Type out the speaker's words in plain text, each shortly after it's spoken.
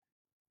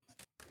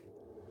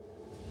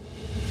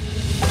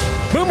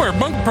Boomer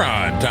Bunk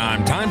Prod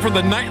time for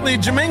the nightly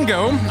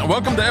Jamingo.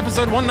 Welcome to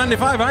episode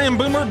 195. I am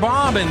Boomer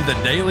Bob, and the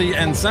daily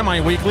and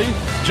semi-weekly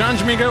John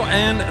Jamingo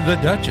and the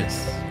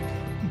Duchess.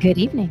 Good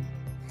evening.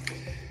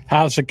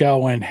 How's it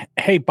going?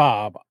 Hey,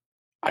 Bob,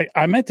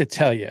 I meant to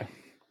tell you,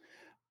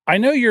 I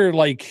know you're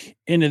like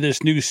into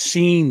this new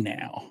scene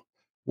now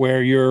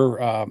where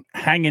you're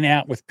hanging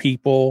out with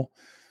people.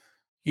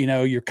 You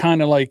know, you're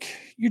kind of like,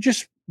 you're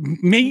just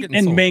meeting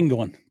and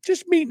mingling,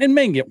 just meeting and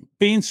mingling,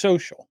 being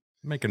social.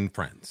 Making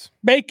friends,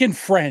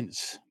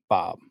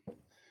 Bob.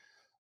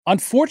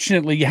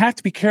 Unfortunately, you have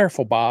to be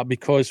careful, Bob,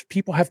 because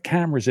people have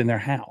cameras in their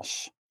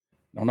house.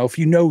 I don't know if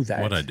you know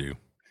that. What I do.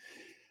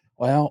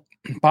 Well,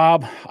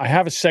 Bob, I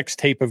have a sex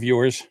tape of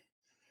yours.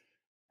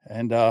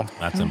 And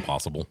that's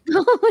impossible.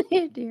 Oh,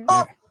 dear.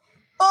 I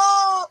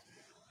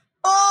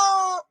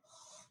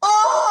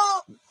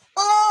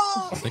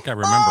think I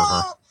remember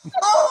her.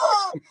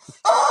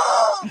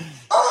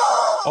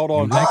 Hold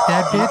on. You like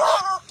that bitch?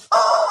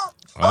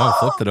 Oh,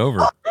 flipped it over.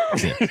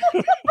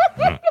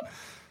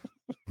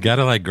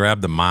 Gotta like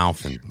grab the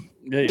mouth and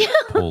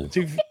pull.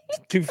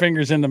 Two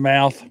fingers in the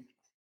mouth.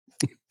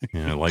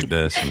 Yeah, like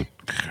this. And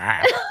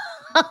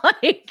Oh my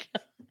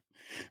God.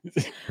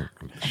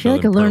 I feel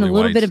like I learn a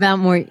little bit about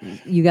more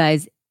you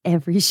guys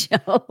every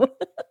show.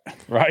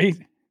 Right?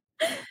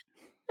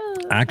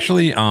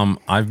 Actually,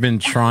 I've been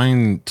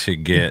trying to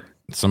get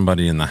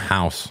somebody in the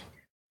house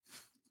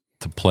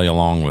to play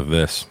along with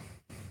this.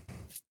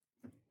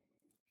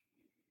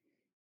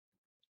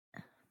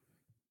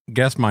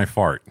 Guess my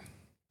fart.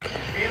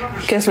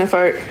 Guess my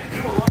fart.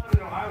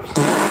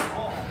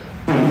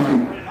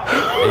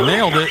 He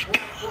nailed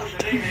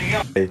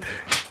it.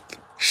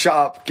 Shut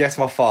up, guess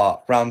my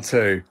fart. Round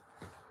 2.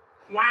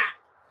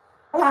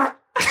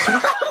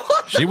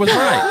 She was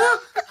right.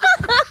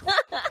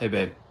 Hey,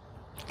 babe.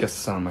 Guess the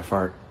sound of my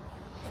fart.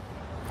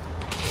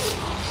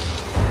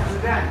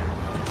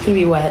 It's gonna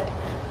be wet.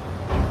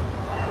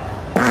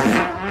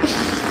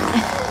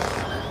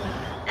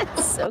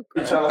 That's so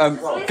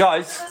cool.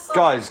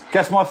 Guys,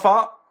 guess my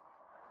fart.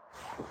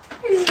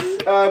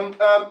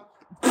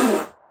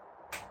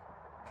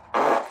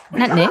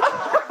 Not Nick.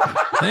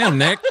 Damn,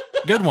 Nick.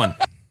 Good one.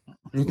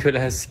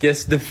 Nicholas,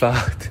 guess the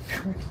fart.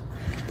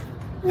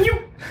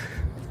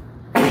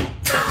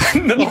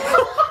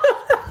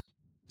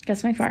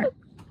 Guess my fart.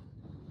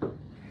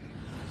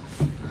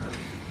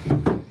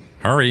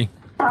 Hurry.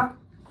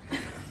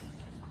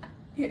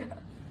 Yeah.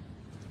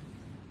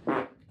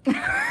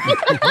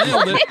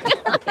 Nailed it.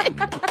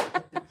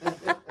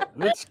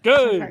 That's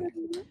good.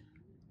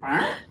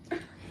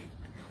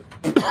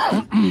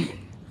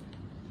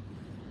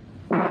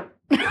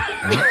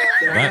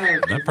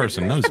 That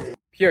person knows it.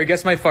 Here,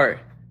 guess my fart.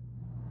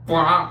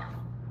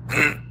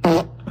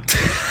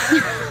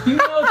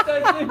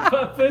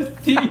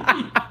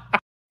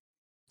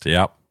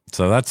 Yep.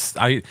 So that's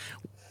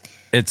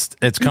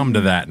it's come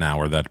to that now,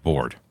 where that's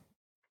bored.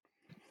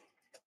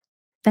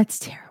 That's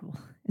terrible.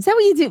 Is that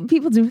what you do?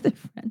 People do with their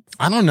friends?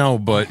 I don't know,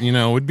 but you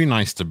know, it would be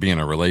nice to be in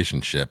a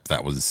relationship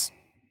that was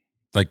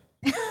like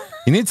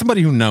you need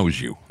somebody who knows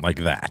you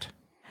like that.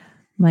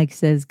 Mike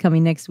says,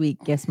 coming next week,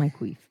 guess my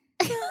queef.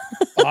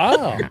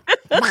 Wow.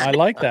 I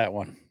like that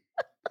one.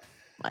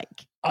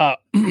 Mike.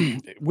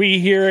 We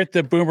here at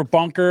the Boomer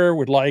Bunker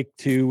would like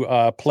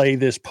to play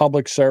this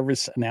public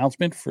service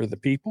announcement for the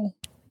people.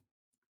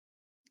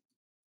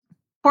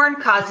 Porn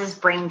causes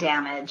brain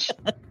damage.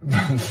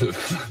 Did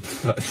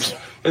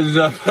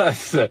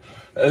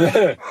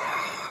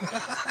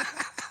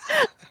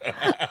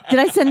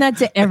I send that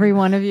to every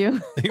one of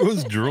you? He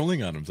was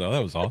drooling on himself.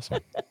 That was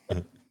awesome.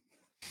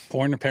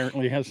 Porn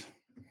apparently it's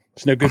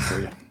no good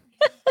for you.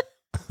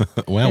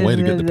 Well, way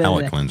to get the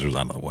palate cleansers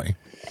out of the way.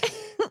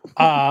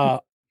 I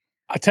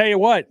tell you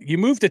what, you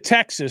move to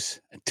Texas.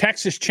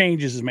 Texas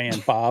changes,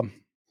 man, Bob.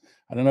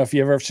 I don't know if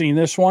you've ever seen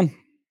this one.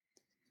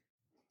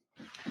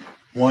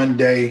 1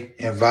 day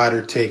in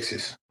Vidor,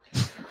 Texas.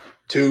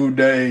 2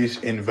 days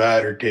in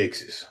Vidor,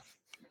 Texas.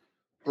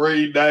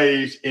 3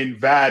 days in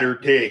Vidor,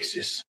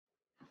 Texas.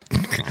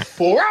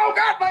 4, oh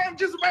goddamn,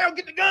 just about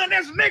get the gun.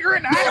 There's a nigger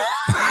in the house.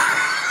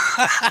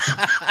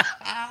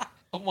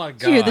 Oh my God.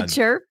 Did you hear the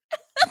chirp?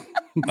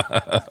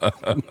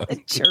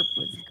 The chirp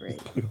was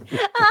great.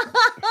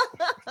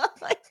 Oh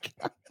my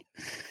God.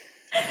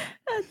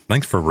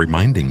 Thanks for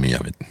reminding me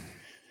of it.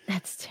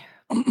 That's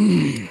terrible.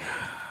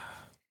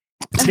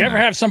 Did you ever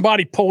have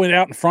somebody pull it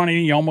out in front of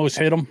you? You almost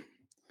hit them.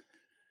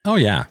 Oh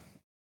yeah.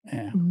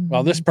 Yeah.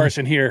 Well, this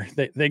person here,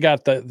 they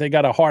got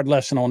a hard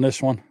lesson on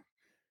this one.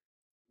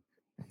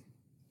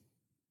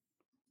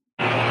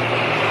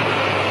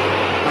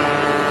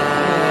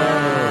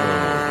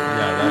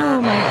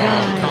 Oh my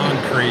God.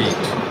 Concrete.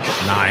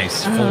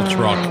 Nice. Full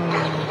truck.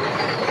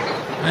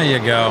 There you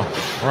go.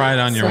 Right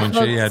on your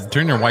windshield. Yeah,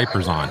 turn your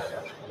wipers on.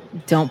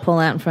 Don't pull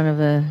out in front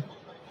of a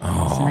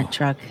cement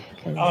truck.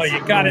 Oh, you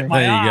got it in my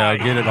There you eye.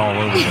 go. Get it all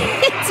over.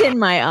 It's in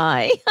my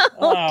eye.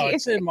 Oh, dear.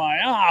 it's in my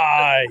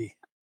eye.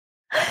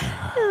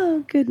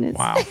 Oh, goodness.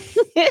 Wow.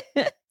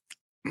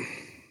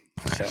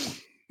 So,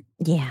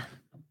 Yeah.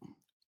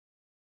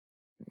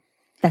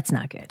 That's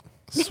not good.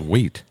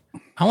 Sweet.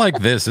 I like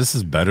this. This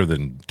is better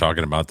than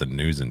talking about the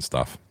news and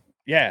stuff.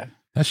 Yeah.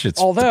 That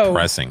shit's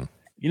depressing.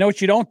 You know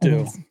what you don't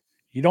do?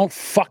 You don't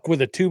fuck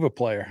with a tuba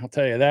player. I'll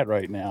tell you that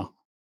right now.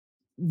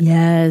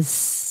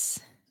 Yes.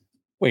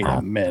 Wait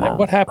a minute.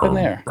 What happened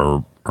there?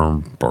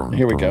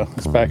 Here we go.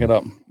 Let's back it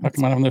up. How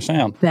come I have no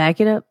sound? Back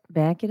it up.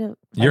 Back it up.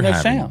 You're no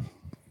having sound.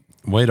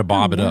 Way to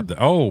bob it up.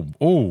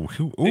 Ooh.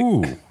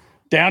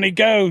 Down he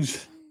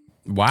goes.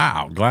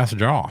 Wow. Glass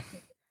jaw.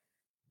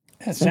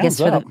 Yeah, So I guess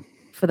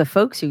for the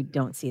folks who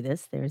don't see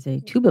this, there's a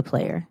tuba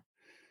player.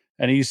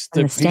 And he's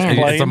It's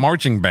a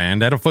marching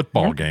band at a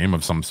football game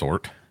of some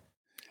sort.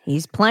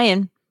 He's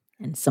playing,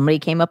 and somebody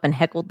came up and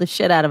heckled the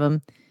shit out of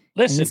him.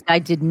 Listen. And this guy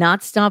did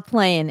not stop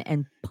playing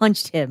and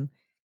punched him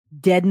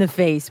dead in the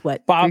face.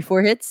 What, Bob,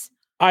 3-4 hits?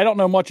 I don't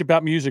know much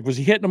about music. Was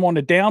he hitting him on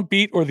the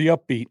downbeat or the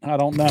upbeat? I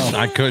don't know.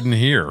 I couldn't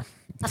hear.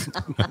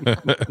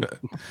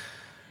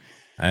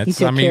 He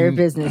took care of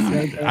business.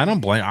 Right there. I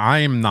don't blame. I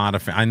am not a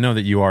fan. I know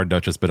that you are,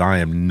 Duchess, but I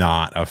am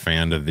not a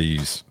fan of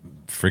these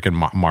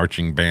freaking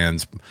marching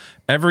bands.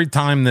 Every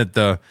time that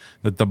the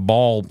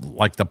ball,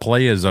 like the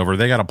play is over,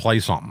 they got to play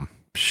something.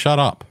 Shut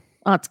up.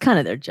 Oh, it's kind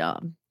of their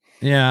job.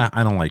 Yeah,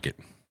 I don't like it.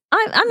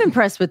 I'm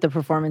impressed with the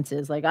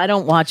performances. Like, I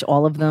don't watch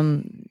all of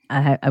them.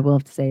 I will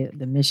have to say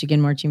the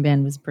Michigan marching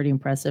band was pretty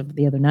impressive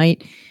the other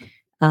night.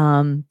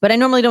 But I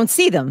normally don't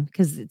see them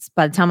because it's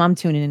by the time I'm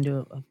tuning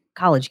into a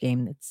college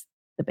game,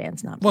 the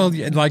band's not. Well,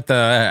 like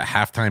the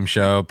halftime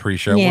show,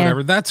 pre-show,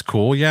 whatever. That's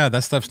cool. Yeah,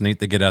 that stuff's neat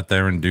to get out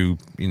there and do,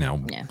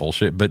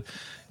 bullshit. But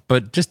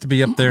just to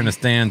be up there in the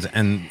stands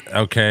and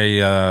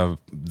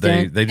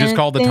they just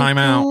called the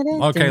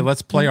timeout. Okay,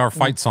 let's play our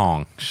fight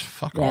song.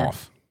 Fuck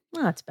off.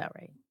 Well, that's about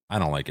right. I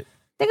don't like it.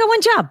 They got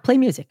one job: play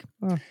music.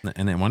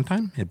 And at one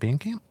time at band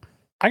camp,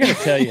 I got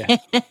to tell you,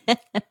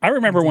 I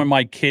remember when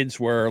my kids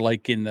were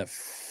like in the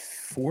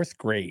 4th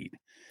grade,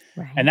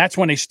 and that's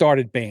when they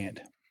started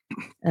band.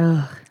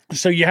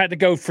 So you had to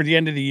go for the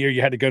end of the year.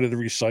 You had to go to the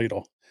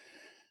recital,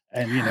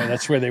 and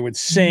that's where they would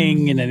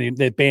sing, and then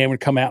the band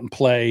would come out and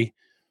play.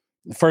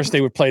 First,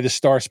 they would play the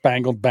Star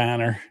Spangled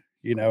Banner,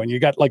 and you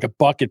got like a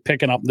bucket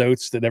picking up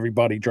notes that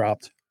everybody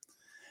dropped.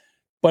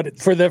 But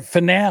for the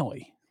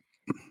finale,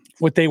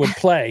 what they would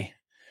play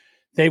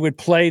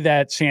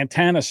that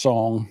Santana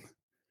song.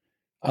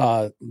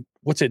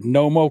 What's it?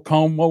 No more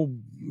como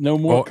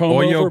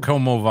Oyo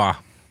como va.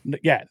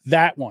 Yeah,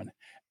 that one.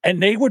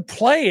 And they would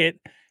play it.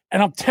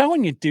 And I'm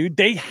telling you, dude,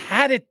 they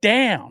had it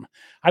down.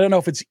 I don't know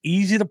if it's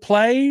easy to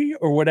play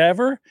or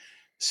whatever.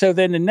 So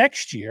then the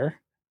next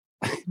year,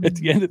 at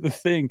the end of the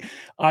thing,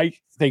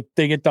 they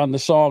get done the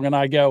song and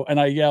I go and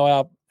I yell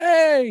out,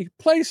 "Hey,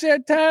 play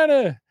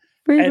Santana."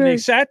 And they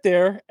sat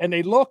there and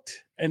they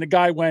looked and the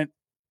guy went,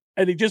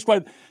 and he just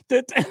went,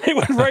 and they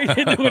went right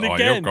into it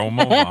again.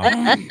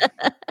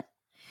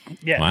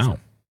 Yeah. Wow.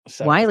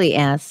 So. Wiley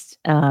asked,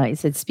 he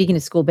said, speaking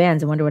of school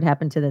bands, I wonder what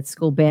happened to that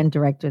school band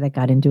director that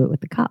got into it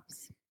with the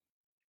cops.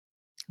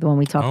 The one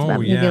we talked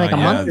about maybe like a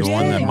month or so. The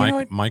one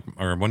that Mike,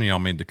 or one of y'all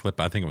made the clip.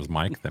 I think it was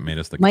Mike that made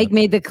us the clip. Mike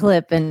made the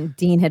clip and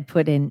Dean had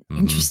put in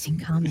interesting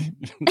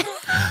comment.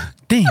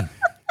 Dean.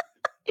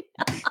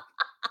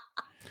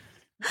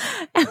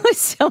 That was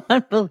so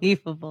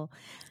unbelievable.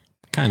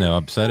 Kind of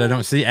upset I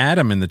don't see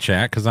Adam in the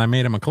chat because I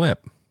made him a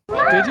clip.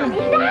 Did you?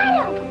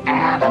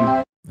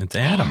 Adam. It's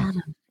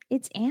Adam.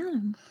 It's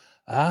Adam.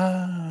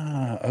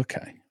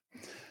 Okay.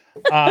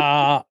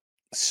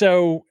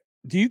 So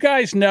do you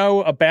guys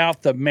know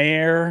about the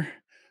mayor,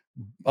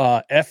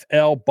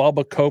 F.L.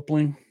 Bubba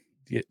Copeland?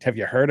 Have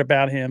you heard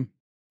about him?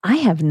 I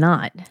have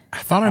not. I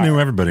thought I knew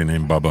everybody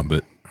named Bubba,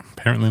 but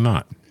apparently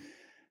not.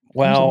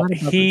 Well,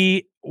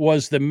 he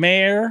was the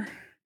mayor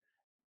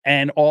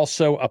and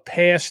also a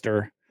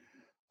pastor.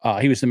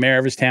 He was the mayor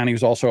of his town. He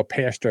was also a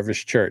pastor of his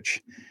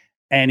church.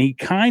 And he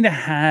kind of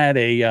had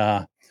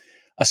a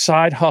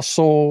side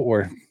hustle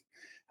or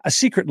a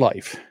secret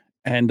life.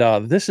 And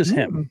this is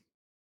him.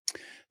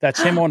 That's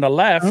him on the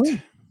left.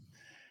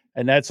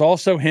 And that's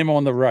also him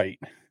on the right.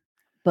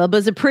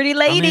 Bubba's a pretty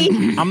lady. I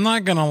mean, I'm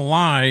not going to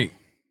lie.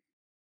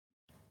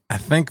 I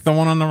think the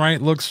one on the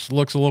right looks a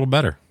little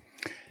better.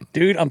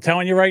 Dude, I'm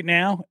telling you right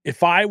now,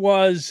 if I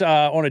was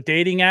on a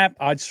dating app,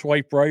 I'd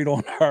swipe right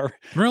on her.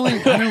 Really?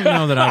 I don't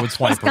know that I would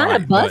swipe She's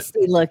kind of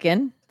busty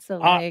looking.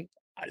 So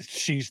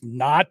she's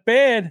not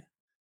bad.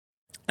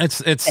 It's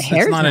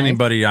not nice.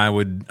 Anybody I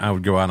would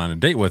go out on a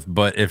date with,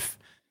 but if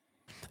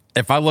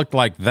I looked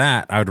like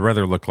that, I would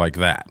rather look like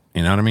that.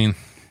 You know what I mean?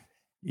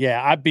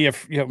 Yeah,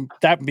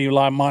 that would be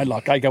like my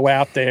luck. I go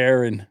out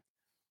there and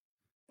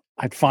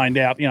I'd find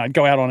out, I'd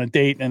go out on a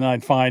date and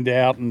I'd find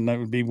out, and that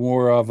would be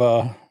more of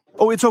a.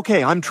 Oh, it's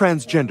okay. I'm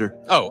transgender.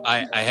 Oh,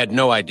 I had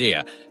no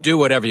idea. Do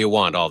whatever you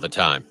want all the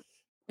time.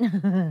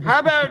 How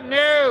about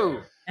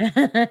no?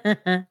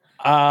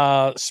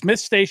 Smith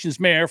Station's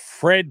mayor,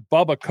 Fred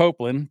Bubba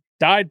Copeland,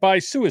 died by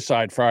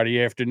suicide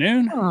Friday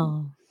afternoon.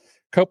 Oh.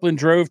 Copeland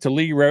drove to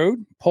Lee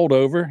Road, pulled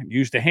over,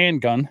 used a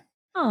handgun,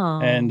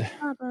 and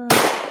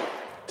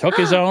took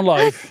his own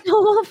life. That's so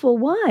awful.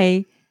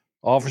 Why?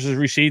 Officers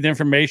received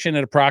information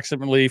at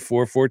approximately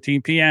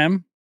 4:14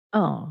 p.m.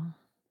 Oh.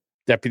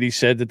 Deputies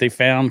said that they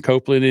found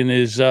Copeland in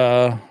his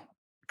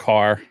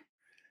car,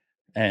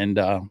 and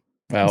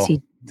was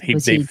he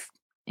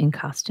in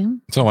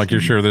costume? So, like,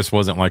 you're sure this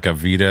wasn't like a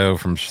Vito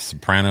from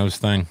Sopranos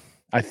thing?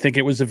 I think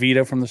it was a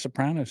Vito from the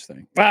Sopranos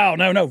thing. Wow,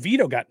 no,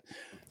 Vito got.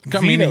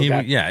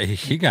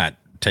 He got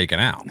taken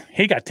out.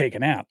 He got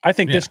taken out. I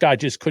think this guy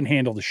just couldn't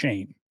handle the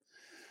shame,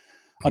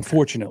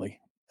 unfortunately,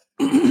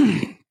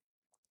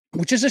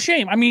 which is a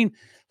shame. I mean,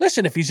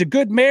 listen, if he's a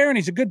good mayor and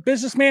he's a good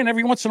businessman,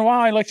 every once in a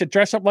while he likes to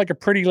dress up like a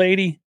pretty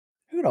lady.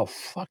 Who the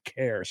fuck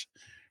cares?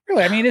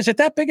 Really? I mean, is it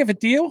that big of a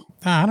deal?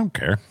 I don't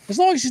care. As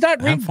long as he's not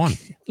reading. Have fun.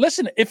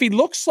 Listen, if he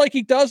looks like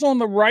he does on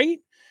the right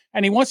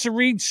and he wants to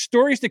read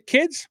stories to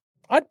kids,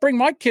 I'd bring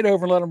my kid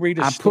over and let him read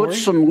a story. I put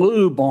some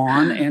lube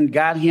on and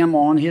got him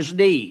on his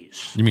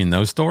knees. You mean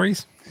those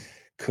stories?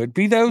 Could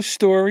be those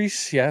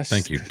stories, yes.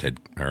 Thank you, Ted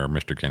or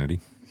Mr.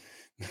 Kennedy.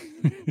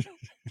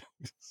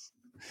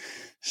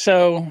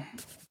 So,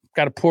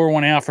 got to pour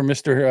one out for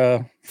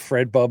Mr.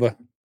 Fred Bubba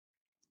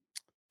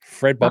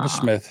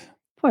Smith.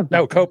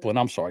 No, Copeland.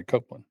 I'm sorry,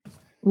 Copeland.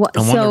 What,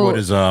 I wonder what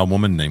his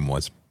woman name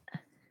was.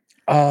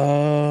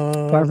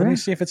 Let me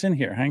see if it's in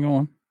here. Hang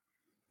on.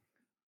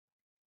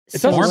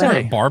 It doesn't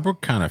say. Barbara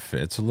kind of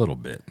fits a little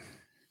bit.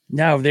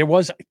 No, there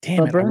was. Damn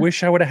Barbara? it! I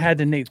wish I would have had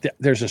the name.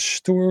 There's a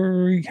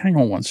story. Hang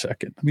on one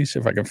second. Let me see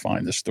if I can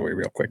find the story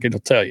real quick. It'll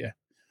tell you.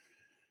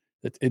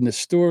 That in the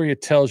story,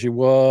 it tells you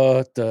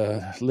what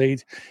the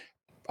lady,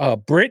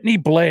 Brittany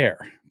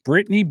Blair.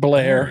 Brittany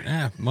Blair.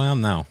 Yeah, well,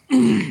 no.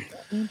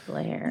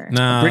 Blair.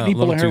 No, Brittany a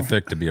little Blair. too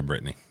thick to be a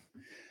Brittany.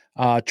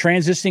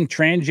 Transitioning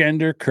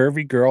transgender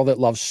curvy girl that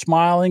loves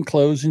smiling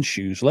clothes and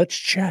shoes. Let's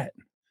chat.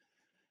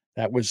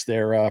 That was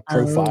their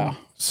profile.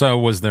 So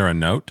was there a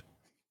note?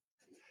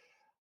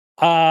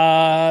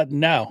 No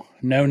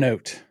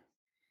note.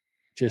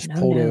 Just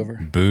pulled over.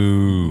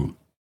 Boo.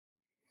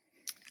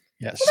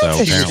 Yes. So That's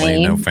a apparently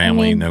shame. no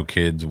family, I mean- no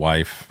kids,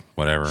 wife,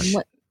 whatever.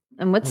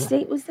 And what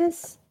state was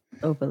this?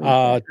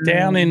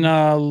 Down in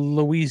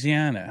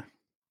Louisiana.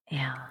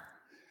 Yeah.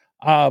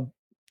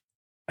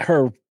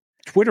 Her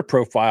Twitter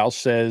profile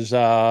says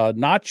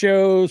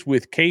nachos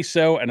with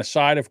queso and a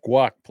side of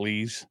guac,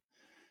 please.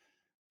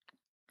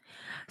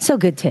 So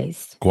good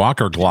taste.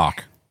 Guac or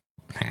Glock?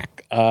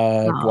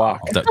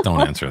 Guac.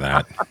 Don't answer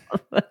that.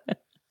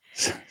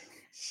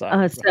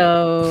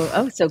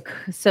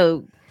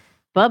 So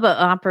Bubba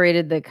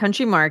operated the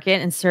country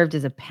market and served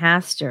as a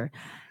pastor.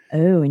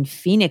 Oh, in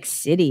Phoenix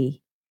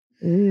City.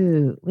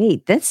 Ooh,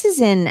 wait, this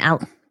is in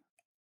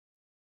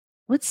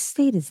what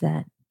state is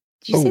that?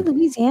 Did you say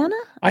Louisiana?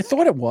 I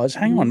thought it was.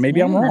 Hang on,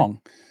 maybe I'm wrong.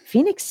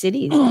 Phoenix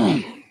City is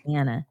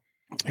Louisiana.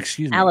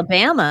 Excuse me.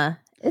 Alabama.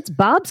 It's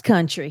Bob's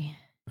country.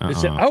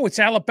 Is it, it's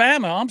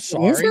Alabama. I'm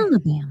sorry. It is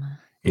Alabama.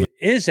 It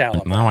is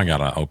Alabama. Now I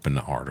gotta open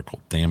the article.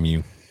 Damn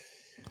you!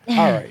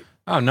 All right.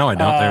 Oh no, I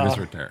don't. There it is,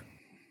 right there.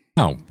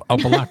 No,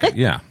 Opelika.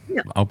 Yeah,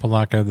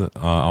 Opelika,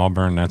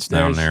 Auburn. That's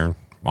down there.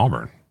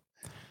 Auburn.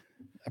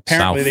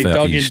 Apparently,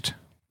 Southeast.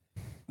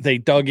 they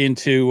dug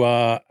into.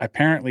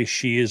 Apparently,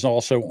 she is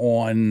also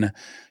on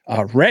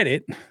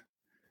Reddit,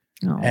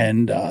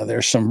 and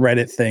there's some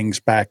Reddit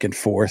things back and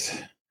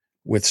forth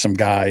with some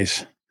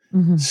guys.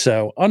 Mm-hmm.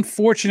 So,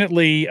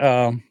 unfortunately,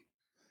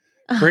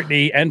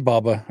 Brittany and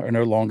Bubba are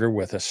no longer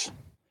with us.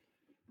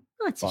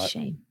 Oh, it's a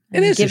shame.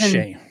 It is a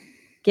shame.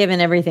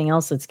 Given everything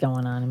else that's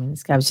going on. I mean,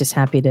 this guy was just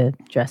happy to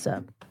dress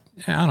up.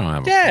 Yeah, I don't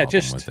have a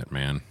problem with it,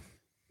 man.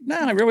 No,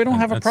 I really don't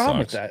have a problem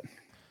with sucks. that.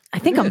 I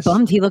think I'm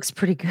bummed he looks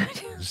pretty good.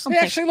 He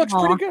actually looks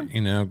pretty good. You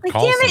know, Like,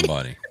 call damn it.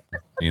 somebody.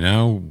 You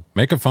know,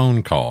 make a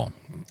phone call.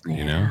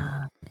 You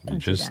know, Don't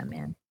just do that,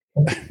 man.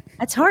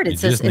 That's hard. You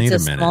It's just a need a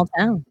small minute.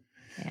 town.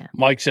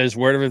 Mike says,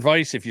 word of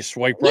advice, if you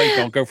swipe right,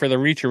 don't go for the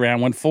reach around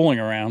when fooling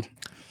around.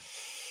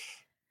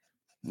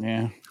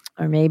 Yeah.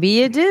 Or maybe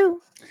you do.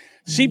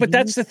 See, but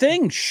that's the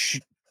thing.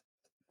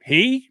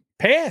 He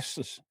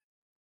passes.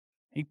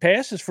 He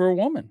passes for a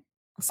woman.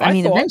 So, I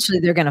mean, eventually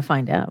they're going to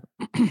find out.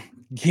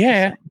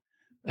 Yeah.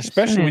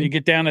 Especially when you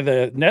get down to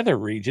the nether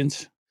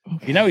regions.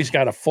 You know, he's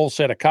got a full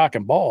set of cock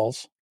and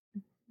balls.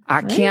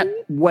 I can't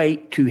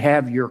wait to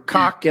have your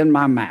cock in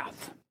my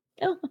mouth.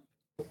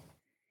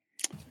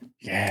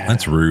 Yeah.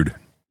 That's rude.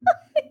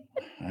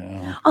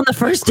 On the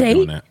first Quit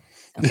doing date?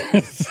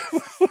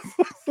 that.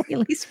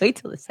 At least wait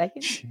till the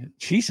second.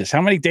 Jesus,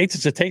 how many dates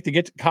does it take to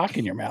get the cock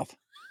in your mouth?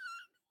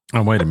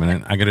 Oh, wait a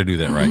minute. I got to do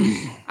that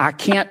right. I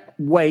can't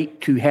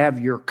wait to have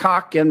your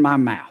cock in my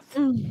mouth.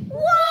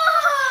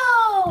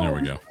 Whoa! There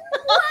we go.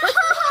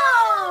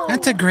 Whoa!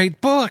 That's a great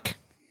book.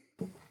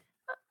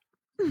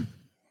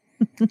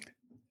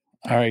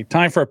 All right,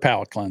 time for a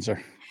palate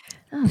cleanser.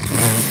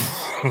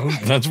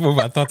 That's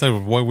what I thought that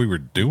was what we were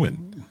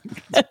doing.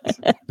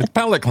 It's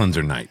palate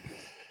cleanser night.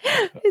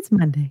 It's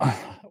Monday.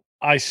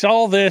 I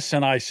saw this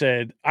and I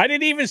said, I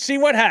didn't even see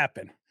what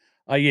happened.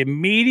 I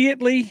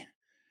immediately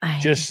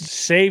just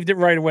saved it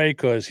right away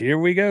because here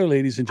we go,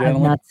 ladies and I've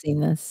gentlemen. not seen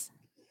this.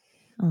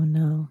 Oh,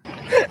 no.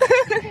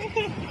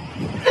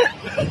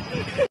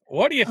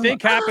 What do you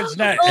think happens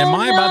next? Am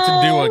I about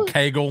to do a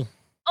Kegel?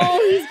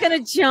 Oh, he's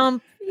going to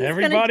jump.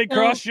 Everybody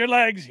cross your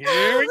legs.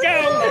 Here we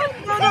go.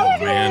 Oh,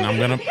 man, I'm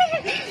going to...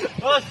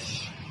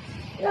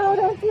 No,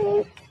 don't do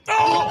it.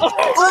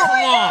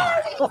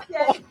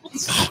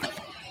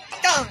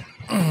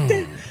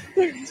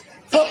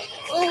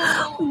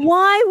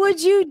 Why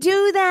would you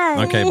do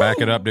that? Okay, back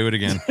it up. Do it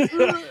again.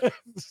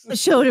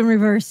 Show it in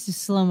reverse.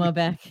 Just slow-mo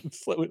back.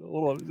 Hold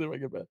on. See if I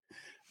get back.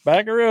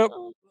 Back her up.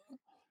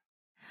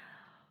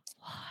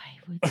 Why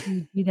would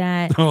you do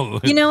that? Oh,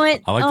 you know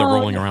what? I like the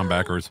rolling around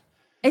backwards.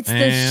 It's the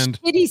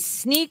shitty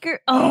sneaker.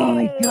 Oh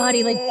my God,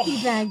 he like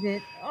teabagged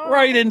it. Oh.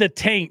 Right in the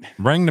taint.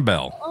 Ring the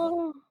bell.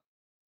 Oh.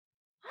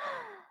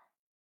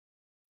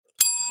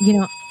 You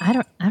know, I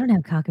don't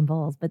have cock and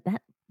balls, but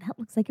that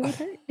looks like it would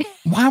hurt.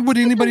 Why would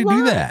anybody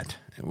do that?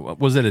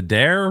 Was it a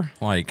dare?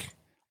 Like,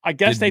 I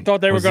guess they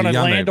thought they were going to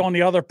land on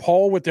the other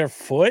pole with their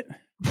foot.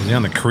 Was he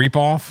on the creep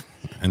off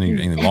and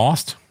he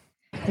lost?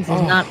 This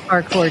is not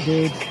parkour,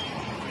 dude.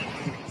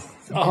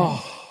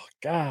 Oh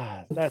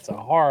God, that's a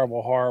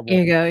horrible. Here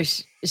you go.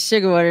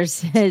 Sugarwater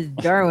says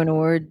Darwin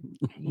Award.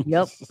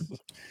 Yep.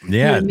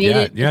 Yeah,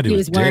 he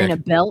was wearing a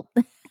belt.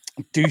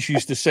 Douche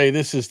used to say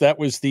that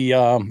was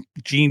the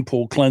gene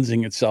pool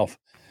cleansing itself.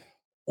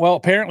 Well,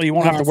 apparently you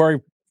won't have to worry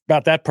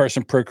about that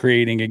person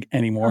procreating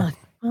anymore.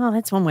 Oh,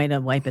 that's one way to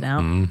wipe it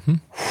out.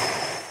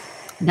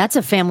 Mm-hmm. That's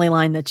a family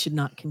line that should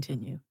not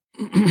continue.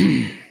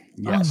 Yes.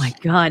 Oh my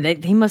God,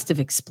 they must have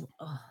exploded.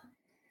 Oh.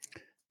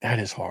 That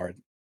is hard.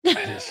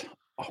 That is.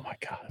 Oh my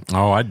God.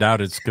 Oh, I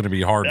doubt it's going to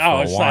be hard for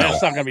a while.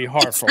 It's not going to be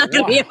hard it's for a while. It's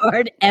not going to be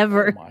hard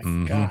ever. Oh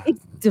my God.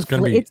 It's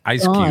going to be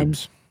ice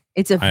cubes.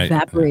 It's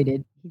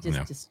evaporated. He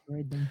just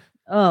destroyed them.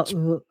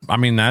 Oh. I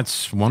mean,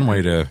 that's one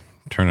way to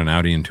turn an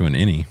Audi into an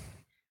innie.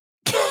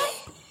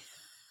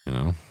 You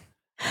know.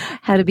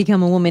 How to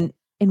become a woman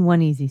in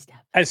one easy step.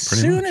 As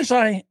soon as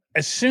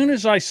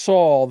I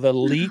saw the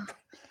leap,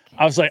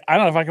 I was like, I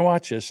don't know if I can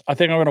watch this. I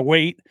think I'm going to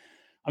wait.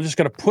 I'm just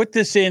going to put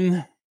this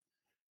in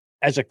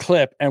as a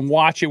clip and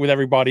watch it with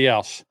everybody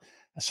else.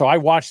 So I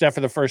watched that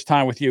for the first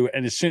time with you,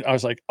 and as soon I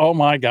was like, oh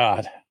my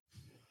God.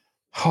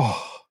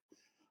 Oh,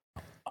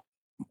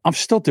 I'm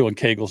still doing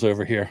Kegels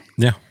over here.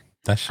 Yeah.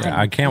 That shit.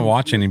 I can't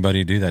watch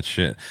anybody do that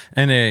shit.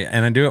 And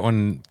I do it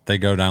when they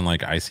go down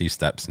like icy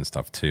steps and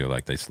stuff too.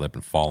 Like they slip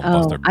and fall and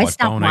bust their butt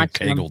bone. I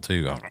Kegel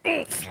too.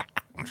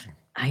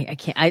 I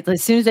can't.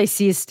 As soon as I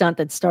see a stunt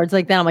that starts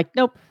like that, I'm like,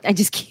 nope. I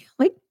just can't.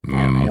 Like,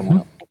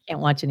 I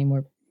can't watch any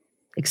more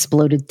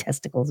exploded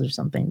testicles or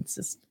something. It's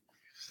just.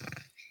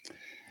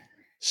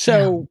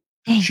 So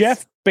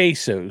Jeff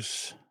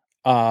Bezos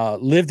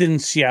lived in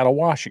Seattle,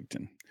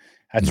 Washington.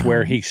 That's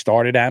where he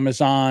started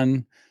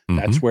Amazon.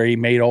 That's where he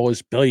made all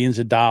his billions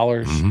of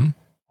dollars.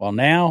 Well,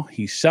 now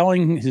he's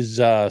selling his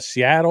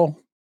Seattle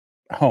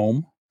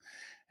home,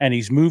 and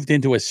he's moved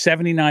into a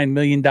 $79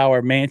 million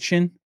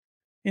mansion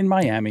in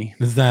Miami.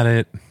 Is that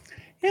it?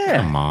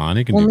 Yeah. Come on,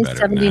 he can only do better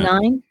 79.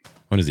 than that.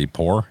 What is he,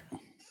 poor?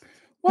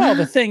 Well,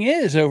 the thing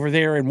is, over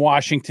there in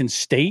Washington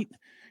State,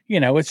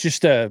 it's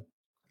just a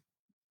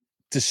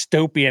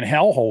dystopian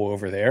hellhole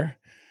over there.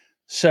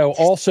 So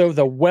also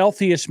the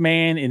wealthiest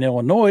man in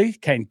Illinois,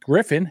 Ken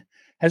Griffin,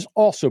 has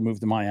also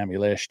moved to Miami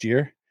last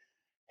year.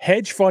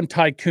 Hedge fund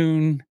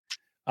tycoon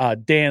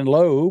Dan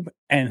Loeb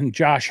and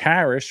Josh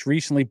Harris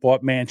recently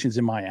bought mansions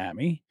in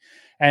Miami.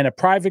 And a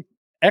private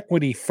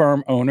equity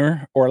firm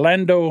owner,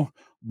 Orlando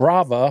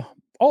Brava,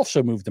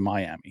 also moved to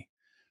Miami.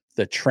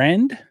 The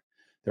trend,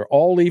 they're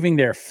all leaving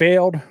their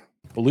failed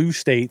blue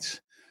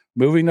states,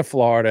 moving to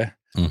Florida,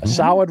 a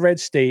solid red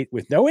state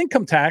with no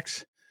income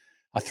tax,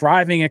 a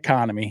thriving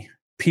economy.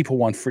 People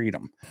want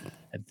freedom.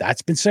 And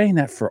I've been saying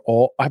that for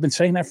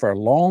a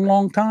long,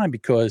 long time,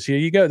 because here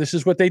you go. This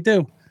is what they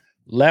do.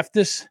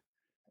 Leftists,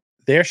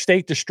 their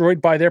state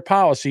destroyed by their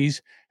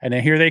policies, and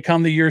then here they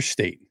come to your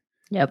state.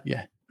 Yep.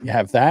 Yeah. You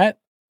have that.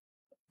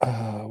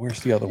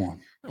 Where's the other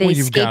one? They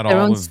escape their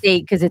own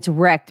state because it's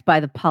wrecked by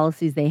the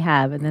policies they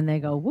have, and then they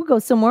go, we'll go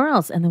somewhere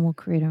else, and then we'll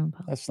create our own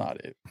policy. That's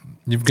not it.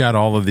 You've got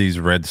all of these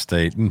red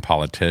state and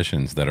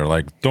politicians that are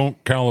like,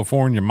 don't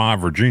California my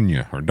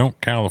Virginia, or don't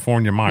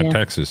California my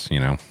Texas,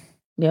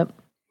 Yep.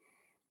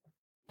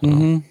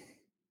 Mm-hmm.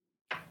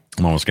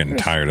 I'm almost getting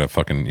tired of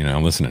fucking,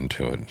 listening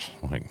to it.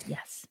 Like,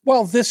 yes.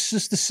 Well, this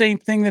is the same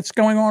thing that's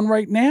going on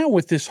right now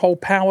with this whole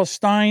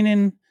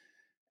Palestine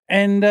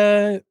and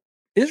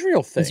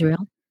Israel thing.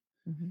 Israel.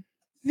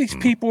 These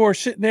people are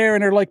sitting there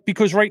and they're like,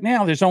 because right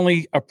now there's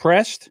only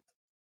oppressed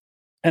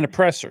and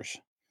oppressors.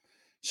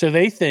 So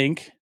they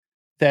think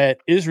that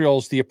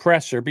Israel's the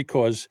oppressor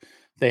because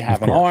they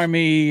have an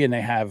army and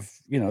they have,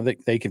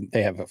 they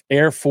have an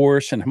air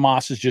force, and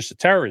Hamas is just a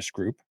terrorist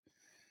group.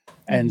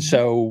 And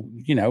so,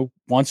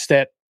 once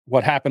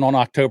what happened on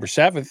October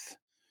 7th,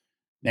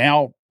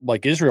 now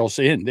like Israel's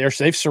in there,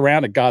 they've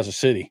surrounded Gaza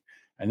City,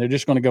 and they're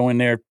just going to go in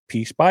there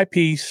piece by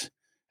piece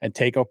and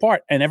take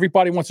apart. And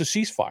everybody wants a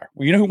ceasefire.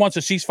 Well, you know who wants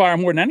a ceasefire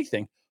more than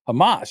anything?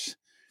 Hamas,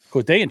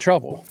 because they in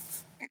trouble.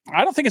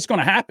 I don't think it's going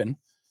to happen.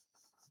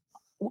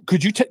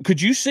 Could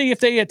you see if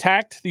they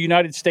attacked the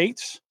United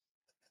States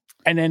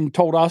and then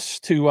told us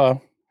to?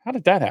 How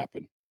did that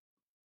happen?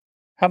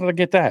 How did I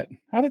get that?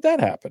 How did that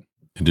happen?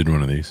 You did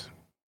one of these.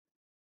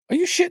 Are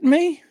you shitting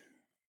me?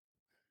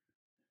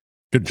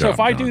 Good job. So if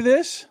I John. do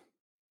this,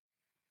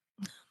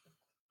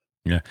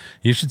 yeah,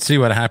 you should see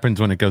what happens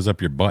when it goes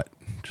up your butt.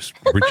 Just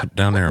reach it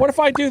down there. what if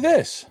I do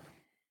this?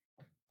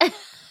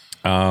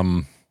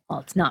 Well,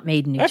 it's not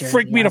made in New Jersey. That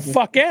freaked me the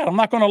fuck out. I'm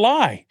not going to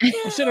lie. I'm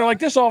sitting there like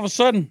this all of a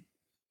sudden.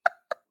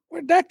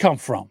 Where'd that come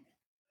from?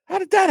 How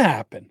did that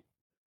happen?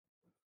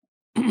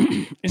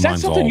 Is that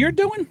Mine's something all you're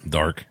doing?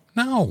 Dark.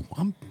 No,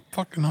 I'm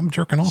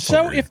jerking off.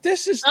 So over if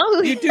this is,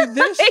 Oh, you do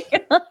this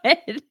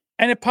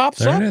and it pops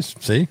there up. it is.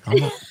 See?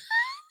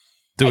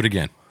 Do it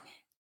again.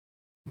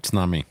 It's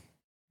not me.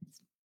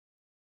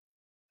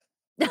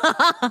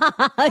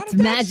 It's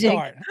magic.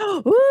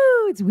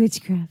 Ooh, it's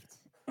witchcraft.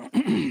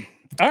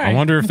 All right. I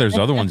wonder if there's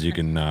other ones you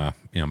can,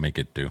 make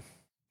it do. Can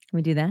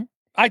we do that?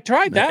 I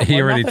tried that. He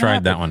one. already Nothing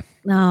tried that happened.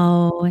 one.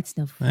 No, it's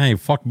no fun. Hey,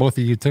 fuck both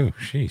of you too.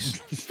 Jeez.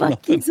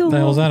 Fuck you so What the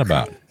hell's much. that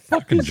about?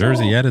 Fucking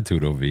Jersey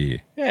attitude over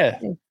here. Yeah.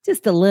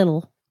 Just a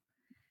little.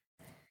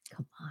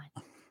 Come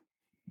on.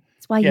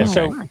 That's why you Yeah, don't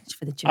so, watch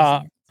for the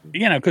Jersey.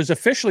 Because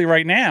officially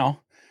right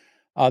now,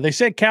 they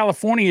said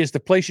California is the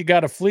place you got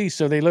to flee.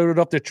 So they loaded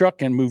up their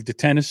truck and moved to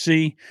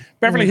Tennessee.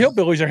 Beverly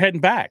Hillbillies are heading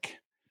back.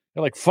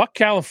 They're like, fuck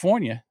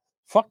California.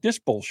 Fuck this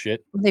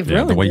bullshit. They've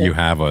Yeah, the ruined way it. you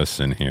have us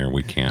in here,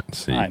 we can't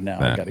see. I know.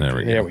 That.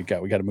 There we go.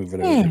 We got to move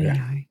it over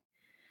there.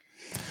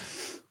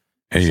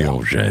 Hey,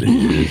 old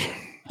Jetty.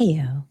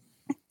 Heyo.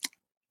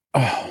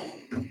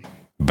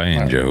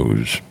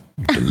 Banjos.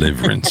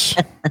 Deliverance.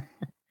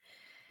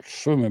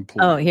 Swimming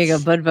pool. Oh, here you go.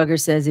 Budbugger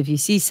says, if you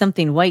see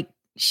something white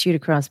shoot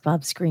across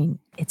Bob's screen,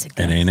 it's a It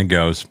ghost. ain't a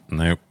ghost.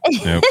 Nope.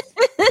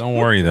 Don't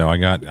worry though. I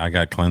got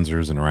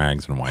cleansers and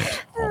rags and wipes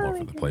all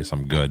over the place.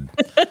 I'm good.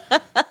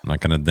 I'm not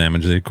going to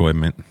damage the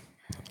equipment,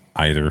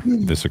 either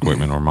this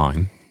equipment or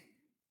mine.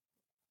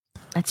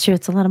 That's true.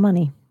 It's a lot of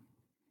money.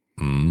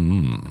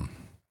 Mm.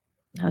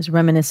 I was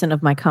reminiscent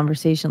of my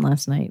conversation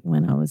last night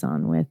when I was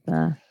on with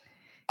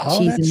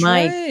Cheese and that's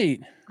Mike. right.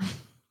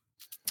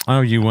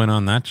 Oh, you went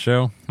on that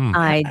show?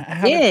 I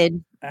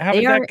did. How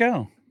did that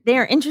go? They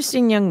are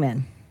interesting young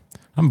men.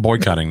 I'm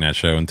boycotting that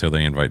show until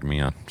they invite me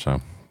on, so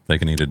they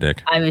can eat a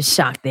dick. I was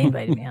shocked they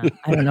invited me on.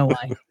 I don't know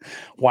why.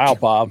 Wow,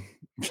 Bob.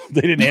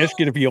 They didn't ask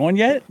you to be on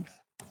yet?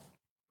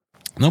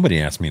 Nobody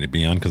asked me to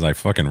be on because I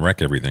fucking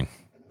wreck everything.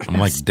 I'm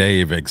like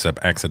Dave, except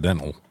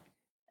accidental.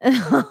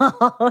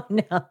 Oh,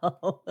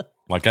 no.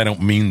 Like I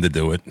don't mean to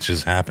do it. It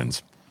just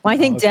happens. Well, I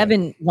think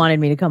Devin wanted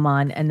me to come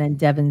on, and then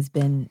Devin's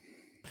been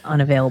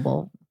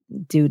unavailable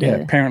due to. Yeah,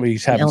 apparently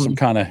he's having some illness.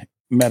 kind of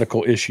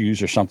medical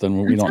issues or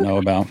something we don't know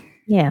about.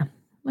 Yeah.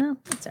 Well,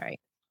 that's all right.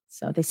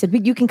 So they said,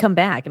 but you can come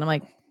back. And I'm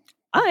like,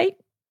 all right.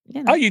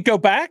 You know. Oh, you'd go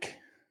back?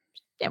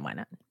 Yeah, why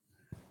not?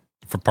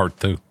 For part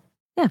 2.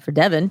 Yeah, for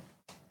Devin.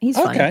 He's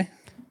fine. Okay.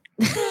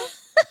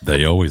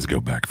 They always go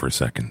back for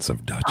seconds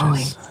of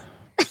Duchess.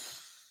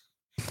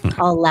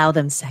 I'll allow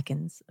them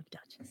seconds of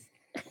Duchess.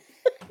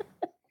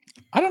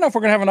 I don't know if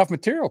we're going to have enough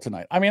material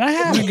tonight. I mean, I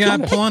have. We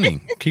got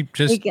plenty. Keep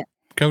just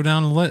go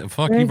down the list.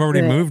 Fuck, Very you've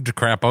already good. moved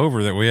crap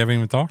over that we haven't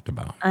even talked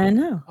about. I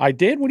know. I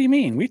did? What do you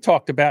mean? We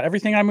talked about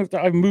everything I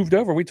moved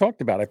over. We talked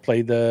about. I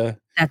played the.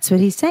 That's what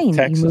he's saying.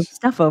 Texas. You moved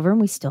stuff over,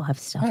 and we still have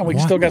stuff. Oh, we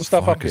What still got the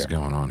stuff fuck up is here.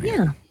 going on here?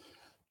 Yeah.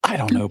 I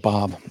don't know,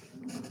 Bob.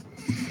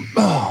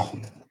 Oh,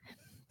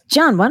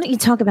 John, why don't you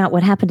talk about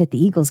what happened at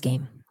the Eagles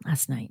game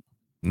last night?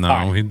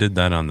 No, he did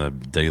that on the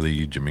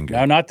Daily Jamingo.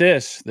 no, not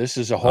this. This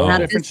is a whole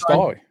Not different this one.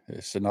 story.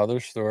 It's another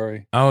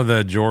story. Oh,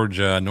 the George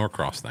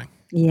Norcross thing.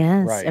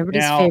 Yes, Right.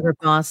 everybody's Now- favorite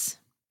boss.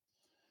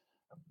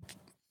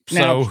 So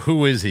Now-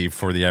 who is he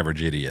for the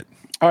average idiot?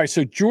 All right.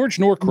 So George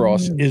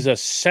Norcross is a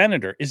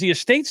senator. Is he a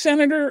state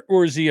senator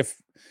or is he a?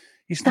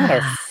 He's not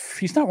a.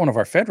 He's not one of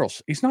our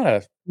federals. He's not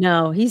a.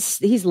 No,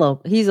 he's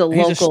local. He's a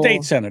local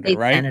state senator,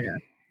 right? Senator.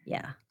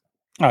 Yeah.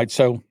 All right.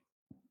 So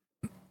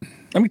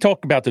let me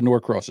talk about the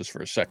Norcrosses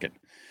for a second.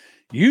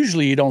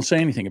 Usually, you don't say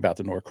anything about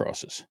the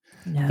Norcrosses.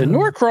 No. The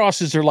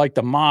Norcrosses are like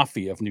the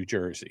mafia of New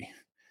Jersey,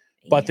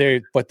 but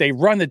they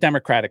run the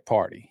Democratic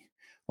Party.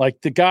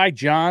 Like the guy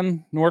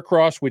John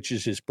Norcross, which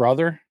is his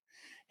brother,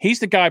 he's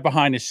the guy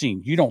behind the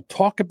scene. You don't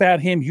talk about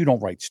him. You don't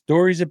write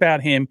stories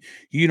about him.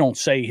 You don't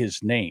say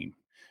his name.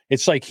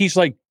 It's like he's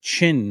like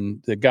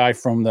Chin, the guy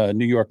from the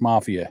New York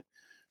Mafia.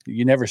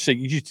 You never say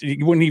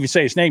you wouldn't even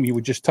say his name. You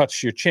would just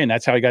touch your chin.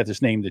 That's how he got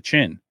his name, the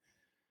Chin.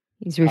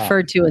 He's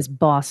referred to as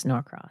Boss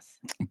Norcross.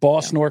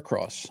 Boss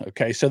Norcross.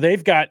 Okay. So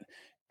they've got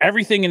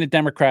everything in the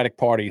Democratic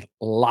Party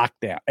locked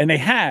down, and they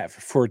have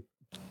for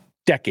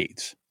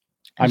decades.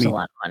 There's a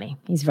lot of money.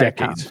 He's very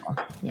decades.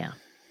 powerful. Yeah.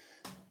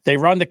 They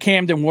run the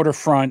Camden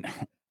waterfront.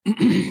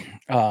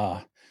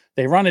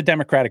 They run the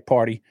Democratic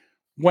Party.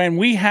 When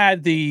we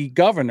had the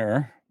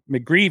governor,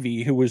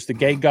 McGreevey, who was the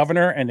gay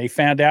governor, and they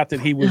found out that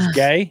he was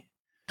gay,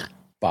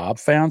 Bob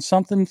found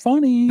something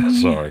funny.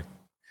 Sorry.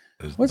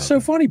 What's so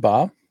funny,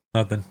 Bob?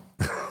 Nothing.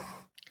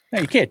 No,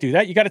 you can't do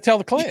that. You got to tell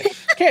the class.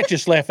 You can't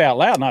just laugh out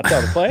loud, not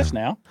tell the class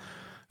now.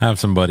 I have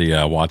somebody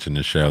watching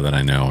the show that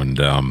I know, and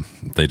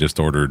they just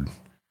ordered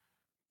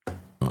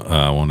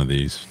one of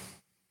these.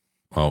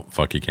 Well,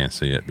 fuck, you can't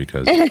see it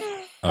because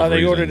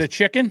They ordered a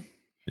chicken.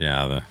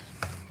 Yeah.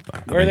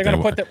 Where are they going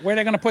to put that? Where are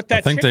they going to put that?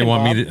 I think chicken, they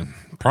want Bob? me to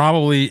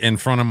probably in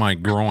front of my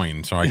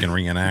groin so I can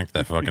reenact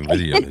that fucking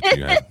video that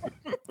you had.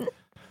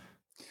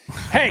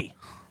 Hey,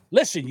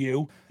 listen,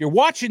 you're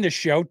watching the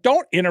show.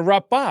 Don't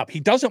interrupt Bob. He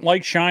doesn't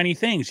like shiny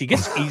things. He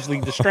gets easily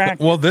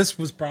distracted. Well, this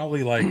was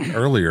probably like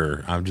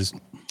earlier. I'm just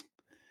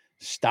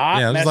stop.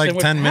 Yeah, it was like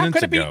 10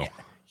 minutes ago.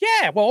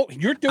 Yeah, well,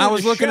 you're doing. I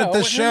was looking at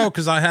this show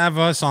because I have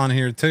us on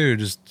here too,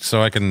 just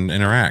so I can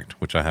interact,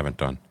 which I haven't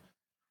done.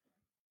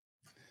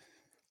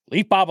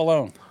 Leave Bob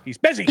alone. He's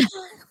busy.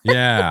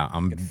 Yeah,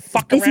 I'm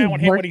fuck around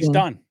with him when he's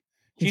done.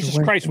 Jesus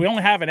Christ, we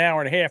only have an hour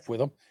and a half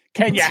with him.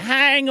 Can you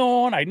hang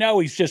on? I know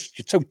he's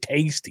just so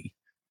tasty.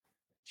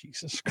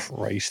 Jesus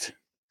Christ.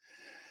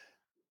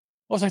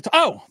 What was I?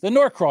 The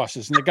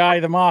Norcrosses and the guy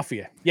of the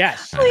mafia.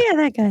 Yes. Oh yeah,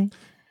 that guy.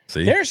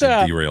 See, there's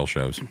derail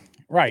shows.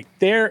 Right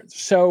there.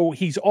 So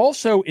he's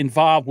also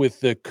involved with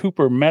the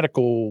Cooper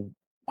Medical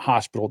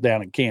Hospital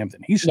down in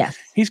Camden. He's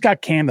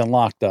got Camden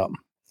locked up.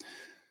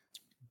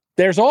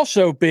 There's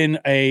also been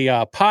a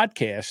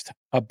podcast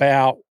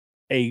about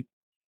an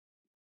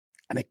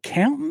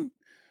accountant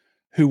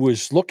who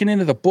was looking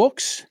into the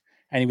books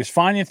and he was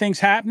finding things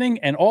happening,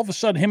 and all of a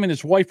sudden him and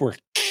his wife were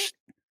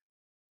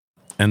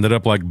ended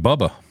up like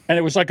Bubba. And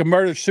it was like a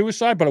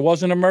murder-suicide, but it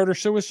wasn't a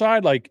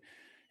murder-suicide. Like,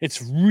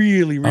 it's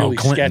really, really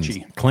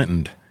sketchy.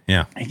 Clinton,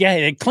 yeah. Yeah,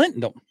 they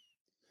Clintoned him.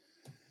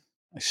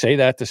 I say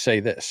that to say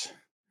this.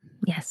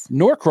 Yes.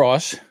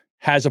 Norcross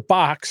has a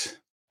box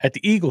at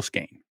the Eagles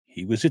game.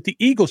 He was at the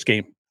Eagles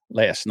game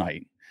last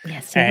night.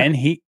 Yes. And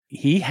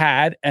he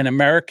had an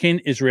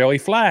American-Israeli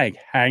flag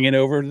hanging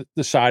over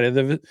the side of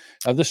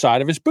the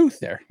side of his booth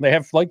there. They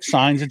have like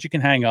signs that you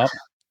can hang up.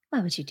 Why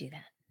would you do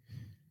that?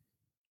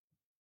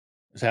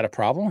 Is that a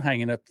problem,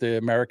 hanging up the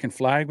American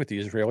flag with the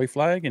Israeli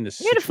flag in this?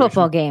 You're at a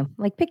football game.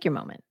 Like, pick your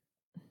moment.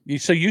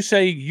 So you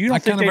say you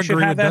don't think they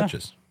should have that?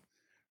 Duchess.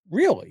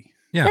 Really?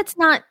 Yeah. That's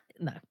not.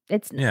 No,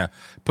 it's not. Yeah.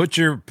 Put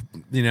your,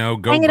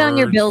 go hang it on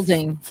your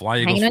building. Fly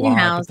hang it on your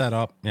house. Put that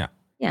up. Yeah.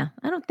 Yeah,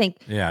 I don't think.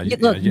 Yeah.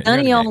 Look, none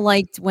of y'all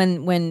liked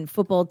when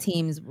football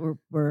teams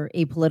were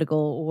apolitical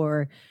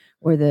or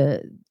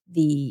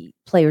the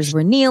players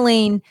were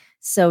kneeling.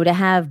 So to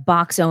have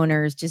box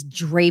owners just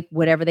drape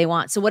whatever they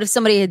want. So what if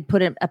somebody had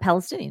put a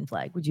Palestinian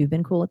flag? Would you have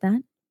been cool with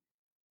that?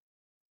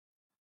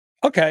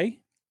 Okay.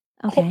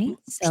 Okay.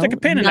 So stick a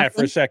pin in that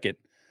for a second.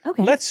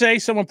 Okay. Let's say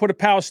someone put a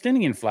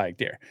Palestinian flag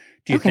there.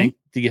 Do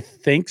you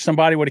think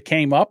somebody would have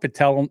came up and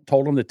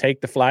told them to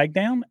take the flag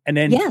down and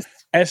then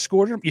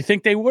escort them? You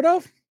think they would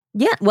have?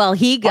 Yeah. Well,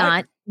 he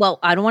got. Well,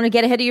 I don't want to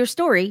get ahead of your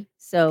story.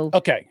 So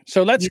okay.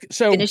 So let's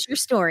finish your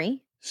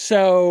story.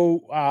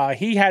 So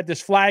he had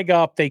this flag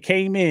up. They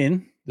came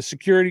in. The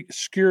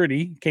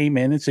security came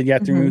in and said you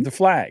have to remove the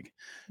flag.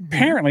 Mm-hmm.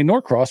 Apparently,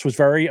 Norcross was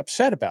very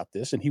upset about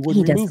this, and he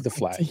wouldn't remove the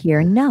flag. To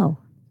hear no.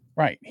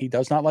 Right. He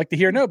does not like to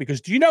hear no,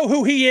 because do you know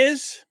who he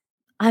is?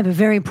 I'm a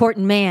very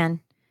important man.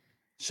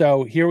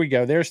 So here we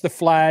go. There's the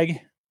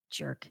flag.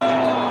 Jerk. A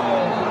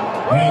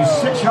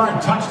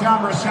 6-yard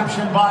touchdown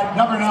reception by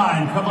number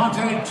 9,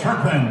 Cavante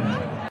Turpin.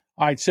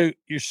 All right. So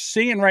you're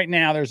seeing right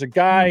now, there's a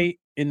guy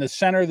in the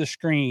center of the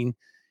screen.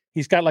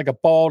 He's got like a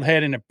bald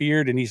head and a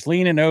beard, and he's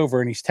leaning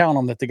over and he's telling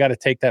them that they got to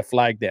take that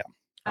flag down.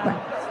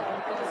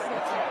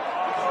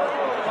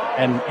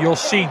 And you'll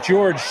see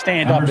George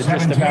stand number up in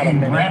just about a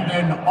minute.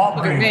 Brandon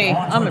Aubrey.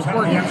 I'm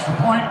important. The extra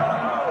point.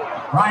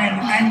 Ryan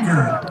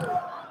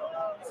Anger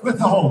with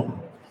the hold.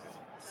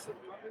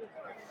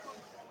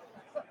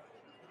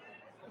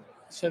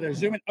 So they're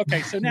zooming.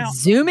 Okay, so now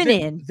zooming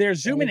in. They're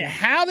zooming in.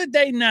 How did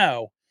they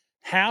know?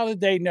 How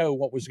did they know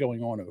what was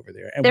going on over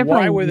there? And they're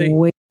why were they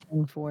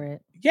waiting for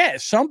it? Yeah,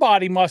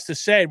 somebody must have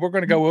said we're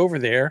going to go over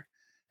there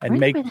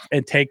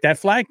and take that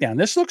flag down.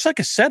 This looks like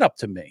a setup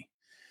to me,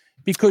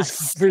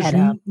 because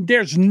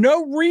there's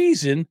no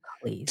reason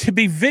to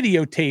be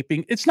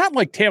videotaping. It's not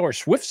like Taylor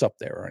Swift's up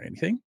there or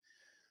anything.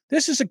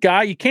 This is a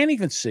guy, you can't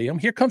even see him.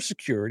 Here comes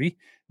security.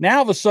 Now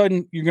all of a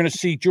sudden you're going to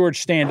see George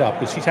stand up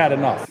because he's had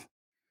enough.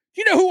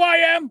 You know who I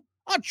am?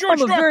 I'm George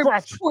Norcross. Very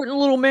important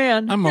little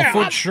man. I'm a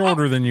foot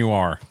shorter than you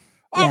are.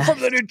 I'm from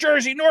the New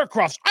Jersey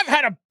Norcross. I've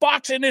had a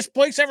box in this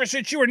place ever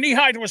since you were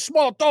knee-high to a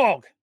small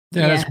dog.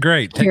 Yeah, that's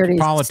great. Take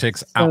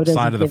politics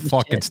outside of the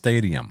fucking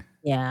stadium.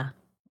 Yeah.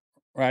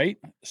 Right?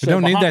 So we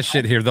don't need that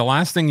shit here. The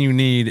last thing you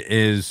need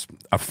is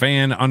a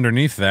fan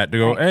underneath that to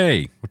go,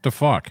 hey, what the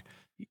fuck?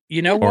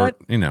 You know what?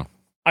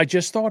 I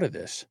just thought of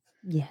this.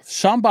 Yes.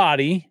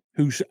 Somebody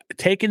who's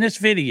taking this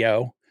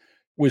video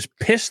was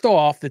pissed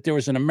off that there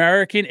was an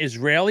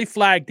American-Israeli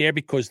flag there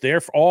because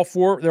they're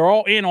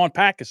all in on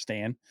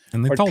Pakistan.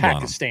 And they told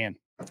Pakistan.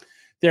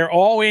 They're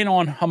all in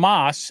on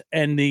Hamas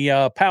and the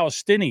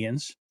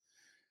Palestinians.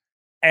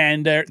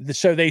 And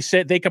so they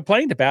said they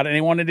complained about it and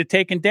they wanted it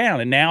taken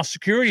down. And now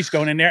security's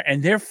going in there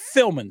and they're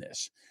filming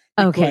this.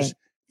 Because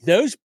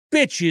those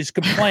bitches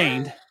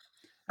complained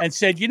and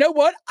said, you know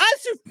what?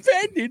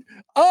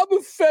 I'm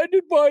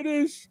offended by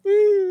this.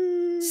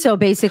 So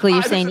basically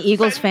you're saying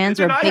Eagles fans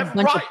are a big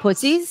bunch of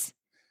pussies?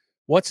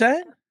 What's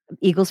that?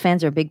 Eagles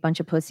fans are a big bunch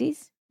of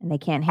pussies? and they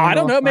can't handle. I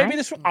don't know. a flag?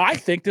 Maybe I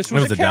think this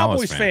was a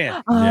Cowboys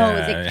fan. Oh, yeah, it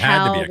was a it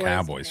had to be a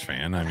Cowboys Cowboys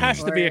fan. I mean,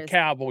 Has to be a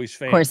Cowboys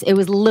fan. Of course, it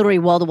was literally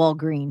wall-to-wall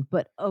green,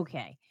 but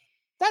okay.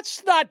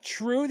 That's not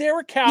true. There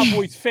were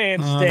Cowboys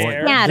fans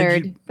there.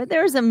 Scattered, but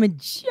there was a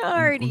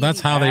majority. Well, that's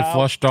how they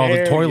flushed all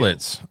the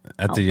toilets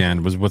at the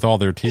end, was with all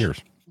their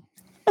tears.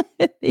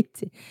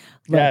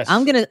 Yes.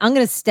 I'm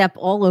gonna step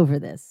all over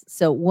this.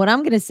 So what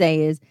I'm gonna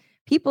say is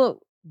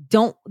people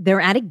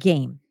they're at a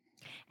game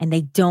and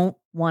they don't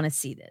want to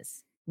see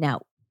this.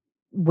 Now,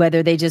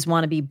 whether they just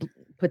want to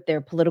put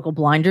their political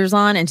blinders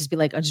on and just be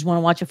like, I just want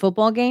to watch a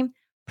football game,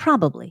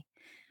 probably.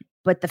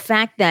 But the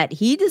fact that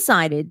he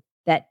decided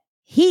that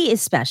he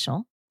is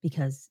special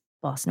because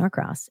Boss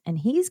Norcross, and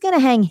he's going to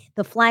hang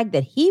the flag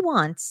that he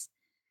wants.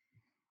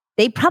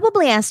 They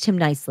probably asked him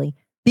nicely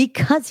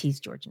because he's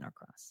George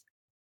Norcross.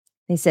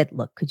 They said,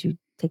 look, could you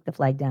take the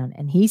flag down?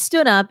 And he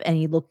stood up and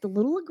he looked a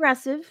little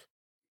aggressive.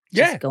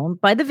 Just going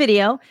by the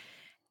video.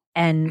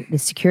 And the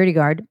security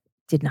guard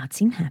did not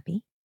seem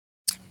happy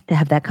to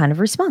have that kind of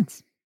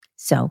response.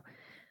 So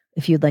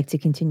if you'd like to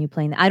continue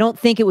playing, I don't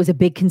think it was a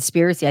big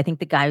conspiracy. I think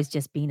the guy was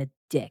just being a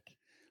dick.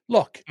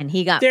 Look, and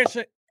he got there's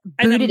an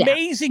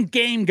amazing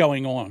game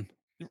going on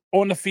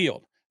the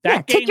field.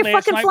 That game take your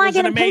last fucking night flag was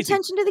in and pay amazing.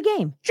 attention to the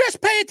game.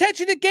 Just pay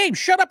attention to the game.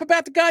 Shut up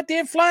about the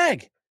goddamn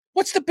flag.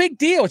 What's the big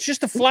deal? It's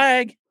just a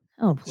flag.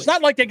 Oh, please. It's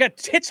not like they got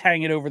tits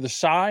hanging over the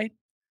side.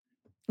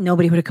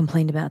 Nobody would have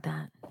complained about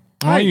that.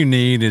 All you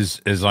need is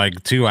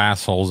like two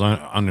assholes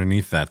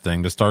underneath that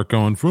thing to start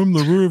going from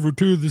the river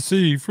to the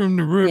sea, from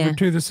the river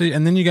to the sea,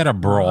 and then you got a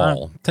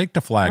brawl. Take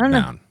the flag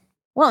down.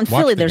 Well, in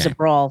Watch Philly, the there's game. a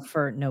brawl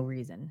for no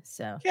reason.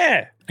 So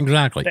Yeah,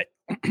 exactly.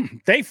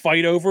 They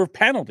fight over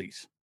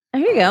penalties. Oh,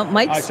 here you go,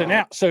 Mike.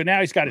 So now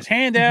he's got his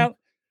hand out.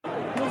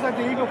 Looks like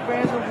the Eagle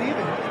fans are leaving.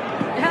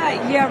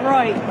 Yeah,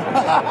 right.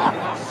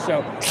 So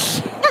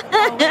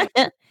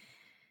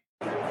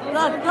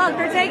Look,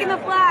 they're taking the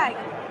flag.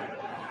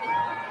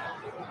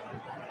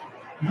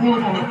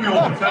 Ruling on the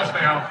field for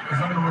touchdown is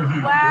under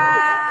review.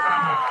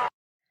 Wow.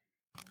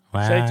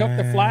 So they took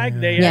the flag.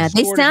 They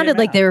they sounded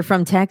like they were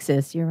from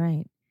Texas. You're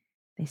right.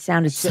 They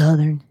sounded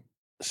southern.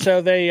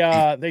 So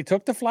they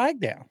took the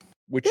flag down,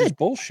 which is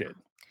bullshit,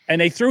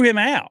 and they threw him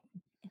out.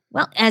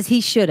 Well, as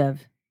he should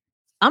have.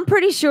 I'm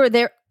pretty sure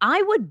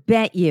I would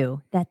bet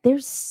you that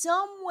there's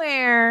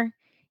somewhere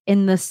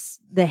in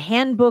the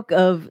handbook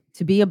of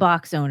to be a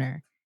box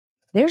owner,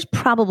 there's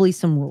probably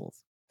some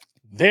rules.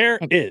 There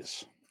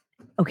is.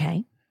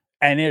 Okay.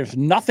 And there's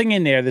nothing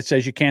in there that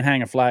says you can't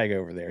hang a flag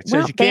over there. It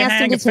says you can't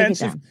hang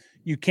offensive.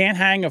 You can't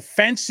hang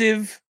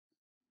offensive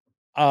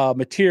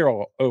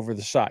material over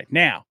the side.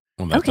 Now,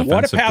 what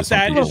about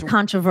that? A little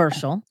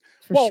controversial.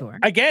 For sure.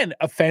 Again,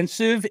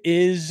 offensive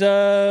is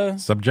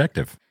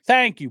subjective.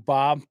 Thank you,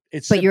 Bob.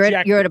 It's but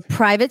subjective. you're at a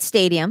private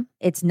stadium.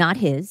 It's not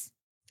his,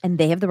 and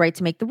they have the right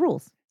to make the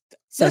rules.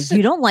 So if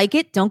you don't like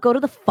it, don't go to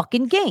the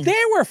fucking game.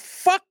 There were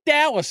 "fuck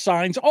Dallas"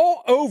 signs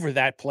all over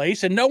that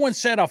place, and no one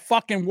said a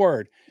fucking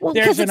word. Well,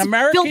 there's an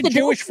American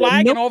Jewish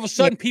flag, and all of a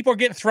sudden, people are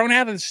getting thrown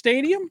out of the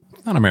stadium.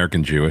 Not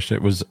American Jewish.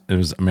 It was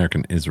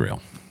American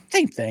Israel.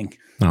 Same thing.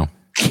 No,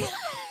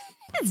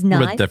 it's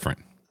not. A bit different.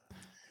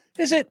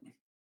 Is it?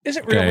 Is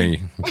it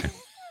really? Okay.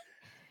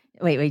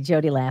 Wait.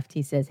 Jody laughed.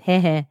 He says, "Heh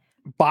heh."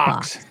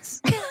 Box.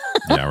 Yeah,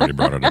 I already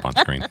brought it up on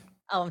screen.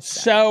 Oh,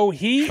 so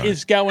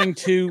he's going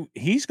to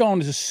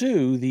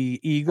sue the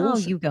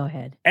Eagles. Oh, you go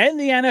ahead. And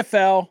the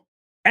NFL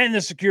and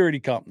the security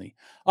company.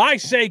 I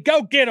say,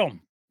 go get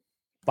them,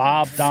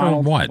 Bob,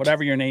 Donald,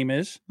 whatever your name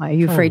is. Why are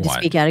you afraid to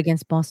speak out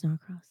against Boss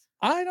Norcross?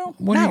 I don't.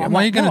 Why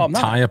are you going to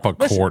tie up a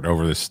court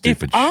over this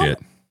stupid shit?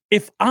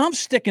 If I'm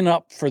sticking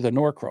up for the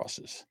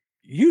Norcrosses,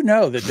 you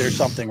know that there's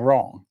something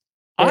wrong.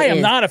 I am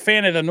not a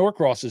fan of the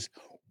Norcrosses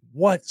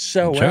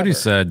whatsoever. Jody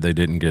said they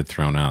didn't get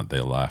thrown out;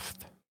 they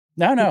left.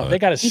 No, they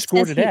got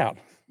escorted out.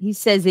 He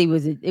says it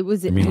was.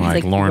 You mean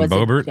like Lauren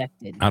Boebert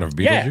out of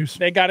Beetlejuice? Yeah,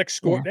 they got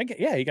escorted.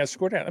 Yeah, he got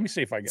escorted out. Let me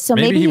see if I get. So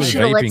maybe he was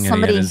vaping and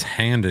somebody... he had his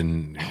hand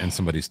in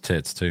somebody's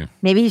tits too.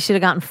 Maybe he should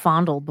have gotten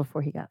fondled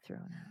before he got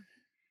thrown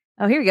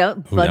out. Oh, here we go.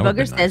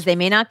 Bloodbugger says they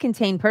may not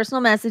contain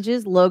personal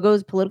messages,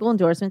 logos, political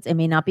endorsements, and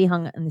may not be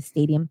hung in the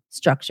stadium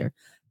structure.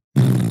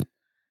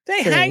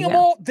 They hang them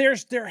all. They're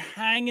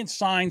hanging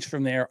signs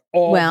from there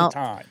all the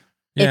time.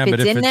 Yeah, if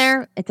it's in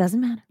there, it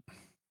doesn't matter.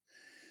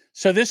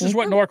 So this is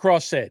what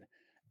Norcross said.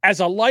 As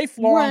a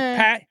lifelong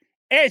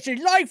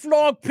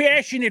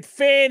passionate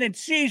fan and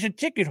season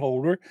ticket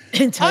holder,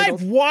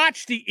 I've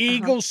watched the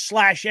Eagles /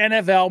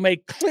 NFL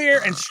make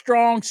clear and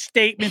strong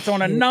statements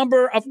on a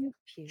number of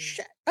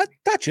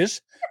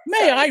Duchess.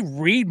 May I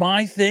read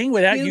my thing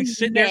without you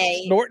sitting there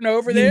snorting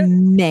over there? You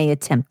may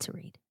attempt to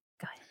read.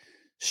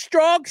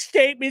 Strong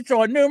statements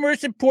on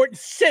numerous important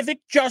civic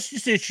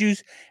justice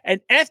issues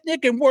and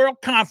ethnic and world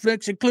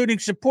conflicts, including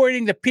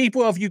supporting the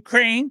people of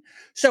Ukraine.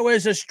 So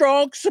as a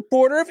strong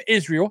supporter of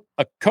Israel,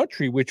 a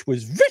country which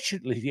was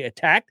viciously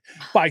attacked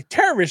by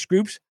terrorist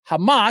groups,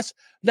 Hamas,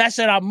 less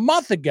than a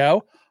month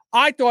ago,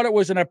 I thought it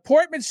was an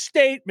important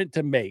statement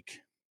to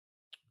make.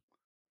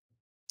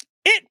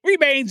 It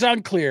remains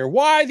unclear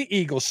why the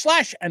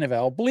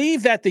Eagles/NFL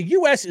believe that the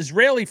U.S.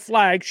 Israeli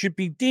flag should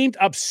be deemed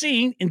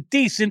obscene,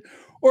 indecent,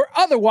 or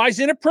otherwise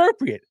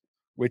inappropriate,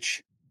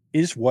 which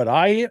is what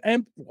I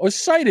was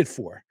cited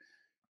for,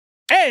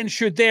 and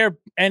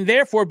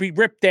therefore be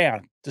ripped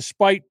down,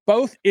 despite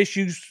both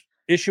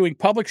issuing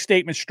public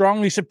statements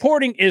strongly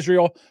supporting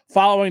Israel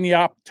following the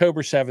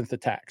October 7th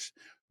attacks.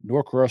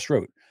 Norcross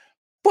wrote,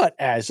 but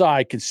as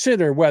I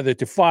consider whether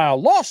to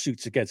file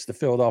lawsuits against the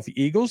Philadelphia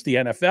Eagles, the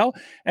NFL,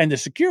 and the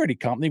security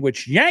company,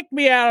 which yanked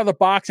me out of the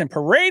box and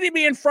paraded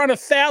me in front of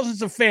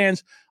thousands of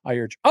fans, I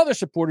urge other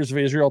supporters of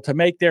Israel to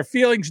make their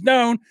feelings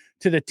known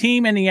to the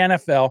team and the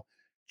NFL,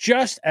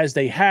 just as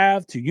they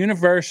have to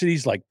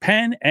universities like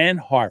Penn and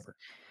Harvard.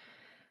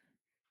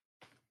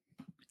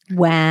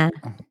 Wow.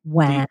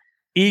 The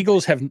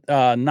Eagles have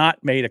not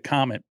made a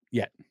comment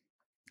yet.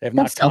 They have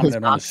not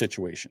commented on the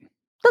situation.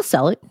 They'll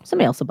sell it.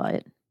 Somebody else will buy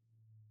it.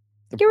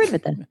 Get rid of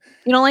it then.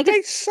 You don't like it?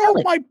 They sell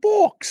my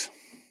books.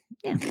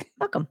 Yeah,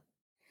 fuck them.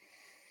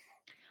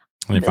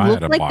 If I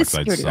had a box,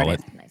 I'd sell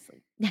it.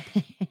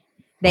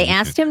 They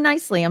asked him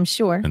nicely, I'm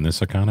sure. In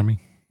this economy?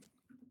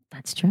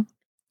 That's true.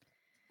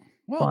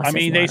 Well, I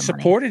mean, they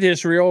supported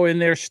Israel in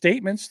their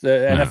statements. The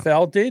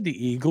NFL did.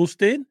 The Eagles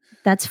did.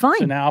 That's fine.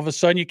 So now all of a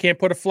sudden you can't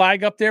put a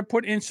flag up there,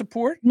 put in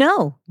support?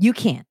 No, you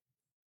can't.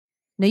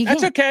 No, you can't.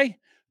 That's okay.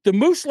 The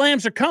Moose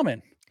Lambs are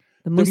coming.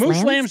 The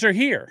Moose Lambs are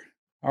here.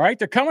 All right,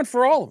 they're coming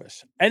for all of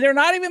us, and they're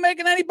not even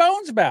making any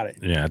bones about it.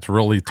 Yeah, it's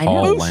really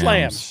tall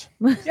lambs.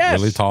 Yes,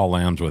 really tall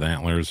lambs with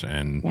antlers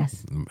and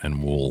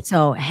wool.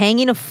 So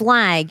hanging a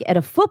flag at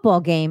a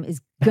football game is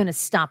gonna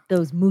stop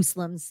those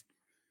Muslims.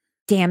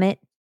 Damn it!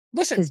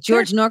 Listen, because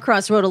George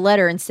Norcross wrote a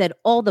letter and said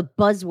all the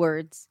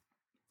buzzwords.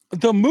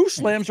 The Moose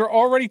Lambs are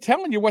already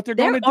telling you what they're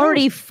going to do. They're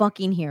already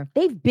fucking here.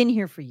 They've been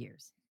here for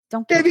years.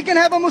 Okay, we can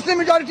have a Muslim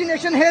majority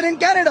nation here in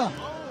Canada.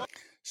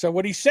 So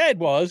what he said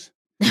was,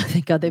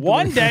 thank God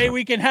one day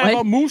we can have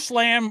a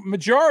Muslim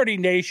majority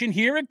nation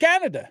here in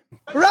Canada.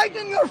 Right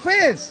in your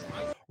face.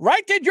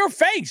 Right in your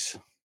face.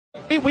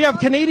 We have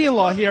Canadian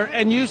law here,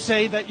 and you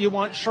say that you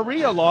want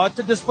Sharia law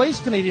to displace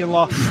Canadian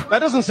law. That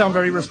doesn't sound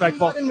very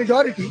respectful. In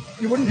majority,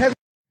 you wouldn't have.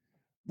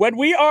 When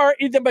we are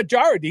in the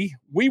majority,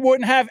 we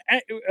wouldn't have.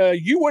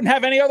 You wouldn't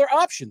have any other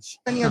options.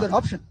 Any other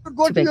option?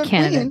 Go to your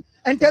queen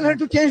and tell her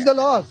to change the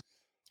laws.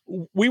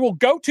 We will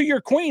go to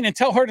your queen and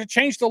tell her to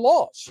change the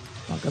laws.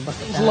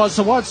 Laws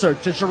to what, sir?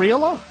 To Sharia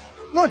law?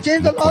 No,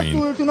 change the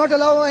laws to not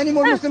allow any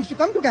more Muslims to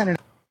come to Canada.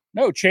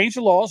 No, change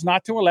the laws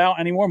not to allow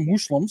any more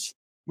Muslims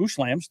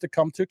to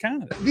come to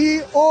Canada.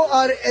 We owe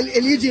our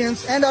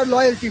allegiance and our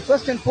loyalty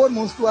first and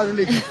foremost to our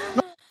religion.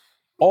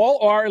 All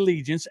our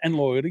allegiance and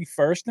loyalty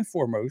first and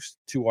foremost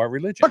to our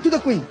religion. Not to the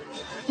queen,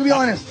 to be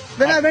honest.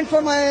 When I went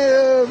for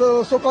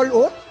my so-called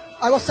oath,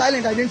 I was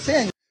silent. I didn't say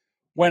anything.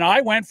 When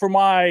I went for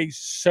my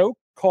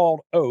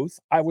so-called oath,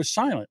 I was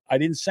silent. I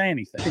didn't say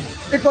anything.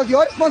 It was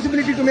your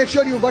responsibility to make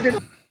sure you got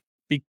it.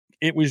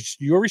 It was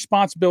your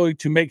responsibility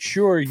to make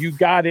sure you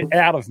got it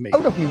out of me.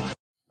 Out of me.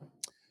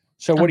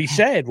 So what he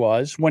said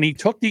was, when he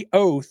took the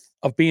oath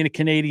of being a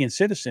Canadian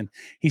citizen,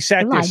 he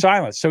sat there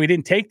silent. So he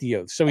didn't take the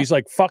oath. So he's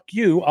like, fuck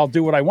you. I'll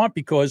do what I want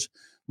because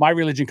my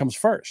religion comes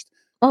first.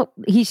 Oh,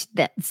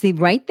 see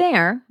right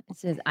there. It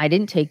says, I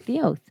didn't take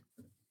the oath.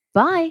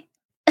 Bye.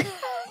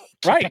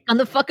 Right. On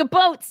the fucking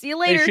boat. See you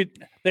later.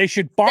 They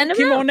should bonk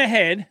him on the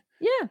head.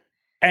 Yeah.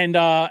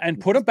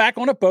 And put him back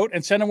on a boat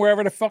and send him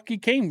wherever the fuck he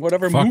came.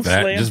 Whatever fuck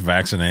that. Land. Just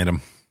vaccinate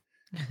him.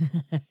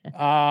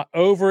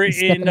 Over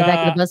in the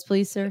back of the bus,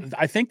 please, sir.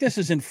 I think this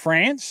is in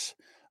France.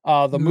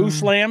 The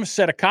Moose Lambs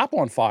set a cop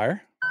on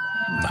fire.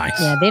 Nice.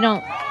 Yeah, they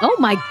don't. Oh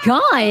my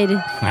god.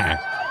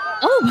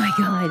 Oh my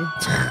god.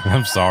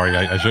 I'm sorry.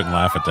 I shouldn't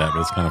laugh at that, but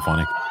it's kind of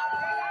funny.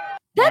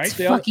 That's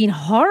fucking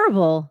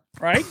horrible.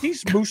 Right?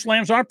 These Moose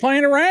Lambs aren't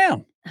playing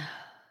around.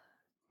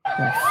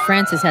 Yeah,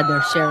 France has had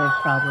their share of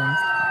problems.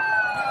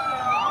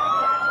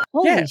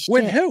 Holy shit.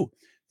 With who?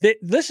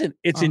 Listen,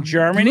 it's in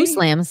Germany. Moose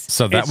Lambs.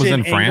 So that was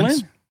in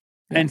France?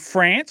 And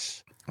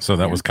France. So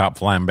that was Cop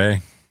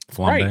Flambe?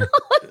 Right.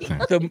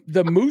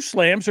 The Moose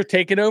Lambs are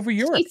taking over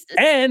Europe. Jesus.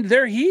 And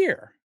they're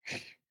here.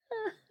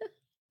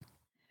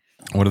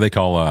 What do they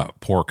call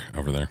pork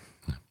over there?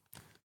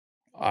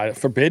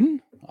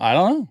 Forbidden? I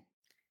don't know.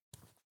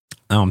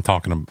 No, I'm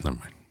talking about... Never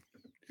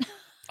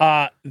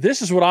mind.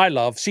 This is what I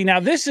love. See, now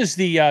this is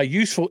the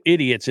useful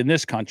idiots in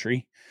this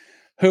country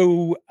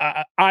who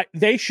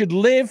they should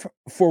live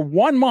for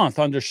 1 month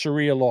under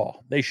Sharia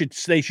law. They should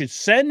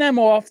send them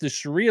off to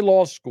Sharia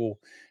law school,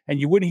 and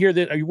you wouldn't hear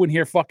that. You wouldn't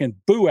hear fucking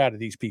boo out of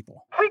these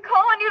people. We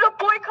calling you to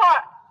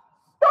boycott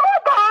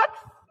Starbucks,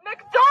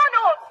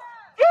 McDonald's,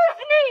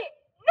 Disney,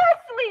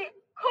 Nestle,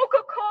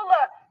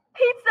 Coca-Cola,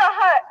 Pizza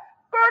Hut,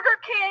 Burger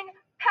King,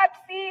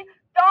 Pepsi,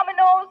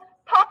 Domino's,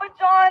 Papa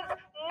John's,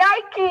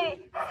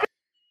 Nike.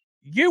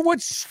 You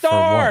would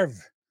starve.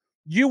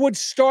 You would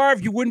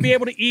starve. You wouldn't be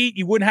able to eat.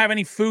 You wouldn't have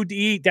any food to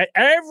eat. That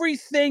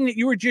everything that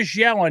you were just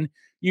yelling,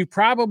 you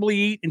probably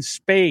eat in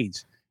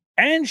spades.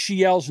 And she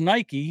yells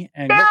Nike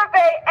and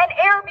Survey and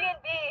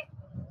Airbnb.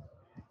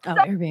 Oh,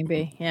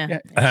 Airbnb. Yeah.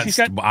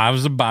 I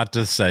was about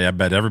to say, I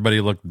bet everybody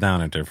looked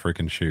down at their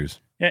freaking shoes.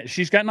 Yeah,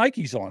 she's got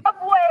Nikes on.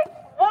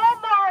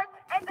 Walmart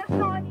and the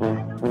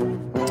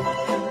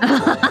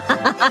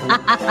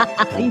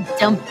You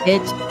dumb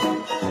bitch.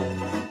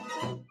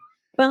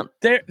 Well,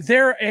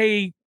 they're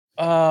a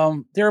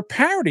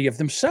parody of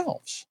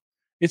themselves.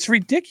 It's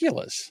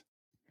ridiculous.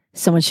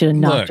 Someone should have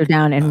knocked her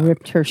down and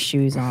ripped her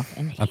shoes off.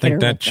 And I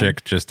think that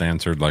chick just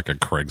answered like a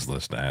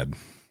Craigslist ad.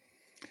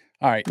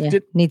 All right. Yeah.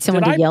 Need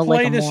someone to yell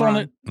like a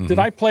moron. Did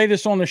I play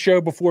this on the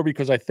show before?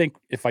 Because I think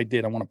if I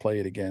did, I want to play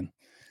it again.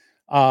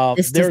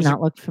 This does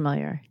not look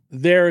familiar.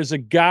 There is a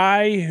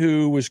guy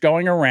who was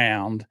going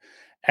around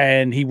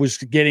and he was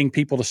getting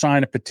people to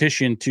sign a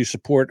petition to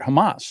support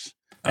Hamas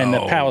and the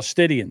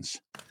Palestinians.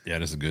 Yeah,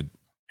 this is good.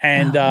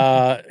 And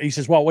he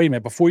says, well, wait a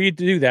minute. Before you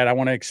do that, I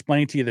want to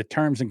explain to you the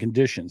terms and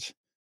conditions.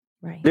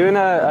 Right. Doing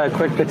a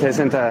quick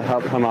petition to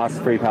help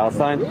Hamas free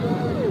Palestine.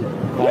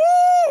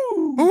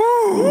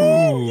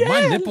 Ooh, yeah.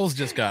 My nipples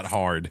just got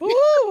hard.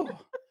 Ooh.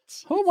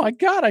 Oh my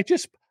God. I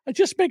just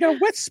made a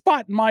wet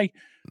spot in my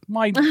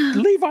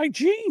Levi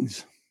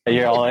jeans.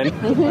 You're all in?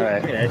 All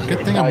right.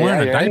 Good thing I'm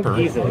wearing a diaper.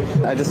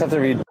 I just have to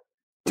read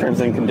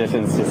terms and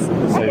conditions just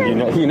so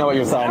you know what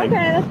you're signing.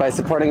 Okay. By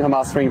supporting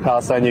Hamas freeing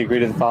Palestine, you agree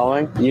to the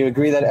following. You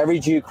agree that every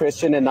Jew,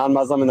 Christian, and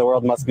non-Muslim in the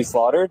world must be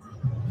slaughtered.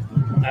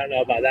 I don't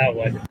know about that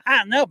one. I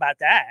don't know about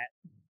that.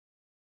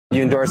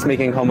 You endorse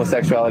making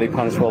homosexuality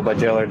punishable by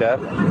jail or death.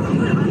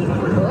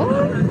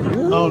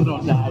 Oh,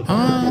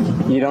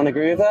 no. You don't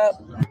agree with that?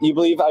 You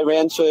believe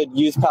Iran should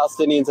use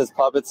Palestinians as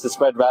puppets to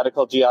spread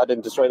radical jihad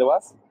and destroy the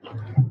West?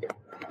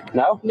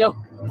 No? No.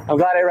 I'm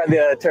glad I read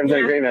the terms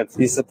and agreements.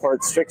 You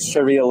support strict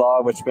Sharia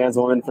law, which bans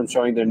women from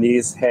showing their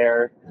knees,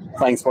 hair,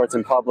 playing sports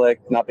in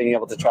public, not being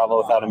able to travel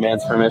without a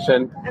man's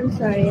permission. I'm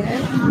sorry.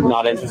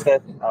 Not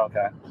interested? Oh,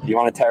 okay. You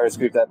want a terrorist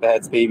group that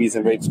beheads babies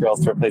and rapes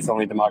girls to replace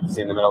only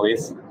democracy in the Middle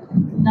East?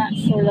 Not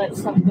sure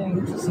that's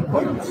something to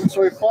support.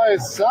 So if I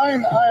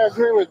sign, I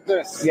agree with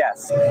this.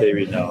 Yes.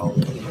 Maybe no.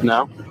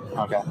 No?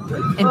 Okay.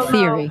 In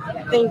theory.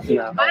 Thank you.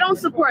 No. I don't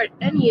support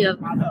any of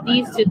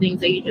these two things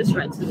that you just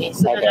read to me,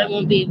 so then I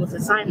won't be able to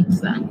sign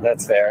this then.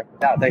 That's fair.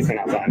 No, thanks for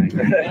not signing.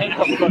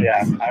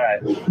 Yeah, all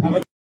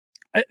right.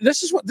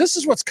 This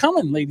is what's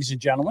coming, ladies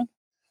and gentlemen.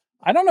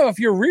 I don't know if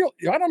you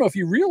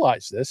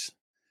realize this,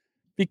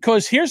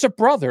 because here's a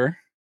brother,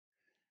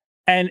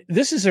 and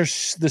this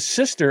is the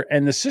sister,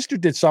 and the sister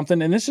did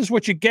something, and this is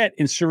what you get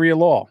in Sharia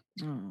law.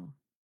 Mm.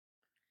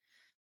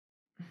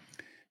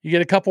 You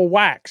get a couple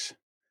whacks.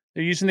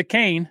 They're using the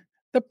cane.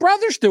 The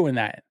brother's doing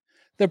that.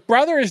 The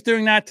brother is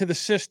doing that to the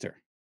sister.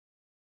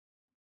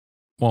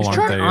 Well,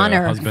 aren't they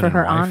honor husband for and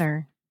her wife?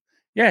 honor.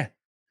 Yeah.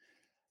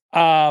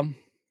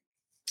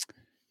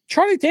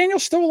 Charlie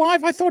Daniels still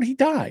alive? I thought he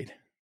died.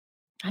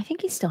 I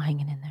think he's still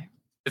hanging in there.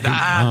 The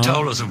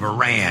Ayatollahs of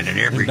Iran and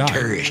every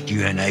terrorist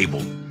you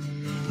enable.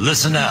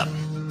 Listen up.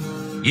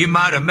 You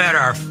might have met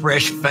our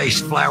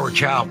fresh-faced flower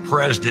child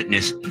president and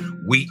his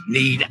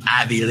weak-kneed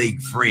Ivy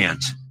League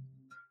friends.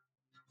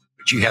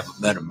 But you haven't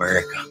met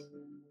America.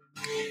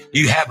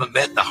 You haven't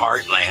met the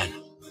heartland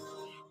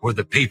where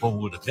the people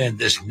will defend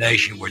this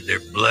nation with their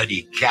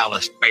bloody,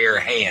 calloused, bare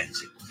hands.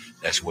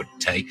 That's what it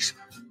takes.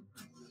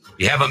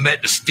 You haven't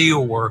met the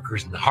steel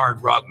workers and the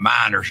hard rock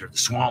miners or the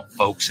swamp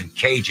folks in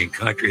Cajun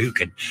country who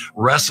can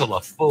wrestle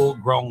a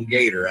full-grown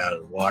gator out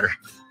of the water.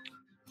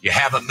 You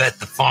haven't met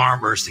the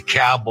farmers, the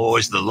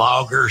cowboys, the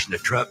loggers, and the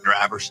truck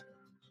drivers.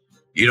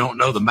 You don't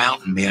know the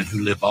mountain men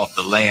who live off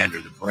the land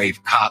or the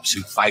brave cops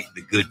who fight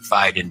the good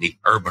fight in the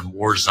urban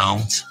war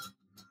zones.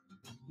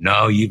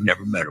 No, you've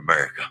never met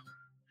America.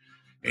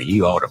 And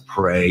you ought to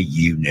pray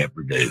you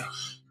never do.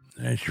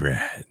 That's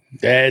right.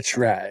 That's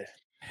right.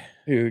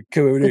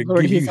 Good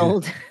Lord, he's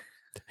old.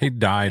 He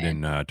died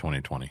in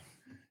 2020.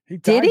 He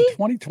died Did he? in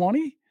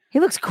 2020? He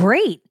looks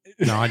great.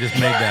 No, I just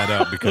made that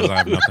up because I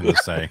have nothing to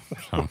say.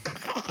 So.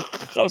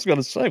 I was going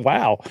to say,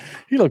 wow,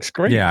 he looks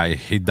great. Yeah,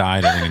 he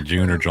died, I think, in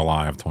June or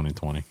July of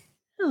 2020.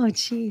 Oh,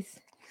 jeez.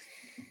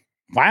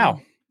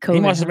 Wow. COVID, he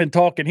must have been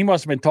talking. He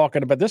must have been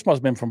talking about this. Must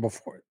have been from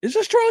before. Is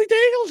this Charlie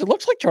Daniels? It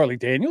looks like Charlie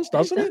Daniels,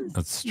 doesn't it?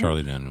 That's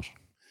Charlie Daniels.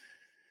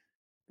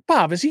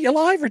 Bob, is he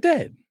alive or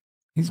dead?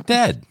 He's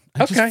dead.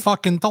 I just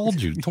fucking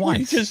told you twice.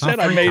 You just said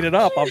I made it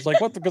up. I was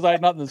like, what? Because I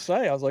had nothing to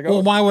say. I was like, oh.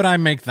 Well, why would I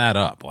make that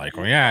up? Like,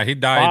 well, yeah, he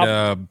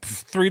died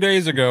 3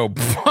 days ago.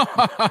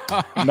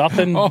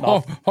 Nothing.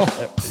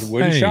 It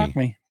wouldn't shock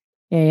me.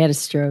 Yeah, he had a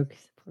stroke.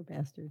 Poor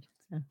bastard.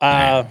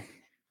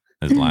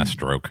 His last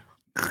stroke.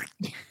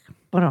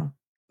 Hold on.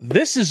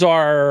 This is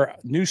our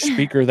new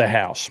Speaker of the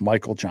House,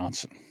 Michael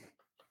Johnson.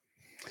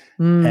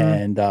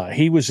 And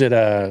he was at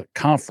a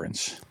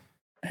conference.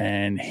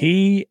 And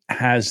he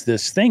has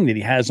this thing that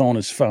he has on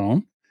his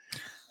phone,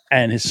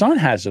 and his son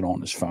has it on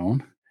his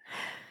phone.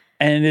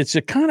 And it's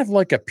a kind of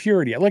like a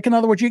purity. Like, in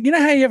other words, you know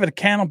how you have an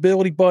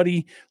accountability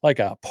buddy, like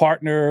a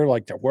partner,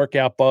 like the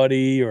workout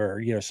buddy, or,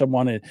 you know,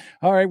 someone that,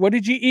 all right, what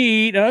did you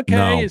eat? Okay.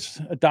 No.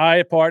 It's a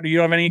diet partner. You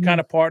don't have any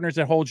kind of partners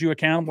that hold you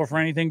accountable for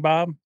anything,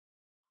 Bob?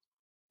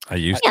 I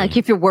used to. to. Like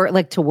if you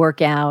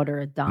work out or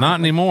a Not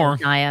anymore.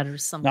 Diet or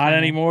something. Not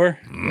anymore.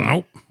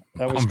 Nope.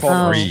 That was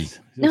called free.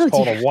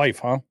 Called a wife,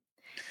 huh?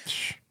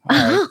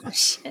 Oh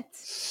shit!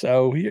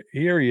 So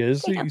here he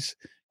is. Yeah. He's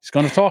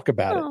going to talk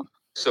about it.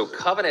 So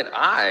Covenant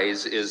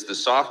Eyes is the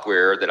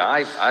software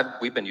that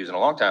we've been using a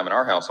long time in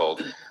our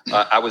household.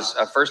 I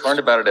first learned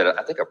about it at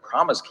I think a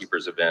Promise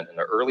Keepers event in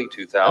the early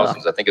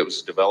 2000s. I think it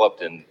was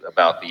developed in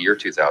about the year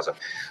 2000.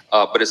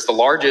 But it's the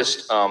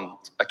largest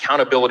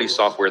accountability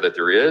software that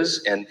there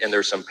is, and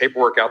there's some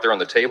paperwork out there on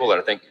the table that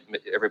I think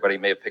everybody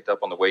may have picked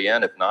up on the way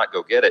in. If not,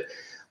 go get it.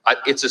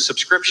 It's a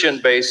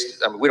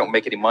subscription-based. I mean, we don't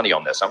make any money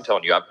on this. I'm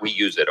telling you, we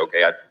use it.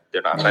 Okay,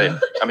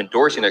 I'm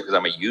endorsing it because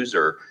I'm a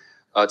user.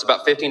 It's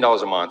about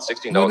 $15 a month,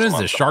 $16 a month. What is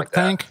this, Shark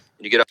Tank?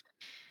 And you get up.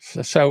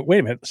 So wait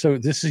a minute. So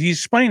he's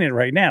explaining it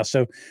right now.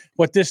 So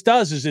what this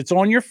does is it's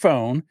on your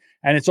phone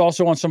and it's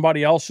also on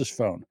somebody else's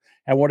phone.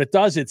 And what it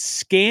does, it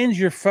scans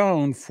your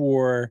phone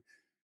for.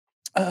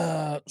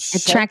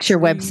 It tracks your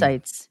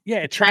websites. Yeah,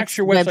 it tracks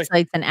your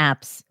websites and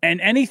apps and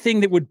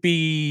anything that would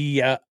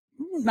be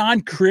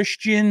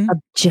non-Christian,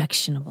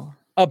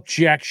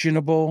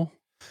 objectionable.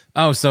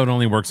 Oh, so it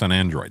only works on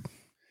Android.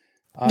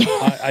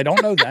 I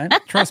don't know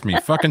that. Trust me,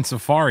 fucking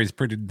Safari's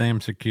pretty damn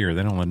secure.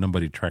 They don't let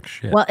nobody track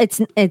shit. Well, it's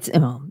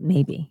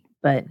maybe,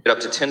 but up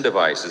to 10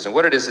 devices. And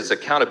what it is, it's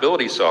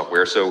accountability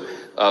software. So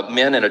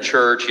men in a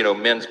church,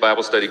 men's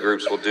Bible study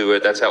groups will do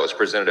it. That's how it's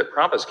presented at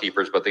Promise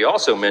Keepers. But they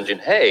also mention,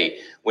 hey,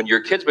 when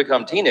your kids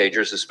become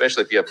teenagers,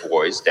 especially if you have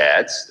boys,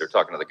 dads, they're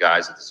talking to the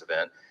guys at this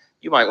event,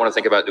 you might want to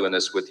think about doing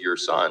this with your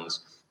sons.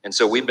 And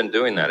so we've been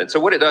doing that. And so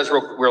what it does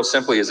real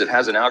simply is it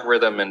has an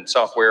algorithm and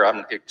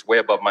software. It's way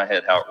above my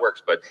head how it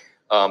works, but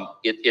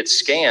it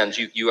scans.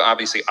 You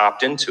obviously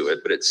opt into it,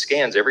 but it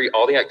scans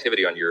all the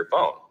activity on your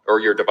phone or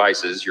your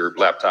devices, your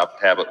laptop,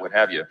 tablet, what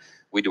have you.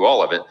 We do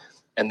all of it,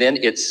 and then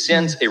it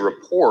sends a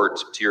report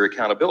to your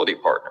accountability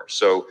partner.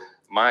 So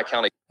my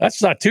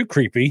that's not too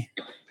creepy.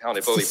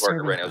 Accountability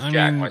partner right now is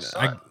Jack, my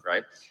son,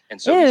 right?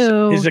 And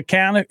so his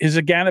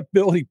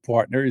accountability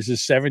partner is his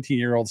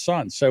 17-year-old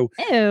son. So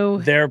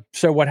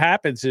So what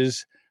happens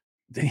is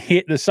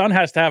the son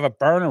has to have a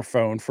burner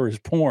phone for his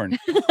porn.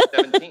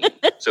 17.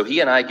 So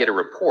he and I get a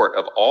report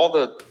of all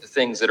the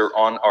things that are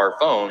on our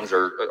phones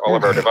or all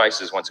of our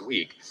devices once a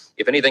week.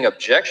 If anything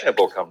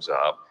objectionable comes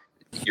up,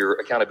 your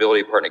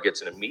accountability partner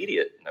gets an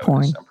immediate notice.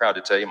 Porn. I'm proud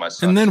to tell you, my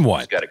son, and then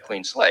what? He's got a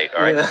clean slate.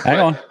 All right, hang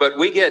on. But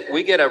we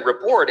get a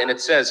report, and it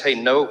says, "Hey,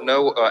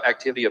 no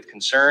activity of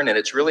concern," and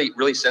it's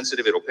really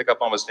sensitive. It'll pick up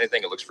almost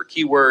anything. It looks for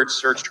keywords,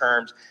 search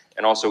terms,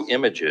 and also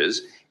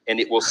images, and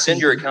it will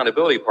send your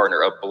accountability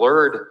partner a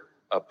blurred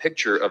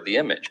picture of the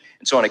image.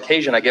 And so on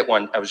occasion, I get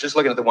one. I was just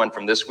looking at the one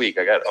from this week.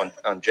 I got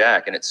on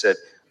Jack, and it said,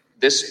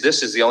 This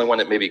is the only one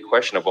that may be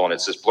questionable, and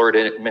it's this blurred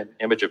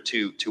image of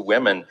two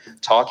women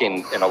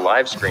talking in a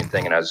live screen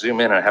thing, and I zoom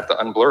in and I have to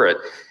unblur it,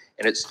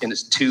 and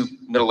it's two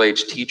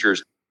middle-aged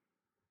teachers.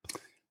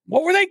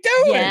 What were they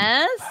doing?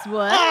 Yes,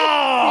 what?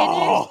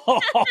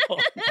 Oh!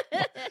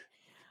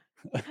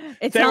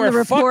 It's on the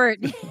report.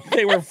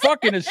 They were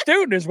fucking a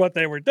student is what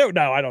they were doing.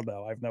 No, I don't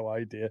know. I have no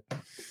idea.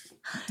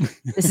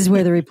 This is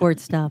where the report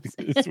stops.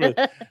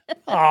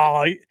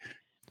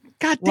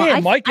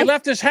 Goddamn, Mike, you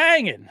left us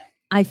hanging.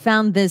 I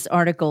found this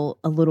article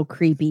a little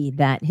creepy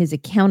that his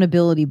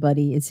accountability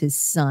buddy is his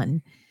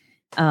son.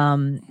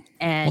 And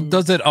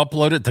does it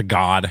upload it to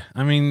God?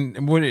 I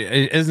mean,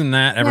 isn't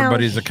that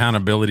everybody's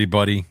accountability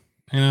buddy?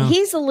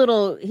 He's a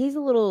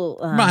little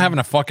about having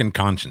a fucking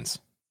conscience.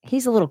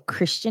 He's a little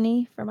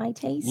Christian-y for my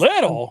taste.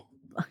 Little?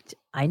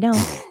 I know.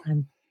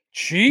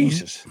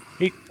 Jesus.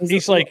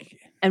 He's like...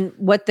 And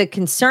what the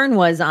concern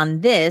was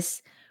on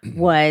this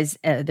was,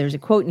 there's a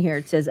quote in here.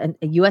 It says, a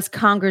U.S.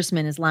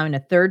 congressman is allowing a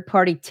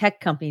third-party tech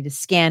company to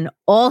scan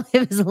all of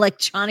his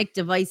electronic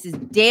devices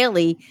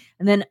daily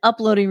and then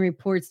uploading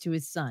reports to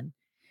his son.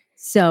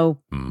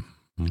 So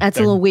that's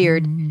a little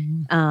weird.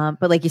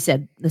 But like you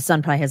said, the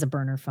son probably has a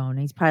burner phone.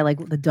 He's probably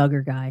like the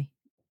Duggar guy.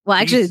 Well,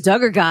 actually, the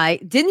Duggar guy,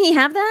 didn't he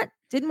have that?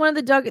 Didn't one of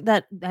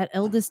the that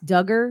eldest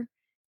Duggar?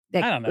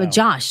 I don't know.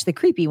 Josh, the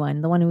creepy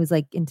one, the one who was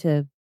like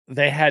into...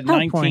 They had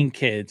 19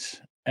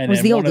 kids. And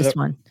was the oldest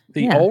one.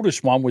 The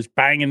oldest one was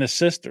banging his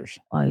sisters.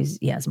 Oh, he's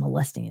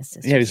molesting his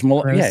sisters. Yeah,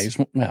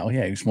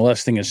 he was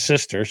molesting his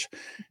sisters.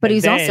 But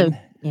he's also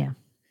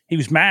he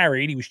was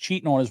married. He was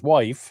cheating on his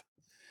wife.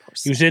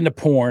 He was into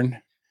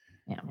porn.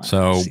 Yeah. Well,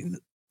 so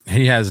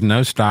he has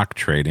no stock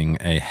trading,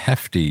 a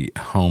hefty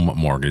home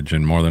mortgage,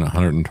 and more than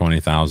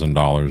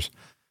 $120,000.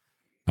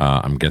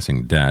 I'm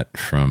guessing debt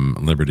from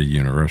Liberty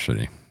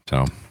University.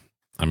 So,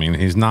 I mean,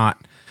 he's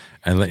not.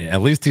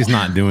 At least he's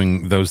not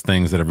doing those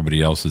things that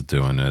everybody else is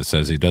doing. It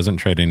says he doesn't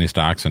trade any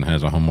stocks and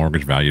has a home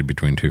mortgage valued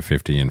between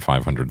 $250,000 and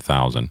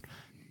 $500,000.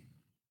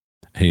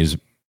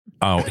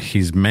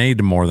 He's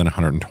made more than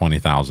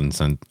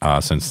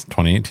 $120,000 since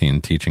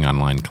 2018, teaching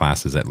online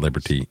classes at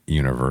Liberty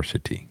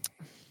University.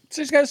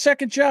 So he's got a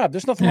second job.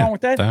 There's nothing wrong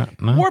with that.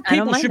 No. More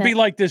people should be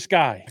like this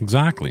guy.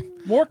 Exactly.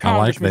 More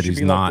congressmen should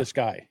be like this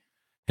guy.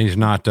 He's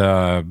not.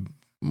 I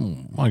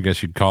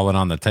guess you'd call it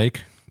on the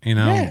take. You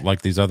know,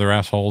 like these other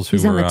assholes who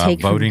He's on the are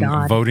take from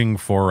God. voting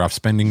for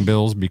spending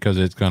bills because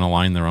it's going to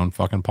line their own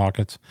fucking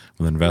pockets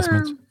with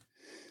investments.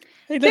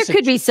 Hey, There listen,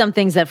 could be some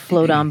things that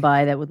float on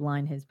by that would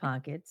line his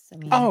pockets. I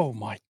mean, oh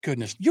my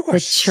goodness, you are The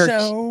church.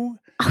 so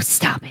oh,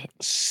 stop it!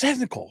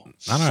 cynical.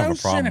 I don't have a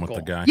So problem cynical.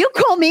 with the guy. You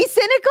call me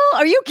cynical?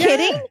 Are you Yeah.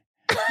 kidding?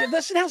 Yeah,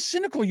 listen how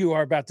cynical you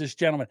are about this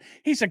gentleman.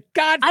 He's a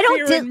I don't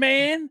God-fearing di-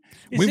 man.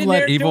 He's We've in let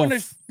there evil doing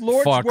his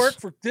Lord's fucks- work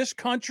for this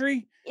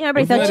country, Yeah,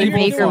 everybody We've thought let Jim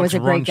evil Baker was a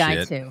fucks great run guy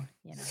shit. too.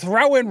 You know.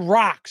 throwing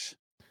rocks,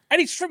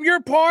 and he's from your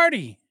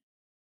party.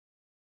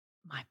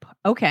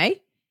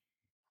 Okay.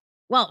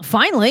 Well,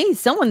 finally,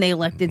 someone they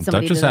elected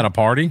somebody. Duchess to had a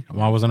party.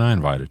 Why wasn't I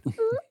invited? All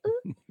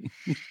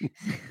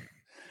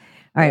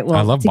right. I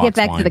Well, love to get box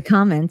back wine. to the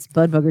comments,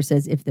 Budbugger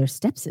says if they're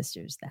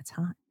stepsisters, that's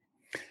hot.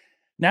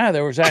 Now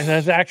there was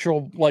that's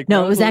actual like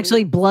No, it was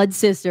actually blood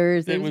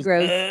sisters. It was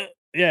gross.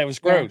 Yeah, it was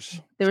gross.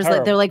 There was Terrible.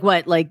 like they're like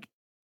what, like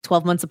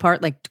 12 months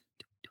apart, like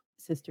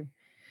sister.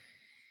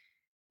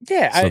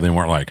 Yeah, So they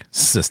weren't like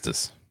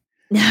sisters.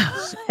 No,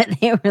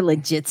 they were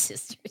legit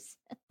sisters.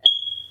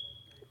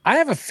 I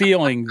have a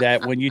feeling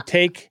that when you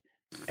take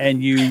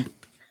and you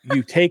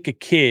take a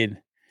kid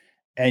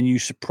and you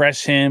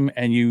suppress him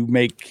and you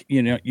make,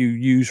 you know, you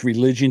use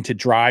religion to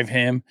drive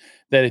him,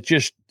 that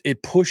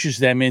it pushes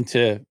them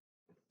into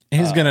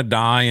He's gonna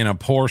die in a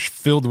Porsche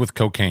filled with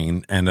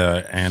cocaine and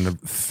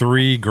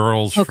 3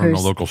 girls from the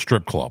Hookers. local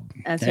strip club.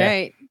 That's Yeah.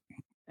 right.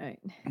 Right.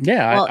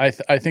 Yeah, Well-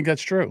 I think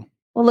that's true.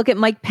 Well, look at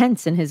Mike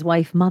Pence and his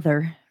wife,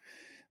 Mother.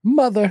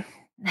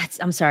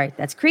 I'm sorry.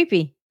 That's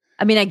creepy.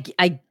 I mean,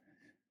 I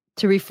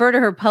to refer to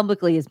her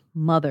publicly as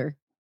Mother.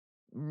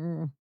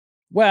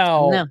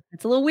 Well, No,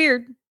 it's a little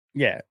weird.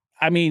 yeah.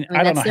 I mean, I mean,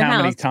 I don't that's know their how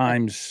many house, but-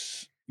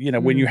 times, you know,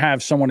 when you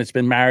have someone that's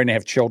been married and they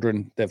have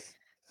children, the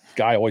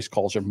guy always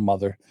calls her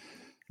mother.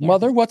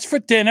 Mother, what's for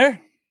dinner?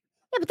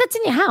 Yeah, but that's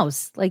in your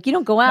house. Like, you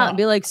don't go out and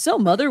be like, "So,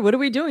 Mother, what are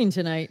we doing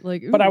tonight?"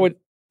 Like, But I ooh.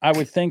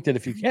 would think that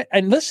if you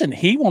and listen,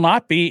 he will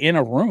not be in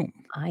a room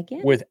I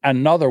get with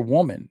another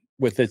woman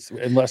with it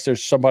unless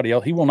there's somebody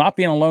else. He will not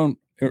be in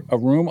a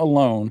room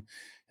alone.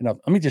 You know,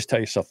 let me just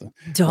tell you something.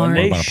 Darn. When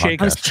they What about a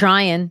shake I was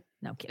trying.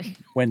 No I'm kidding.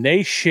 when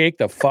they shake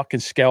the fucking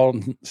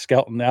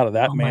skeleton out of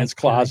that Oh my man's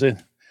God. closet,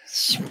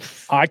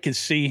 I could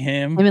see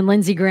him. Him and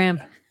Lindsey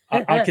Graham.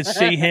 I could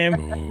see him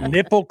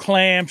nipple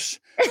clamps,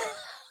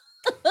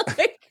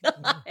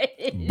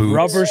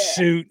 rubber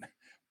suit,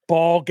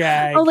 ball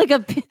gag. Oh,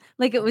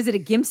 like was it a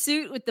gimp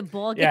suit with the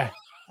ball? Yeah,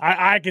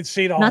 I could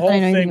see the Not that whole I know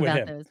thing anything with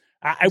about him. those.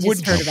 I just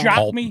wouldn't heard about shock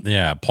Pulp, me.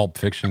 yeah, Pulp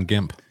Fiction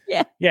gimp.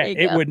 Yeah, Yeah, there you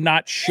it go. would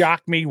not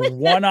shock me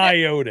one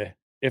iota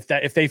if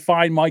they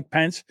find Mike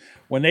Pence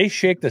when they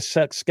shake the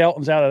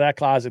skeletons out of that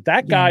closet.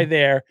 That guy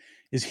there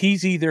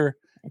he's either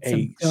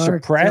a dark,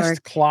 suppressed,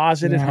 dark-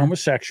 closeted yeah.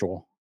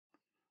 homosexual.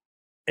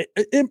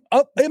 In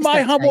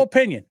my humble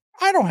opinion,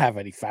 I don't have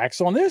any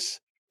facts on this.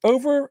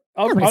 I'm but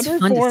it's fun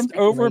to underinformed,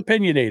 over speculate.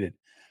 opinionated.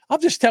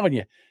 I'm just telling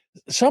you,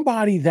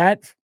 somebody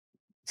that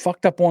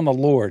fucked up on the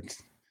Lord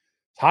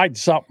hide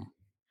something.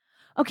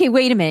 Okay,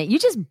 wait a minute. You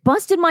just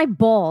busted my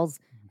balls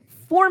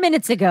 4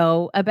 minutes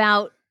ago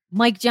about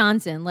Mike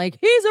Johnson. Like,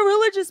 he's a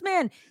religious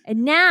man.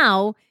 And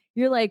now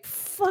you're like,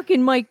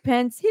 fucking Mike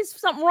Pence. Here's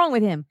something wrong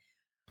with him.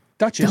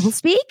 Duchess, Double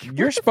speak?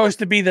 you're supposed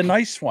to be the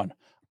nice one.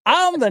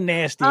 I'm the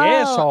nasty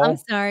asshole. I'm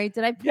sorry.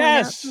 Did I point out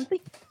Yes. something?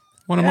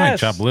 What am I, Yes.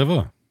 chop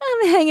liver?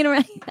 I'm hanging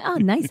around. Oh,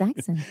 nice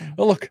accent.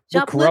 Oh, look, we're,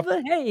 Chop corrupt,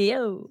 liver. Hey,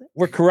 yo.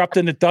 we're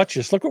corrupting the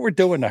Duchess. Look what we're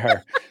doing to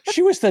her.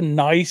 She was the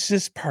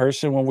nicest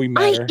person when we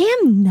met I her.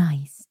 am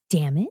nice.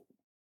 Damn it.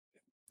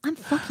 I'm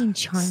fucking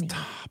charming.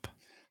 Stop.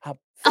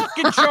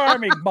 Fucking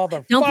charming,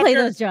 motherfucker. Don't play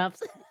those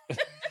drops.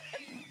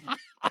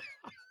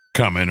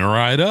 Coming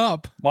right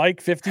up.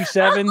 Mike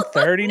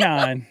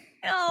 5739.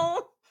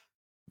 No.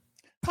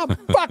 I'm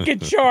fucking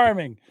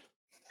charming.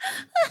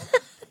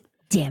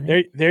 Damn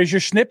it. There's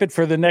your snippet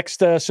for the next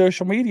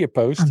social media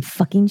post. I'm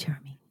fucking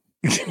charming.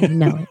 You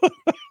know it.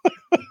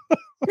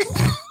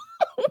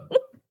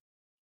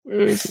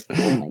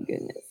 Oh my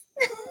goodness.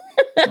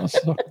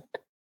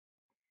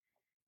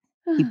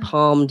 He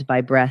palmed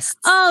my breasts.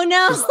 Oh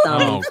no. His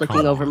thumb Oh, flicking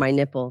come over on. my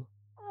nipple.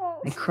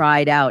 I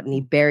cried out and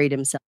he buried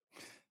himself.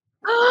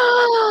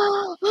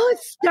 Oh,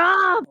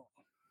 stop.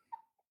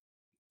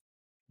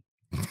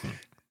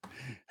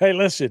 Hey,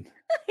 listen.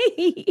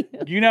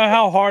 You know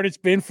how hard it's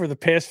been for the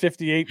past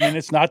 58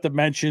 minutes, not to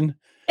mention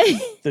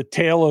the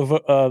tale of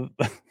OJ,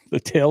 the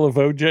tale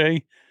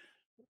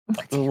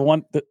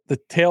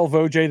of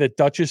OJ that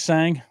Duchess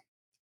sang,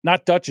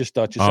 not Duchess,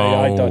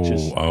 AI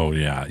Duchess. Oh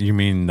yeah. You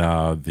mean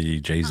the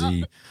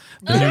Jay-Z,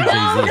 the new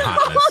Jay-Z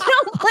hotness?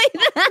 Don't play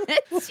that.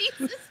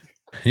 Jesus.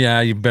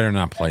 Yeah, you better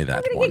not play that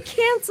I'm gonna one. get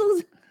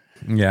canceled.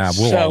 Yeah,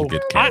 we'll all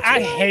get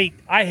canceled.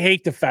 I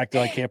hate the fact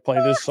that I can't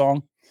play this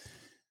song.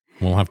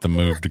 We'll have to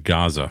move to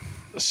Gaza.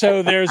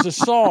 So there's a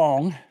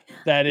song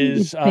that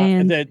is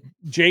that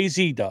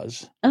Jay-Z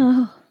does.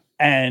 Oh.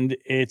 And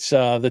it's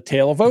the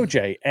tale of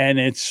OJ, and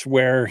it's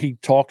where he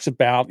talks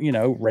about, you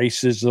know,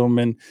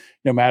 racism, and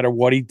no matter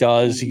what he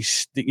does,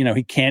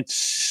 he can't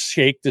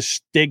shake the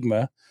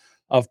stigma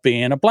of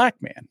being a black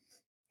man.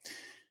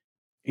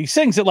 He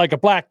sings it like a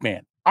black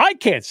man. I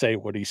can't say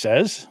what he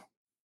says,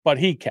 but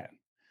he can.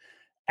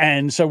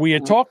 And so we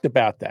had talked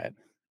about that.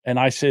 And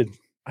I said,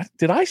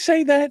 did I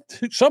say that?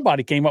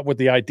 Somebody came up with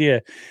the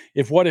idea.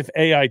 What if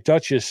AI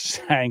Duchess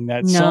sang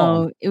that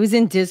song? No, it was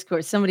in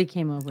Discord. Somebody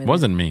came up with it.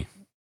 Wasn't me.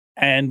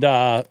 And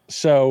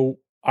so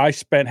I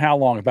spent how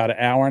long? About an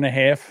hour and a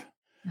half?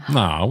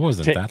 No, it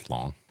wasn't that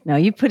long. No,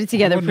 you put it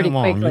together pretty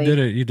quickly.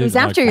 You did it was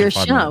like after your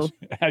show.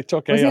 I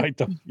took AI.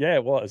 Yeah,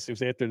 it was. It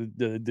was after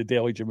the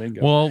Daily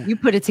Jamingo. Well, you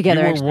put it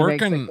together. You were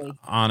working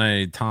on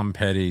a Tom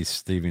Petty,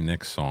 Stevie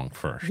Nicks song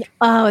first. Yeah.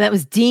 Oh, that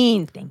was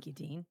Dean. Thank you,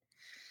 Dean.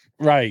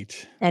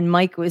 Right. And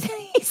Mike was,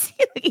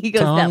 he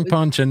goes, tongue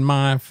punching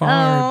my fart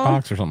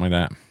box or something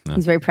like that. No.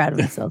 He's very proud of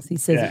himself. He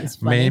says it was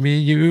funny. Maybe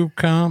you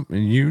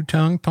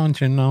tongue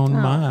punching on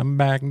my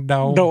back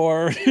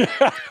door.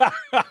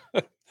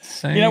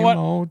 You know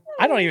what?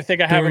 I don't even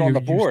think I have it on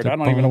the board. I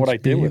don't even know what I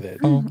did with it.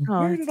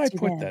 Where did I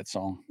put that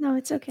song? No,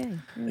 it's okay.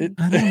 I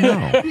don't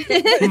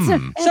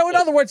know. So in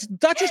other words,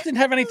 Duchess didn't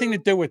have anything to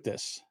do with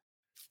this.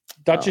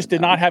 Duchess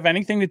did not have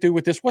anything to do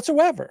with this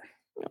whatsoever.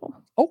 No.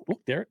 Oh, look,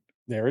 there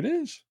it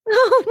is.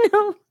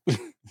 Oh, no.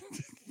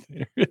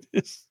 There it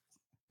is.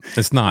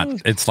 It's not.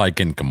 It's like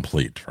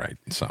incomplete, right?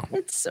 So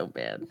it's so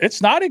bad.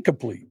 It's not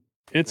incomplete.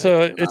 It's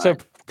a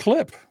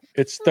clip.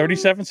 It's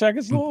 37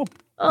 seconds long.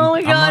 Oh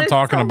my God! I'm not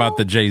talking about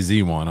the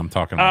Jay-Z one. I'm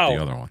talking about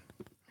the other one.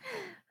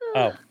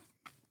 Oh,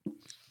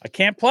 I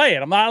can't play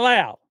it. I'm not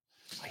allowed.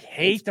 I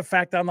hate the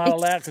fact that I'm not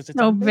allowed because it's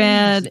so amazing.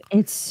 bad.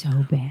 It's so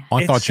bad.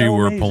 I thought you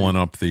were pulling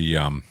up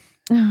the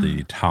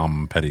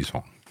Tom Petty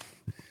song.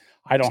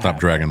 I don't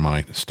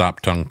stop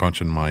tongue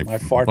punching my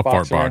fart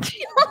box.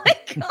 Oh my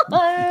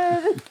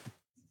God!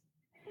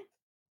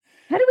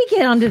 How do we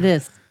get onto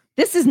this?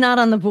 This is not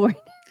on the board.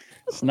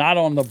 It's not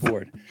on the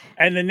board.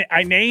 And then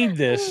I named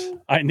this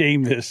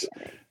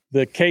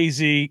the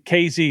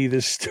KZ,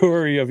 the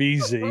story of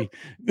Easy.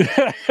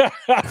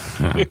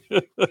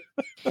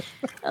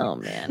 Oh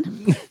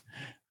man.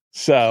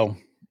 So,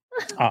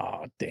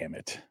 damn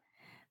it.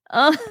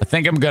 I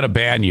think I'm going to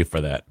ban you for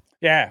that.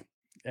 Yeah,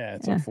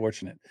 it's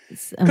unfortunate.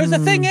 Because the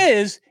thing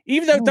is,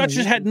 even though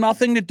Duchess had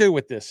nothing to do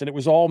with this, and it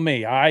was all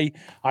me, I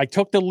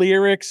took the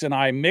lyrics and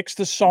I mixed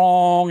the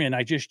song and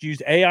I just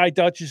used AI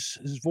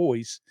Duchess's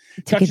voice.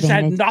 Duchess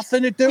had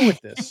nothing to do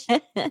with this.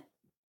 I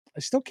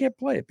still can't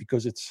play it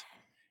because it's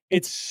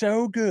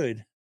so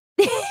good.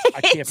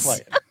 I can't play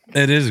it.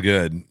 It is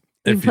good.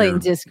 If you're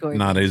Discord,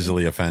 not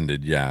easily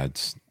offended. Yeah,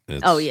 it's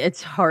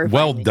it's hard.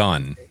 Well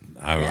done.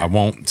 I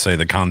won't say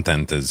the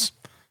content is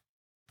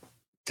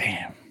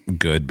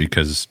good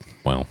because,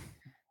 well,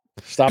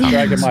 stop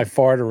dragging my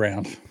fart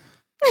around.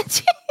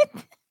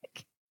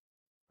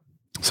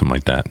 Something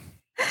like that.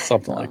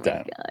 Something like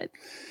that.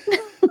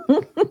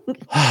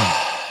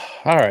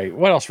 All right,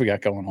 what else we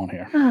got going on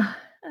here?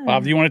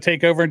 Bob, do you want to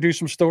take over and do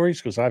some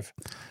stories? Because I've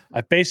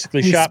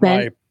basically shot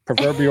my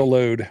proverbial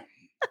load.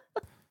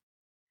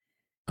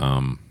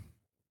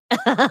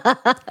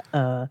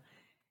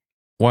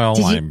 Well,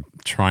 I'm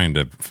trying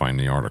to find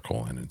the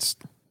article, and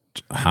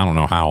I don't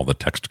know how the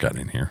text got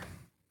in here.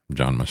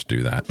 John must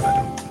do that.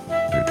 I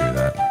don't do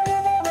that.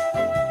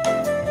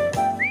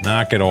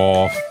 Knock it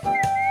off.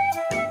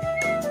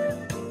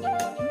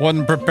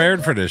 Wasn't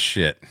prepared for this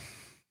shit.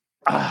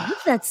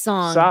 What's that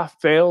song?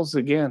 Soft fails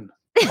again.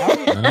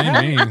 That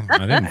ain't me. I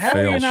didn't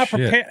fail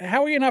shit.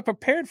 How are you not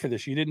prepared for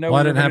this? You didn't know.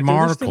 Well, I didn't have my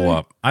article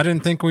up. I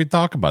didn't think we'd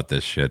talk about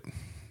this shit.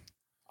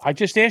 I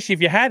just asked you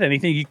if you had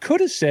anything. You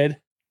could have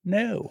said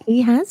no.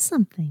 He has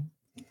something.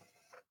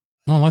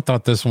 Well, I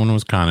thought this one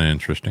was kind of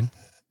interesting.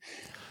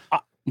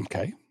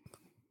 Okay.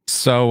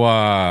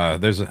 So,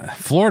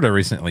 Florida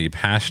recently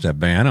passed a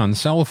ban on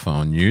cell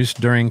phone use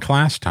during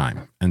class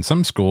time, and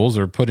some schools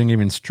are putting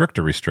even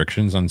stricter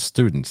restrictions on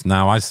students.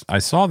 Now, I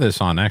saw this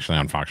on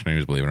Fox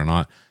News, believe it or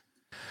not.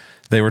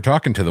 They were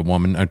talking to the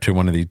woman, to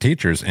one of the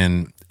teachers,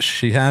 and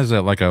she has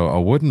a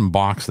wooden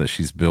box that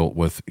she's built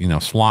with,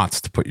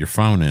 slots to put your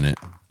phone in it,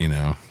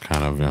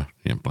 kind of,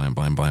 blam,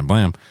 blam, blam,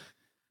 blam.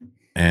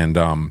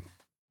 And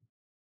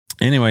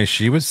anyway,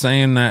 she was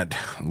saying that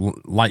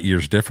light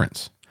years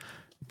difference,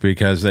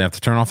 because they have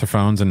to turn off their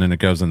phones and then it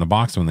goes in the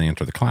box when they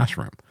enter the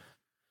classroom.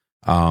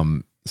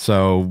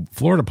 So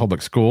Florida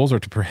public schools are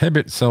to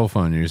prohibit cell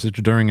phone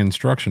usage during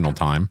instructional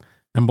time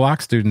and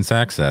block students'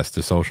 access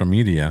to social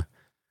media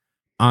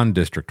on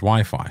district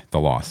Wi-Fi, the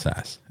law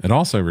says. It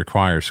also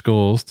requires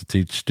schools to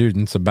teach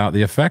students about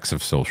the effects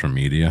social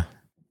media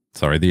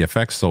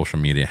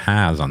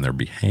has on their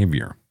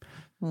behavior.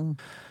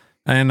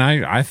 And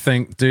I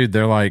think, dude,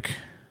 they're like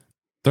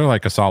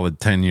a solid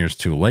 10 years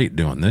too late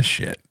doing this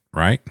shit,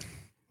 right?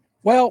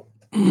 Well,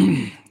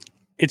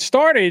 it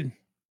started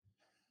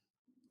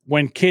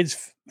when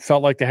kids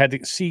felt like they had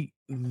to see.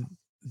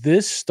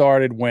 This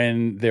started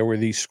when there were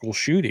these school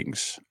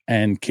shootings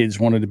and kids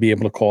wanted to be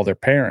able to call their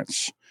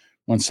parents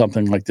when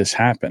something like this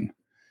happened.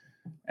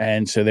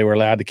 And so they were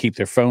allowed to keep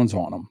their phones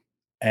on them.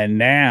 And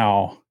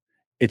now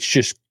it's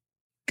just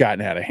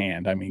gotten out of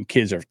hand. I mean,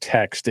 kids are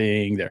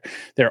texting,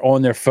 they're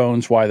on their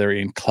phones while they're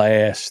in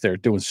class, they're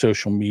doing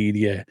social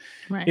media.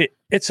 Right.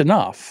 It's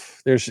enough.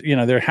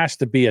 There has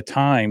to be a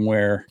time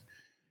where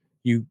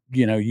you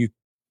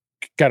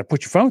got to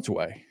put your phones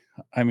away.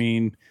 I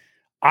mean,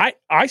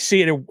 I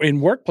see it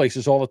in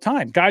workplaces all the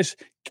time. Guys,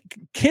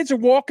 kids are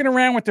walking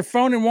around with their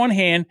phone in one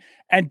hand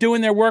and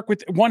doing their work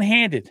with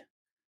one-handed.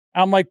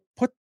 I'm like,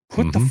 put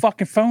the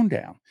fucking phone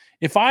down.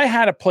 If I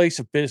had a place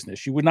of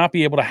business, you would not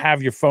be able to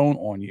have your phone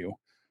on you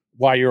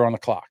while you're on the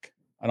clock.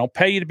 I don't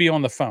pay you to be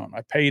on the phone.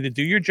 I pay you to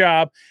do your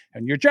job,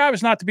 and your job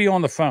is not to be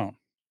on the phone.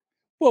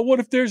 Well, what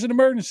if there's an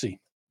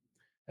emergency?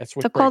 That's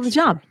what. So call the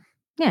job.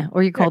 Yeah,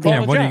 or you call the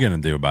what are you going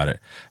to do about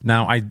it?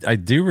 Now, I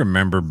do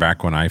remember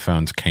back when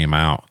iPhones came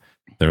out,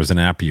 there was an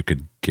app you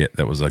could get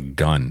that was a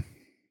gun.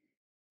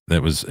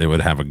 It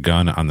would have a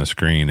gun on the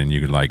screen, and you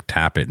could like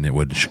tap it, and it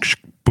would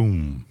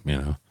boom.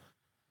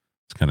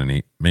 It's kind of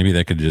neat. Maybe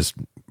they could just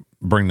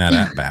bring that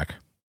app back.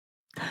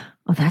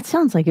 Oh, that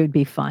sounds like it would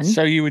be fun.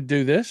 So you would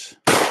do this?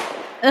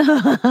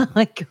 Oh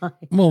my God.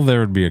 Well, there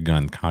would be a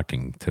gun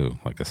cocking too,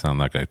 like a sound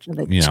like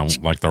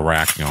like the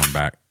rack going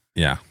back.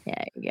 Yeah.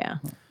 Yeah.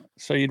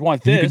 So you'd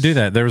want this. You could do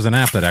that. There was an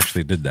app that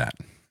actually did that.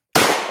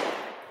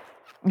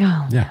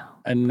 Oh, yeah.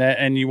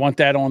 And you want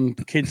that on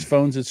kids'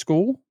 phones at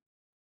school?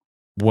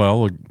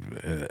 Well,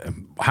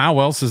 how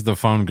else is the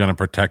phone going to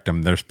protect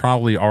them? There's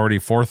probably already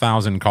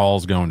 4,000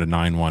 calls going to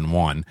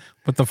 911.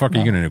 What the fuck are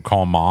you going to do?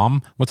 Call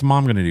mom? What's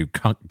mom going to do?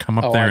 Come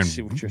up there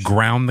and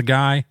ground the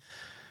guy?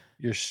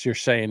 You're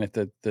saying that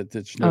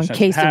there's no sense in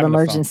case of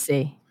emergency.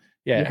 emergency.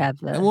 Yeah. You have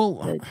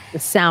the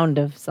sound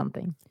of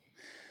something.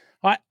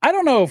 I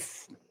don't know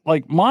if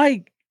like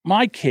my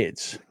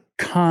kids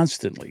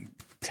constantly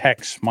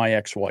text my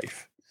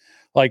ex-wife.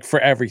 Like for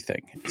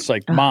everything. It's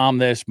like mom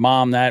this,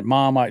 mom that,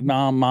 mom.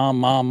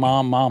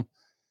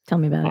 Tell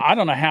me about it. I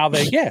don't know how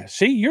they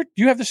see,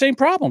 you have the same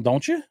problem,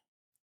 don't you?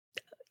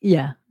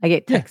 Yeah. I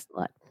get texts a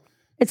lot.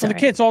 It's for the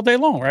kids all day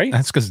long, right?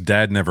 That's because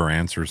dad never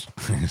answers.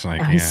 He's like,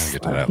 I'll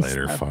get to that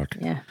later. Fuck.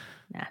 Yeah.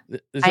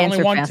 There's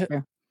only one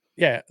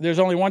there's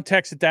only one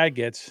text that dad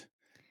gets.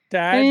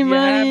 Dad, I need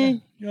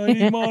money. I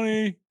need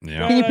money.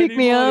 Yeah. Can you pick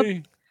me up?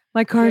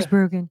 My car's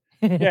broken.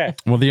 Yeah.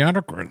 Well, the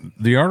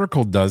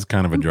article does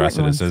kind of address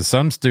it. It says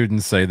some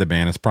students say the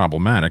ban is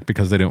problematic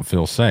because they don't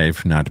feel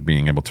safe not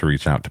being able to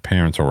reach out to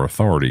parents or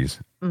authorities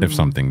if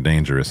something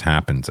dangerous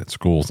happens at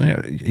schools.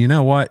 You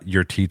know what?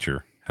 Your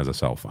teacher has a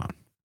cell phone.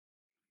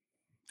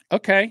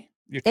 Okay.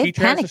 Your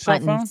teacher has a cell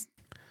phone?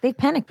 They have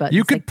panic buttons.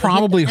 You could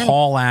probably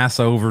haul ass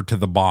over to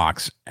the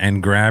box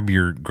and grab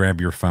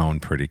your phone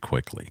pretty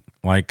quickly.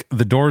 Like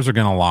the doors are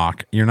going to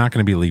lock. You're not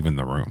going to be leaving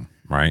the room,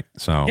 right?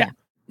 So yeah.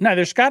 No,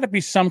 there's got to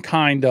be some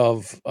kind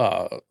of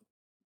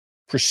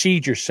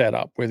procedure set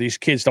up where these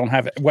kids don't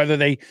have it. Whether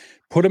they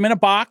put them in a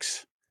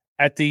box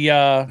at the,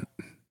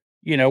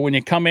 when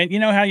you come in, you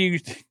know how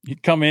you'd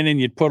come in and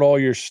you'd put all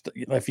your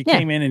if you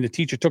came in and the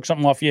teacher took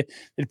something off you,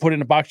 they'd put it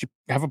in a box. You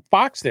have a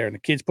box there, and the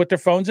kids put their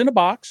phones in a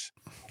box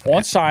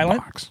on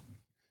silent.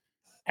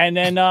 And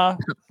then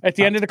at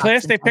the end of the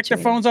class, they pick their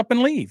phones up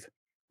and leave.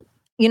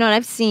 You know what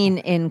I've seen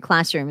in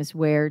classrooms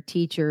where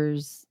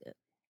teachers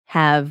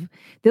they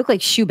look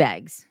like shoe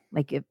bags,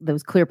 like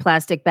those clear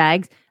plastic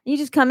bags. You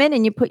just come in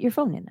and you put your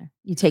phone in there.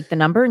 You take the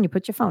number and you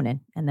put your phone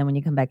in. And then when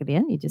you come back at the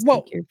end, you just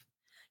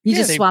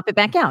swap it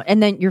back out.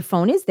 And then your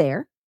phone is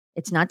there.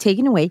 It's not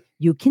taken away.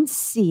 You can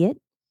see it.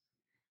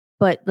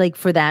 But like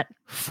for that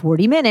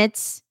 40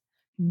 minutes,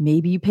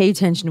 maybe you pay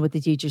attention to what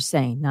the teacher's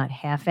saying, not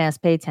half-ass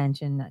pay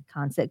attention, not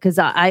constant. Because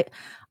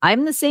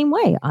I'm the same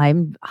way.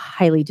 I'm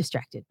highly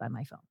distracted by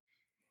my phone.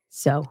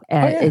 So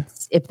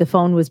it's if the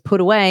phone was put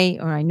away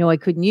or I know I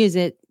couldn't use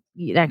it,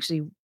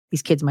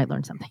 these kids might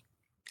learn something.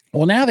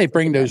 Well, now they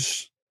bring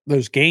those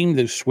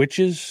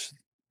switches.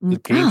 The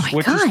game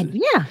switches. My God.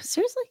 Yeah,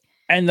 seriously.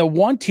 And the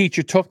one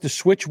teacher took the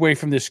switch away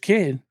from this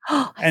kid,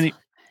 and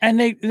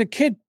the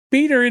kid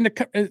beat her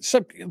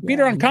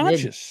her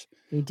unconscious.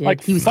 He did.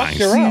 Like he was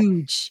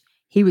huge.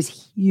 He was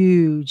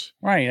huge.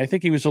 Right. I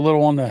think he was a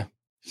little on the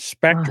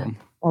spectrum.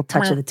 I'll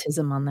touch of the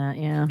tism on that.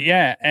 Yeah.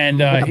 Yeah.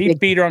 And he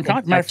beat her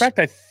unconscious. Matter of fact,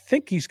 I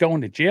think he's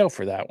going to jail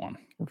for that one.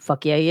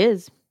 Fuck yeah, he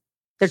is.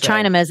 They're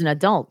trying him as an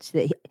adult.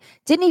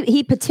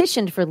 He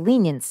petitioned for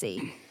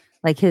leniency.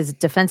 Like his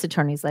defense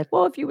attorney's like,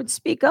 well, if you would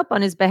speak up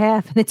on his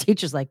behalf. And the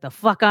teacher's like, the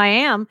fuck I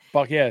am.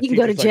 Fuck yeah. You can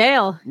go to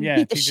jail. Yeah.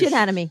 Beat the shit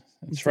out of me.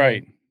 That's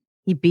right.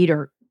 He beat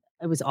her.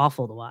 It was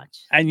awful to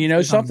watch. And you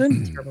know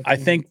something? I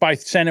think by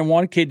sending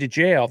one kid to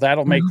jail,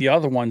 that'll make the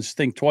other ones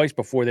think twice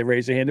before they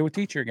raise their hand to a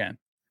teacher again.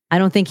 I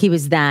don't think he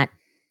was that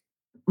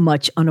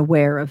much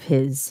unaware of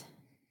his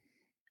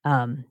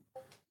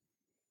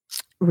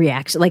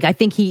reaction. Like I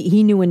think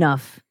he knew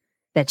enough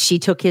that she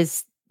took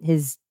his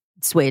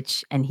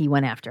switch and he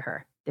went after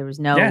her. There was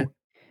no, and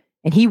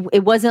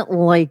it wasn't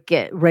like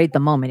right at the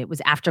moment. It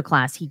was after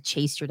class. He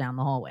chased her down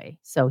the hallway.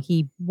 So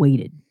he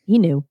waited. He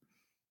knew.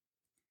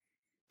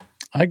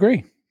 I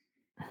agree.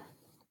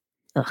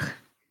 Ugh,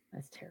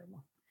 that's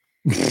terrible.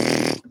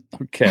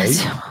 Okay.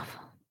 That's so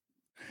awful.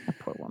 That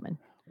poor woman.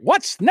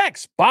 What's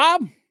next,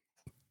 Bob?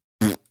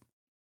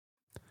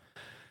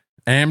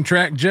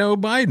 Amtrak Joe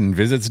Biden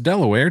visits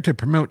Delaware to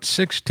promote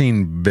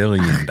 $16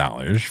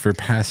 billion for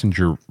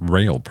passenger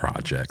rail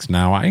projects.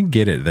 Now, I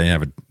get it. They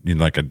have a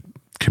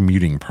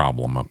commuting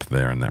problem up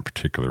there in that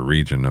particular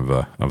region of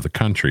the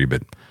country,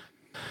 but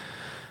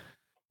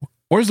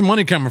where's the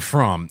money coming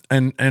from?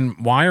 And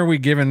why are we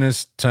giving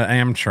this to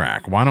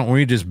Amtrak? Why don't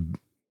we just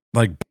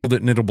build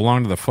it and it'll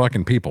belong to the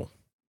fucking people?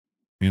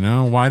 You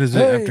know, why does it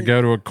have to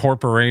go to a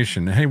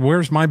corporation? Hey,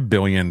 where's my $1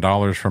 billion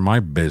for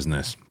my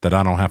business that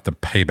I don't have to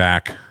pay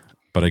back,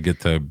 but I get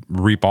to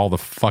reap all the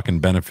fucking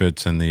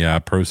benefits and the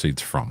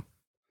proceeds from?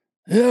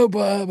 Yeah,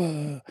 Bob,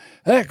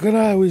 back when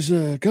I was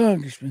a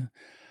congressman,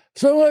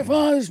 some of my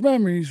fondest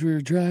memories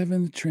were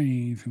driving the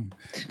train from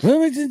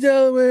Wilmington,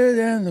 Delaware,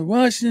 down to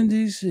Washington,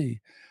 D.C.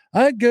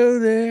 I'd go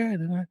there,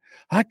 and then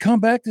I'd come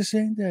back the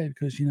same day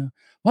because,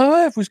 my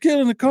wife was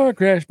killed in a car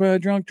crash by a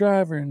drunk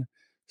driver, and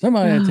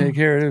somebody had to take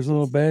care of those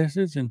little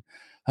bastards. And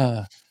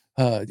I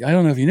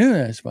don't know if you knew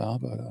that,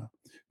 Bob, but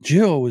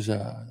Jill was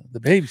the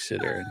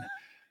babysitter, and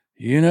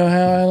you know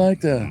how I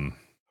like to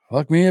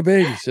fuck me a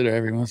babysitter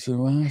every once in a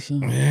while. So.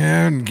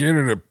 Yeah, and get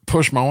her to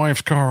push my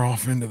wife's car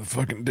off into the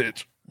fucking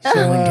ditch.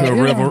 Into a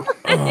river.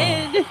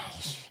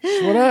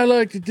 So what I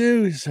like to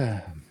do is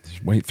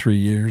just wait 3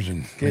 years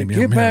and maybe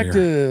get back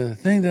to the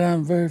thing that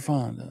I'm very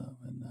fond of.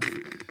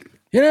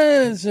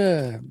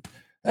 And,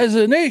 as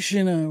a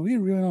nation, we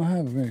really don't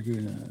have a very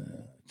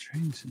good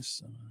train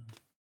system.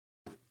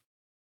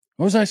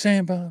 What was I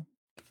saying, Bob?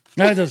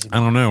 That doesn't. I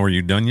don't know. Are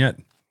you done yet?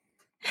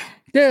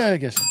 Yeah, I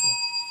guess.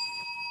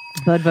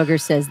 Budbugger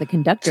says the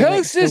conductor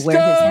Toast is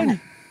done.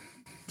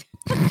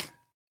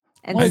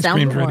 And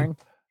sound horn.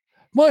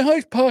 My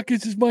hot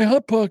pockets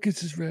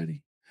is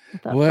ready.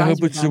 Well, I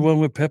hope it's the one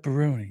with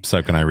pepperoni.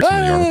 So can I read some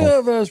of the article? I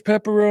love those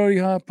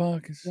pepperoni hot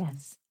pockets.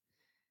 Yes.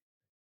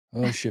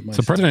 Oh shit!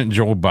 So President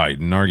Joe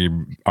Biden,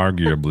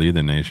 arguably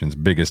the nation's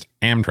biggest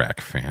Amtrak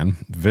fan,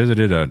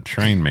 visited a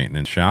train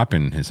maintenance shop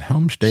in his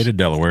home state of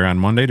Delaware on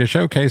Monday to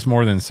showcase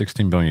more than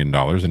 $16 billion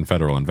in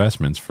federal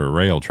investments for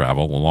rail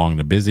travel along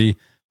the busy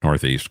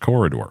Northeast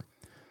Corridor.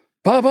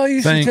 Bob, I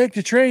used to take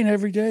the train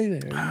every day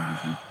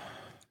there.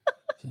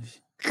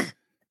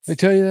 They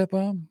tell you that,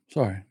 Bob?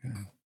 Sorry.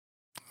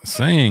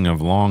 Saying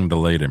of long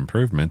delayed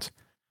improvements,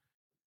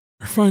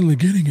 we're finally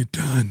getting it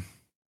done.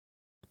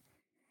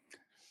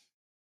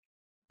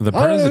 The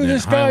president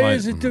this guy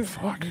is.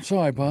 I'm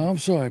sorry,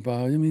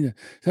 Bob. I don't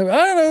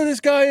know who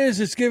this guy is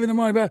that's giving the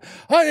money back.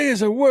 I think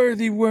it's a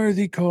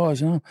worthy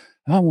cause. I'm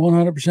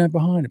 100%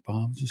 behind it,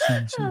 Bob. Just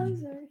saying.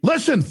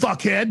 Listen,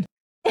 fuckhead.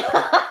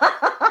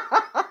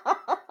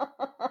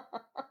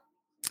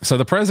 So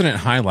the president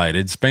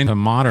highlighted Spain to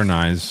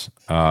modernize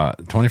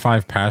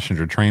 25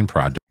 passenger train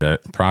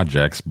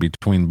projects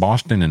between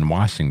Boston and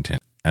Washington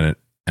at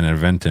an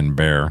event in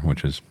Bear,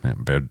 which is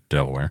Bear,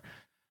 Delaware,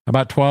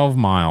 about 12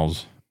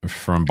 miles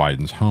from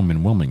Biden's home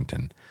in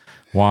Wilmington.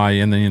 Why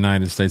in the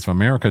United States of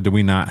America do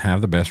we not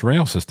have the best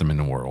rail system in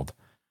the world?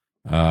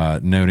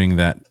 Noting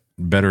that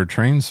better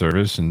train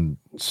service in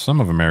some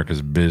of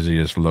America's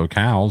busiest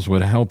locales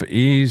would help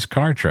ease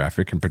car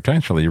traffic and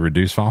potentially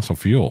reduce fossil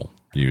fuel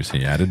use,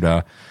 he added.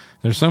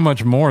 There's so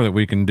much more that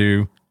we can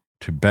do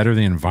to better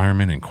the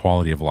environment and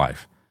quality of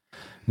life.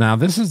 Now,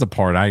 this is the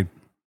part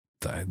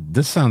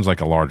this sounds like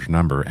a large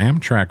number.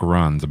 Amtrak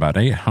runs about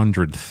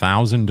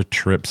 800,000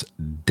 trips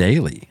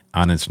daily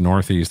on its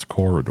Northeast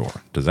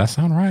Corridor. Does that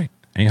sound right?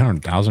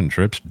 800,000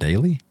 trips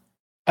daily?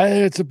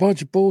 It's a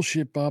bunch of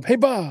bullshit, Bob. Hey,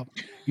 Bob,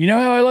 you know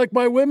how I like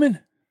my women?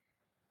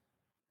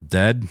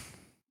 Dead.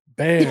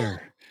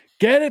 Bear.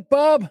 Get it,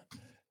 Bob?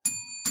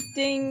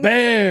 Ding.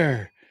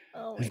 Bear.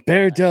 Oh, it's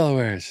Bear,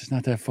 Delaware. It's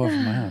not that far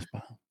from my house,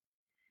 Bob.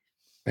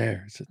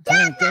 Bear. It's a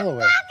town of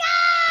Delaware.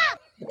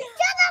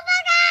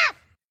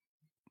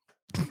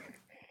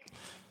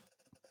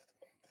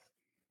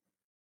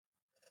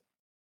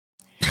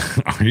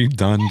 Are you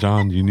done,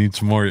 John? You need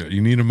some more.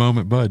 You need a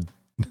moment, bud.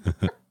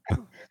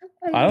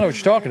 I don't know what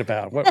you're talking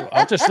about.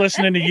 I'm just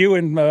listening to you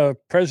and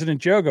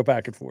President Joe go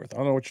back and forth. I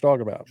don't know what you're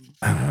talking about.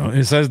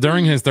 It says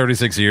during his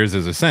 36 years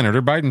as a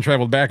senator, Biden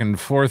traveled back and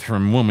forth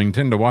from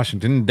Wilmington to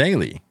Washington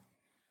daily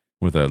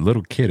with a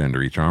little kid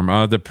under each arm.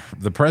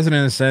 The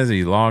president says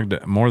he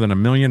logged more than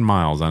 1 million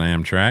miles on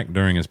Amtrak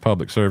during his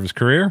public service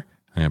career,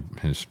 and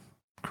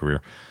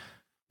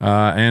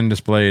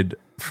displayed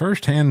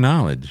firsthand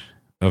knowledge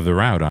of the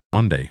route on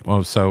Monday.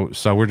 Well, so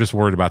we're just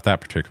worried about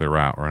that particular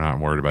route. We're not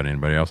worried about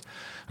anybody else.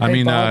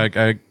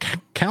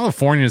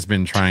 California's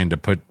been trying to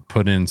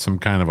put in some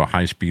kind of a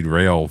high-speed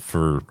rail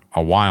for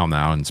a while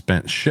now and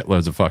spent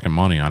shitloads of fucking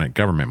money on it,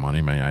 government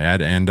money, may I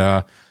add,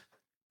 and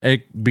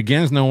it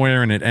begins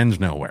nowhere and it ends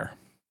nowhere.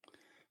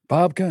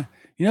 Bob,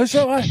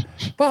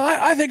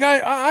 I think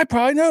I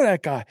probably know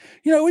that guy.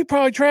 We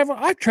probably travel.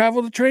 I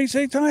traveled the train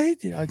same time he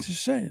did. I'm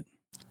just saying.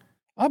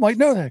 I might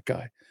know that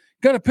guy.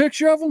 Got a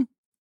picture of him?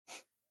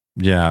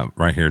 Yeah,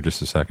 right here.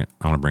 Just a second.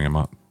 I want to bring him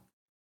up.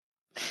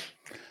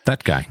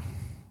 That guy.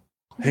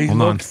 He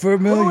looked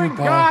familiar. Who in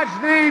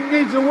God's name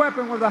needs a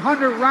weapon with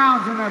 100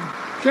 rounds in the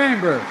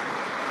chamber?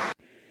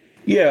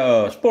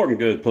 Yeah, sporting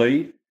goods,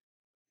 please.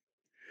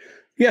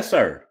 Yes,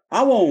 sir.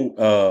 I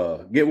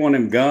won't get one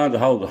of them guns that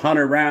holds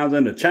 100 rounds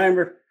in the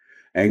chamber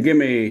and give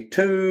me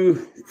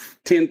 2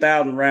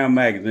 10,000 round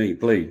magazines,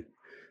 please.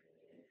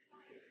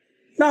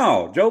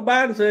 No, Joe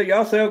Biden said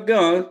y'all sell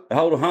guns that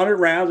hold 100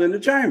 rounds in the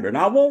chamber, and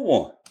I want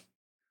one.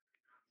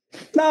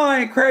 No, I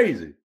ain't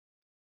crazy.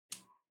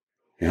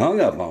 He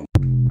hung up on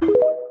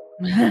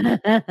me.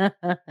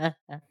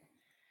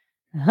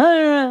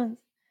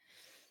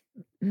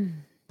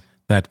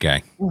 That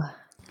guy.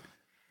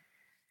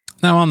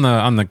 Now on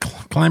the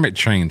climate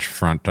change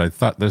front, I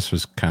thought this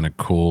was kind of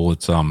cool.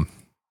 It's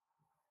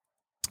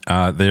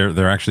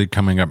they're actually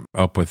coming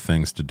up with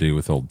things to do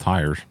with old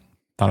tires.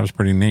 Thought it was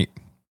pretty neat.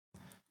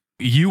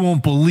 You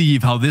won't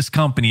believe how this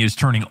company is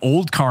turning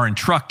old car and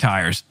truck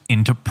tires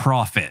into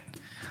profit.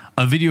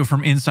 A video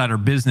from Insider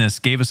Business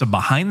gave us a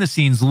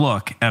behind-the-scenes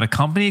look at a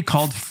company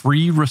called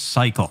Free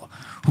Recycle,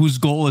 whose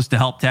goal is to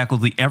help tackle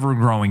the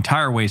ever-growing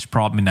tire waste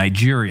problem in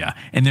Nigeria,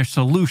 and their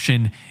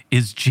solution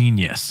is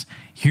genius.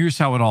 Here's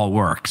how it all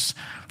works.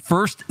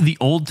 First, the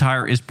old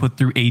tire is put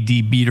through a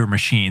debeater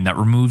machine that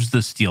removes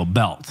the steel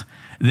belt.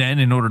 Then,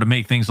 in order to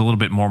make things a little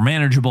bit more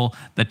manageable,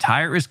 the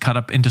tire is cut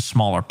up into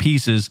smaller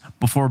pieces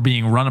before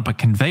being run up a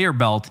conveyor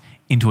belt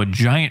into a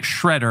giant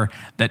shredder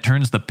that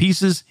turns the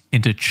pieces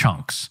into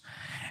chunks.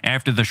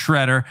 After the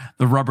shredder,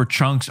 the rubber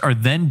chunks are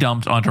then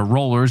dumped onto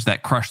rollers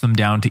that crush them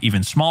down to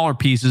even smaller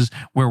pieces,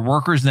 where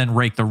workers then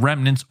rake the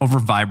remnants over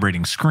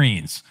vibrating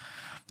screens.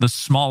 The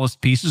smallest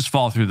pieces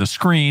fall through the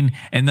screen,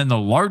 and then the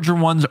larger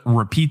ones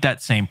repeat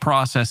that same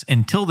process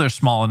until they're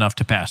small enough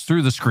to pass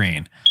through the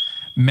screen.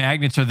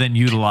 Magnets are then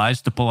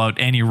utilized to pull out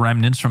any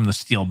remnants from the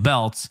steel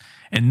belts,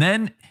 and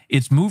then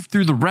it's moved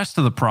through the rest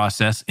of the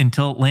process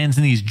until it lands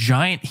in these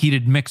giant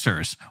heated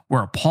mixers,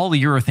 where a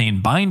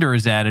polyurethane binder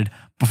is added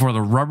before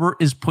the rubber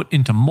is put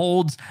into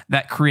molds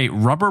that create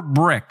rubber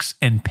bricks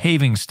and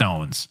paving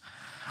stones.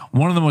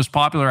 One of the most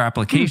popular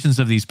applications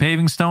of these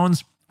paving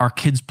stones are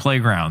kids'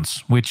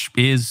 playgrounds, which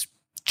is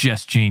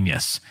just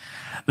genius.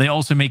 They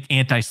also make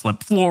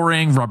anti-slip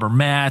flooring, rubber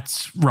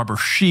mats, rubber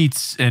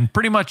sheets, and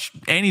pretty much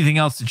anything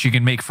else that you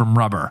can make from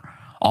rubber,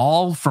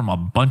 all from a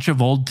bunch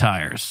of old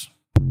tires.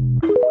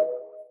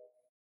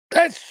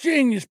 That's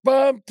genius,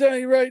 Bob. I'm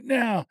telling you right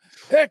now.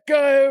 That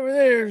guy over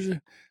there's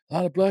a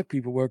lot of black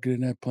people working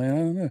in that plant. I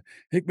don't know.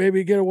 Think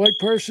maybe get a white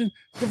person.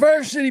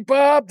 Diversity,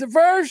 Bob.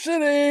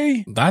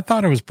 Diversity. I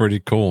thought it was pretty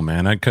cool,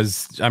 man.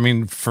 Because,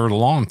 for a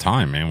long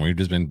time, man, we've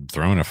just been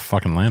throwing a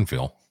fucking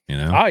landfill, you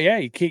know? Oh, yeah.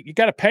 You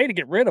got to pay to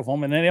get rid of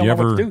them, and then they don't know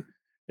what to do.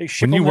 They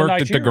ship when you them to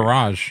worked at the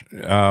garage,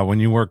 when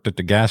you worked at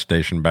the gas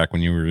station back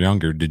when you were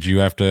younger, did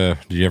you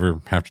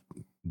ever have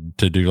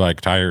to do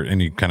like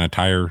any kind of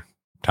tire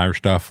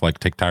stuff, like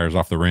take tires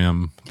off the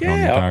rim?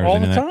 Yeah, all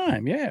the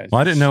time. Yeah.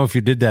 Well, I didn't know if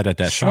you did that at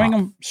that shop.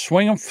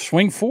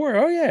 Swing for.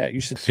 Oh, yeah.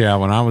 Yeah,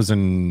 when I was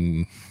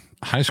in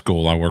high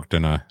school, I worked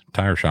in a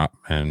tire shop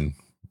and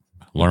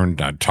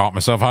I taught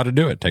myself how to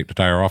do it. Take the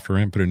tire off the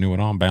rim, put a new one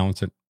on,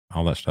 balance it,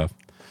 all that stuff.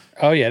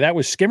 Oh, yeah, that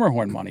was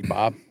Skimmerhorn money,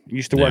 Bob.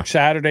 Used to work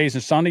Saturdays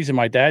and Sundays in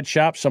my dad's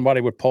shop. Somebody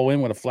would pull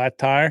in with a flat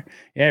tire.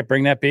 Yeah,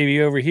 bring that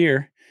baby over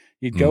here.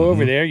 You'd go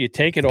over there, you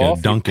take it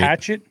off, you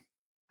patch it,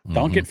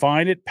 dunk it,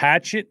 find it,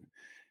 patch it,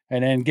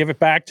 and then give it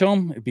back to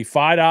them. It'd be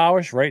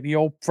 $5 right in the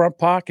old front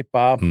pocket,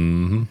 Bob.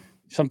 Mm-hmm.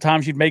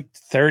 Sometimes you'd make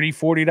 $30,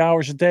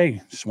 $40 a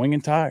day swinging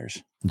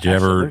tires.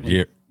 Did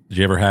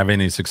you ever have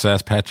any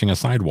success patching a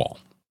sidewall?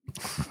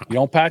 You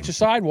don't patch a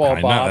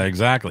sidewall, Bob. Know,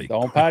 exactly.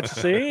 Don't patch.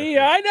 See,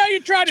 I know you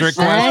tried to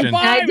slide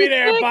by me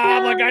there,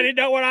 Bob. Like I didn't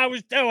know what I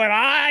was doing.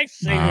 I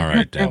see what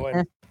you're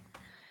doing.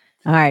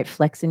 All right,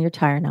 flexing your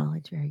tire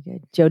knowledge. Very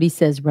good. Jody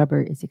says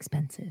rubber is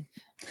expensive.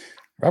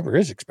 Rubber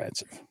is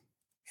expensive.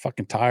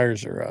 Fucking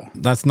tires are.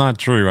 That's not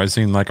true. I've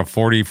seen like a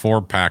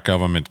 44 pack of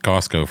them at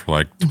Costco for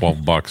like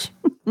 $12.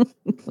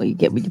 Well, you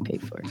get what you pay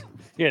for.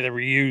 Yeah, they're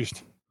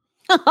reused.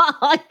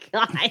 Oh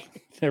God.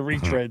 They're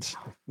retreads.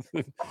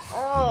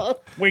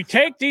 We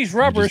take these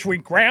rubbers, we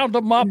ground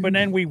them up, and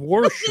then we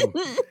wash them.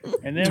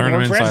 And then turn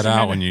them inside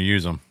out when you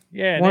use them.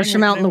 Yeah, wash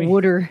them out in the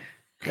water.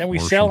 Then we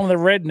sell them to the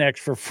rednecks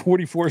for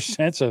 44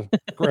 cents a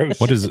gross.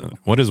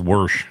 What is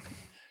wash?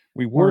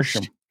 We wash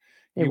them.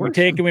 We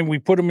take them and we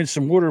put them in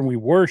some water and we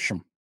wash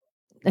them.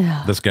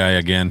 This guy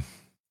again.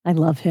 I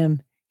love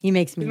him. He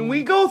makes me. Can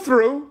we go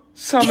through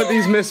some of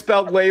these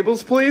misspelled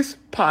labels, please?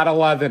 Pot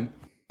 11.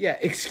 Yeah,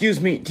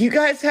 excuse me. Do you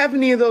guys have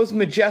any of those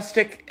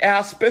majestic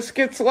ass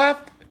biscuits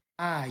left?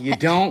 Ah, you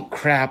don't?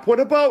 Crap. What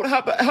about,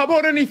 how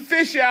about any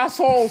fish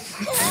assholes?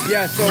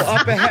 Yeah, so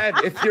up ahead,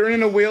 if you're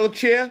in a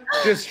wheelchair,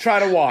 just try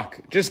to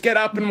walk. Just get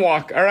up and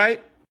walk, all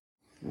right?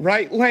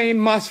 Right lane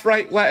must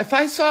right left. If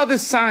I saw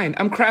this sign,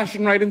 I'm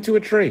crashing right into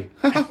a tree.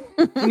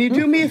 Can you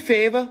do me a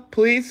favor,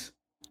 please?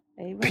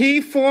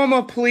 P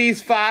former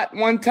please fart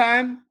one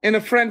time in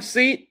a French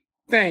seat?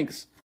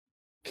 Thanks.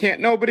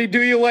 Can't nobody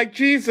do you like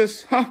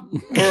Jesus, huh?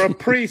 Or a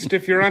priest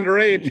if you're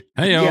underage.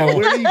 Hey-o. Yeah,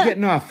 where are you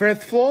getting off?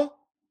 Fifth floor?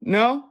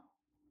 No?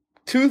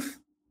 Tooth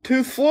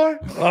floor?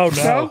 Oh,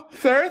 no.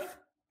 Third?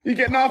 You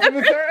getting off on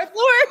the third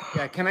floor?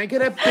 Yeah, can I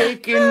get a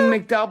bacon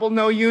McDouble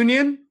no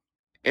union?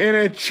 And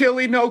a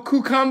chili no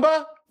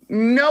cucumber?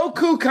 No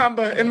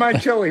cucumber in my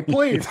chili,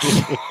 please.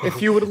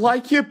 If you would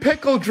like your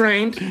pickle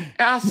drained,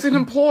 ask an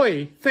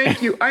employee.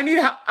 Thank you. I need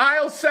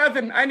aisle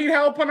 7. I need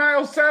help on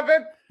aisle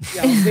 7.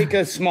 Yeah, I'll take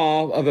a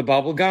small of the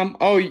bubble gum.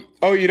 Oh,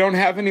 you don't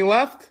have any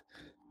left?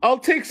 I'll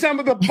take some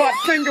of the butt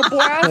finger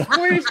blast,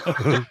 please.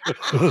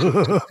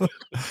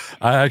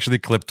 I actually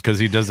clipped because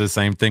he does the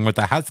same thing with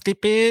the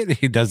housekeeping.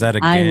 He does that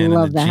again. I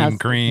love and the cheam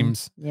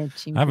creams. Yeah,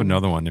 I have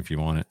another one if you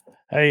want it.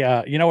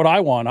 Hey, you know what I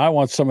want? I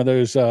want some of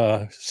those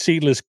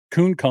seedless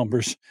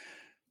cucumbers.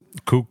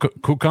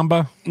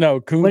 Cucumber?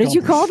 No, cucumbers. What did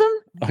you call them?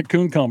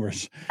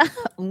 Cucumbers.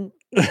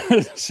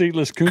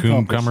 Seedless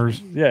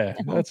cucumbers. Yeah,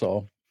 that's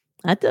all.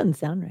 That doesn't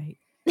sound right.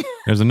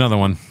 There's another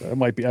one. That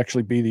might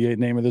actually be the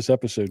name of this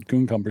episode,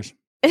 cucumbers.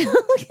 Can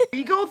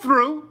you go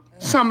through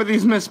some of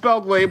these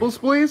misspelled labels,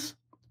 please?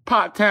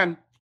 Pot 10.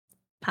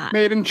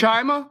 Made in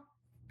China?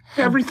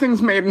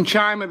 Everything's made in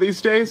China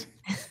these days.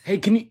 Hey,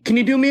 can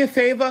you do me a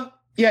favor?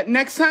 Yeah,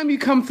 next time you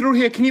come through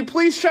here, can you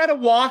please try to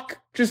walk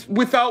just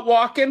without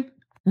walking?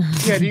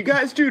 Yeah, do you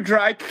guys do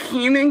dry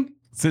cleaning?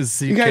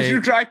 You guys do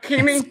dry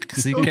cleaning?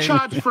 Don't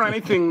charge for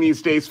anything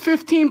these days.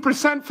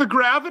 15% for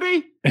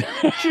gravity?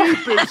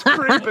 Jeepers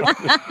creepers.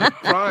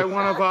 Try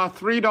one of our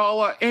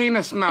 $3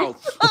 anus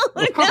melts.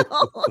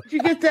 Did you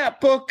get that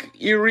book?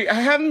 I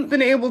haven't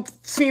been able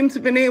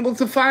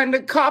to find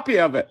a copy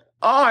of it.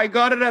 Oh, I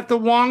got it at the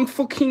Wong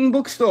fucking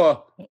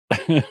bookstore.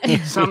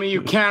 Some of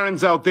you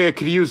Karens out there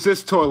could use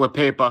this toilet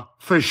paper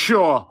for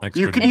sure.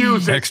 You could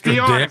use it. Extra Be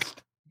dick.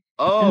 honest.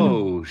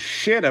 Oh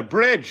shit! A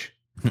bridge.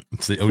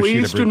 It's the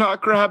Please do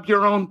not grab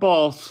your own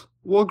balls.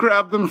 We'll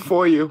grab them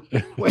for you.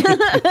 Wait,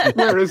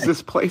 where is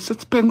this place?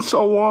 It's been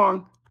so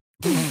long.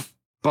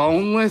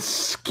 Boneless,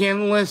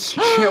 skinless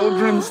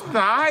children's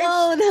thighs?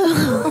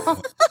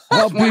 Oh,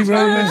 no. One's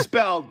not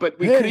misspelled, but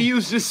we could have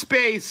used a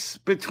space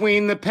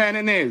between the pen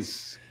and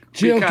is.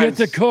 Jill, get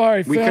the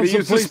car. We could have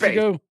used a place to space.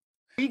 go.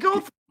 We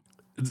go.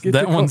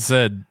 That one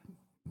said,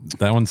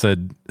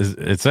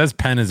 it says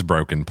pen is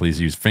broken. Please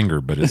use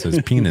finger, but it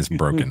says penis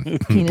broken.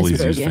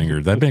 Please use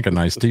finger. That'd make a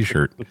nice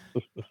t-shirt.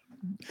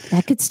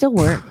 That could still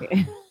work.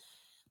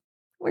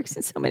 Works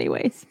in so many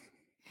ways.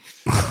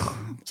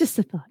 Just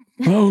a thought.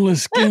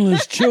 Boneless,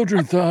 skinless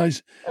children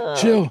thighs.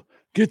 Jill,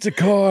 get the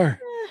car.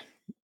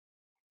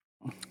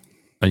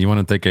 You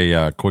want to take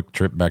a quick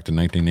trip back to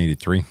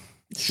 1983?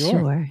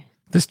 Sure.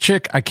 This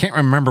chick, I can't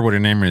remember what her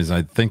name is.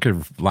 I think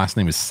her last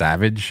name is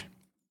Savage.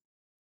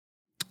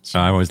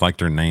 I always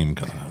liked her name.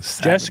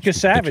 Jessica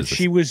Savage.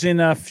 She was in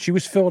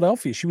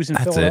Philadelphia. She was in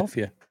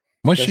Philadelphia.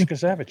 Was Jessica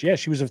Savage. Yeah,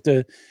 she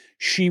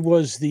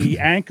was the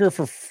anchor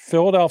for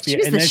Philadelphia.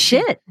 She was the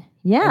shit.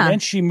 Yeah. And then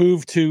she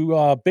moved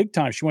to big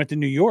time. She went to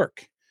New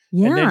York.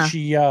 Yeah. And then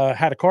she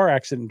had a car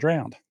accident and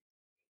drowned.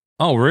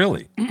 Oh,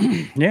 really?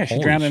 Yeah, she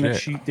drowned in it.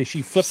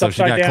 She flipped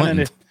upside down in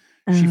it.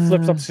 She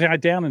flipped upside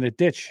down in a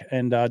ditch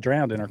and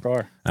drowned in her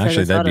car.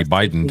 Actually, that'd be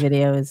Biden. The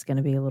video is going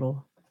to be a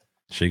little.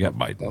 She got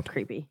Biden.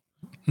 Creepy.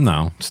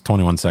 No, it's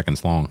 21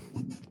 seconds long.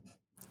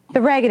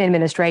 The Reagan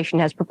administration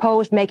has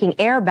proposed making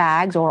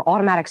airbags or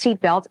automatic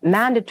seatbelts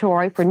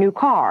mandatory for new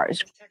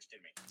cars.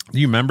 Do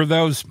you remember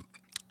those?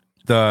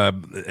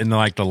 In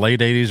the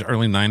late 80s,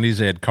 early 90s,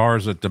 they had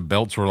cars that the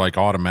belts were like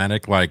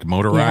automatic, like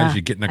motorized. Yeah,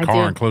 You get in the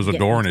car and close the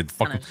door, and it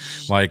fucking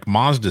like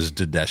Mazdas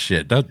did that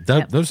shit.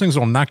 Those things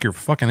will knock your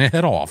fucking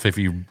head off if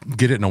you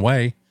get it in a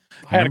way.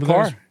 I had a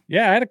car. Those?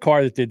 Yeah, I had a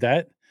car that did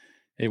that.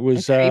 It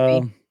was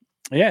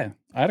yeah.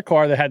 I had a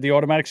car that had the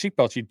automatic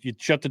seatbelts. You'd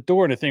shut the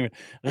door and the thing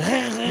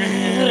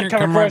would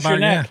come across your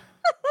neck.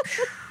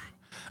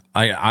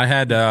 I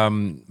had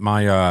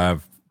my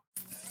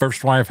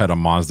first wife had a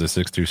Mazda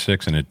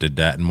 626 and it did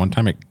that. And one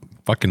time it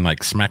fucking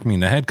like smacked me in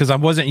the head because I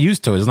wasn't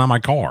used to it. It's not my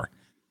car.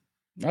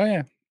 Oh,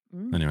 yeah.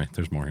 Anyway,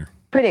 there's more here.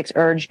 Critics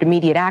urged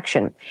immediate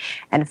action.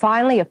 And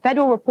finally, a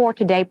federal report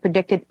today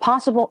predicted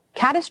possible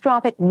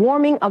catastrophic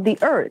warming of the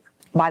Earth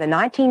by the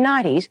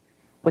 1990s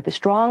with the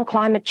strong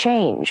climate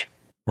change.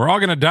 We're all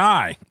going to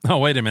die. Oh,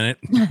 wait a minute.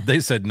 They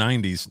said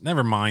 90s.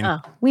 Never mind. Oh,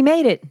 we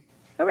made it.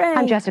 Hooray.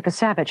 I'm Jessica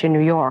Savage in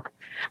New York.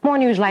 More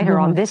news later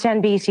on this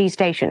NBC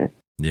station.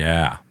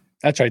 Yeah.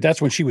 That's right.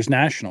 That's when she was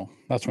national.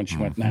 That's when she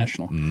went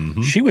national.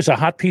 Mm-hmm. She was a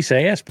hot piece of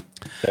ass.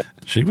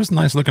 She was a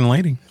nice looking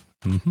lady.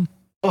 Mm-hmm.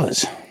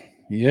 Was.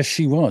 Yes,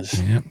 she was.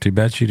 Yeah. Too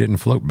bad she didn't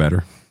float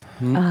better.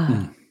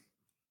 Mm-hmm.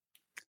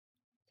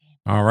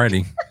 All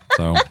righty.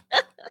 So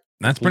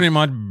that's pretty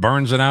much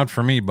burns it out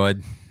for me,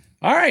 bud.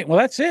 All right. Well,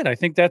 that's it. I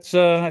think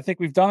I think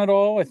we've done it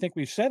all. I think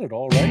we've said it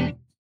all, right?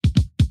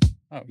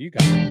 Oh, you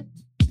got it.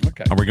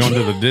 Okay. Are we going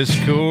to the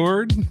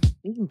Discord?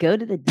 You can go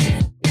to the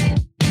Discord.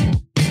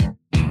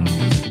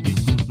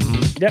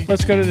 Yep,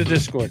 let's go to the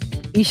Discord.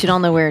 You should all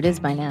know where it is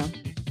by now.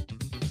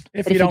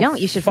 If you don't,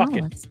 you should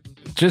follow us.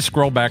 Just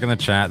scroll back in the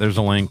chat. There's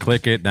a link.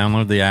 Click it.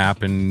 Download the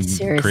app and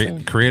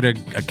create an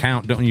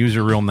account. Don't use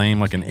your real name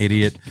like an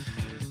idiot.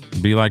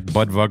 Be like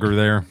Bud Vugger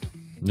there.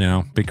 You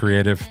know, be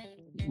creative.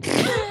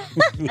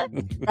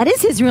 That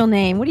is his real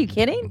name. What are you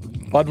kidding?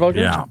 Bud Vugger?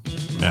 Yeah.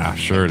 Yeah,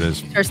 sure it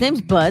is. First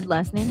name's Bud,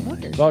 last name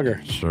Vugger.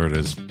 Vugger. Sure it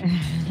is.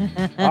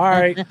 All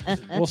right.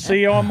 We'll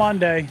see you on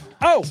Monday.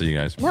 Oh, see you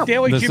guys. No.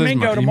 Daily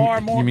Jumingo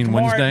tomorrow morning. You mean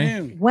Wednesday?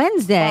 Noon.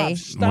 Wednesday.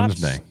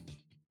 Wednesday.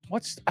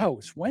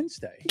 It's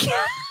Wednesday.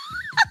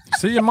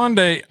 See you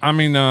Monday. I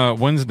mean,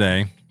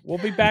 Wednesday. We'll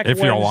be back if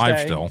Wednesday. you're alive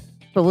still.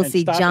 But we'll And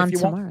see stop John if you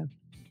want. tomorrow.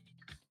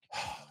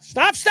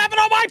 Stop stepping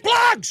on my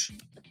plugs.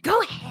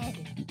 Go ahead.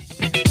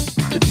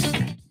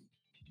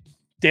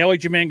 Daily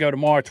Jumingo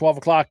tomorrow, 12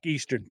 o'clock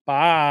Eastern.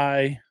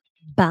 Bye.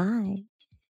 Bye.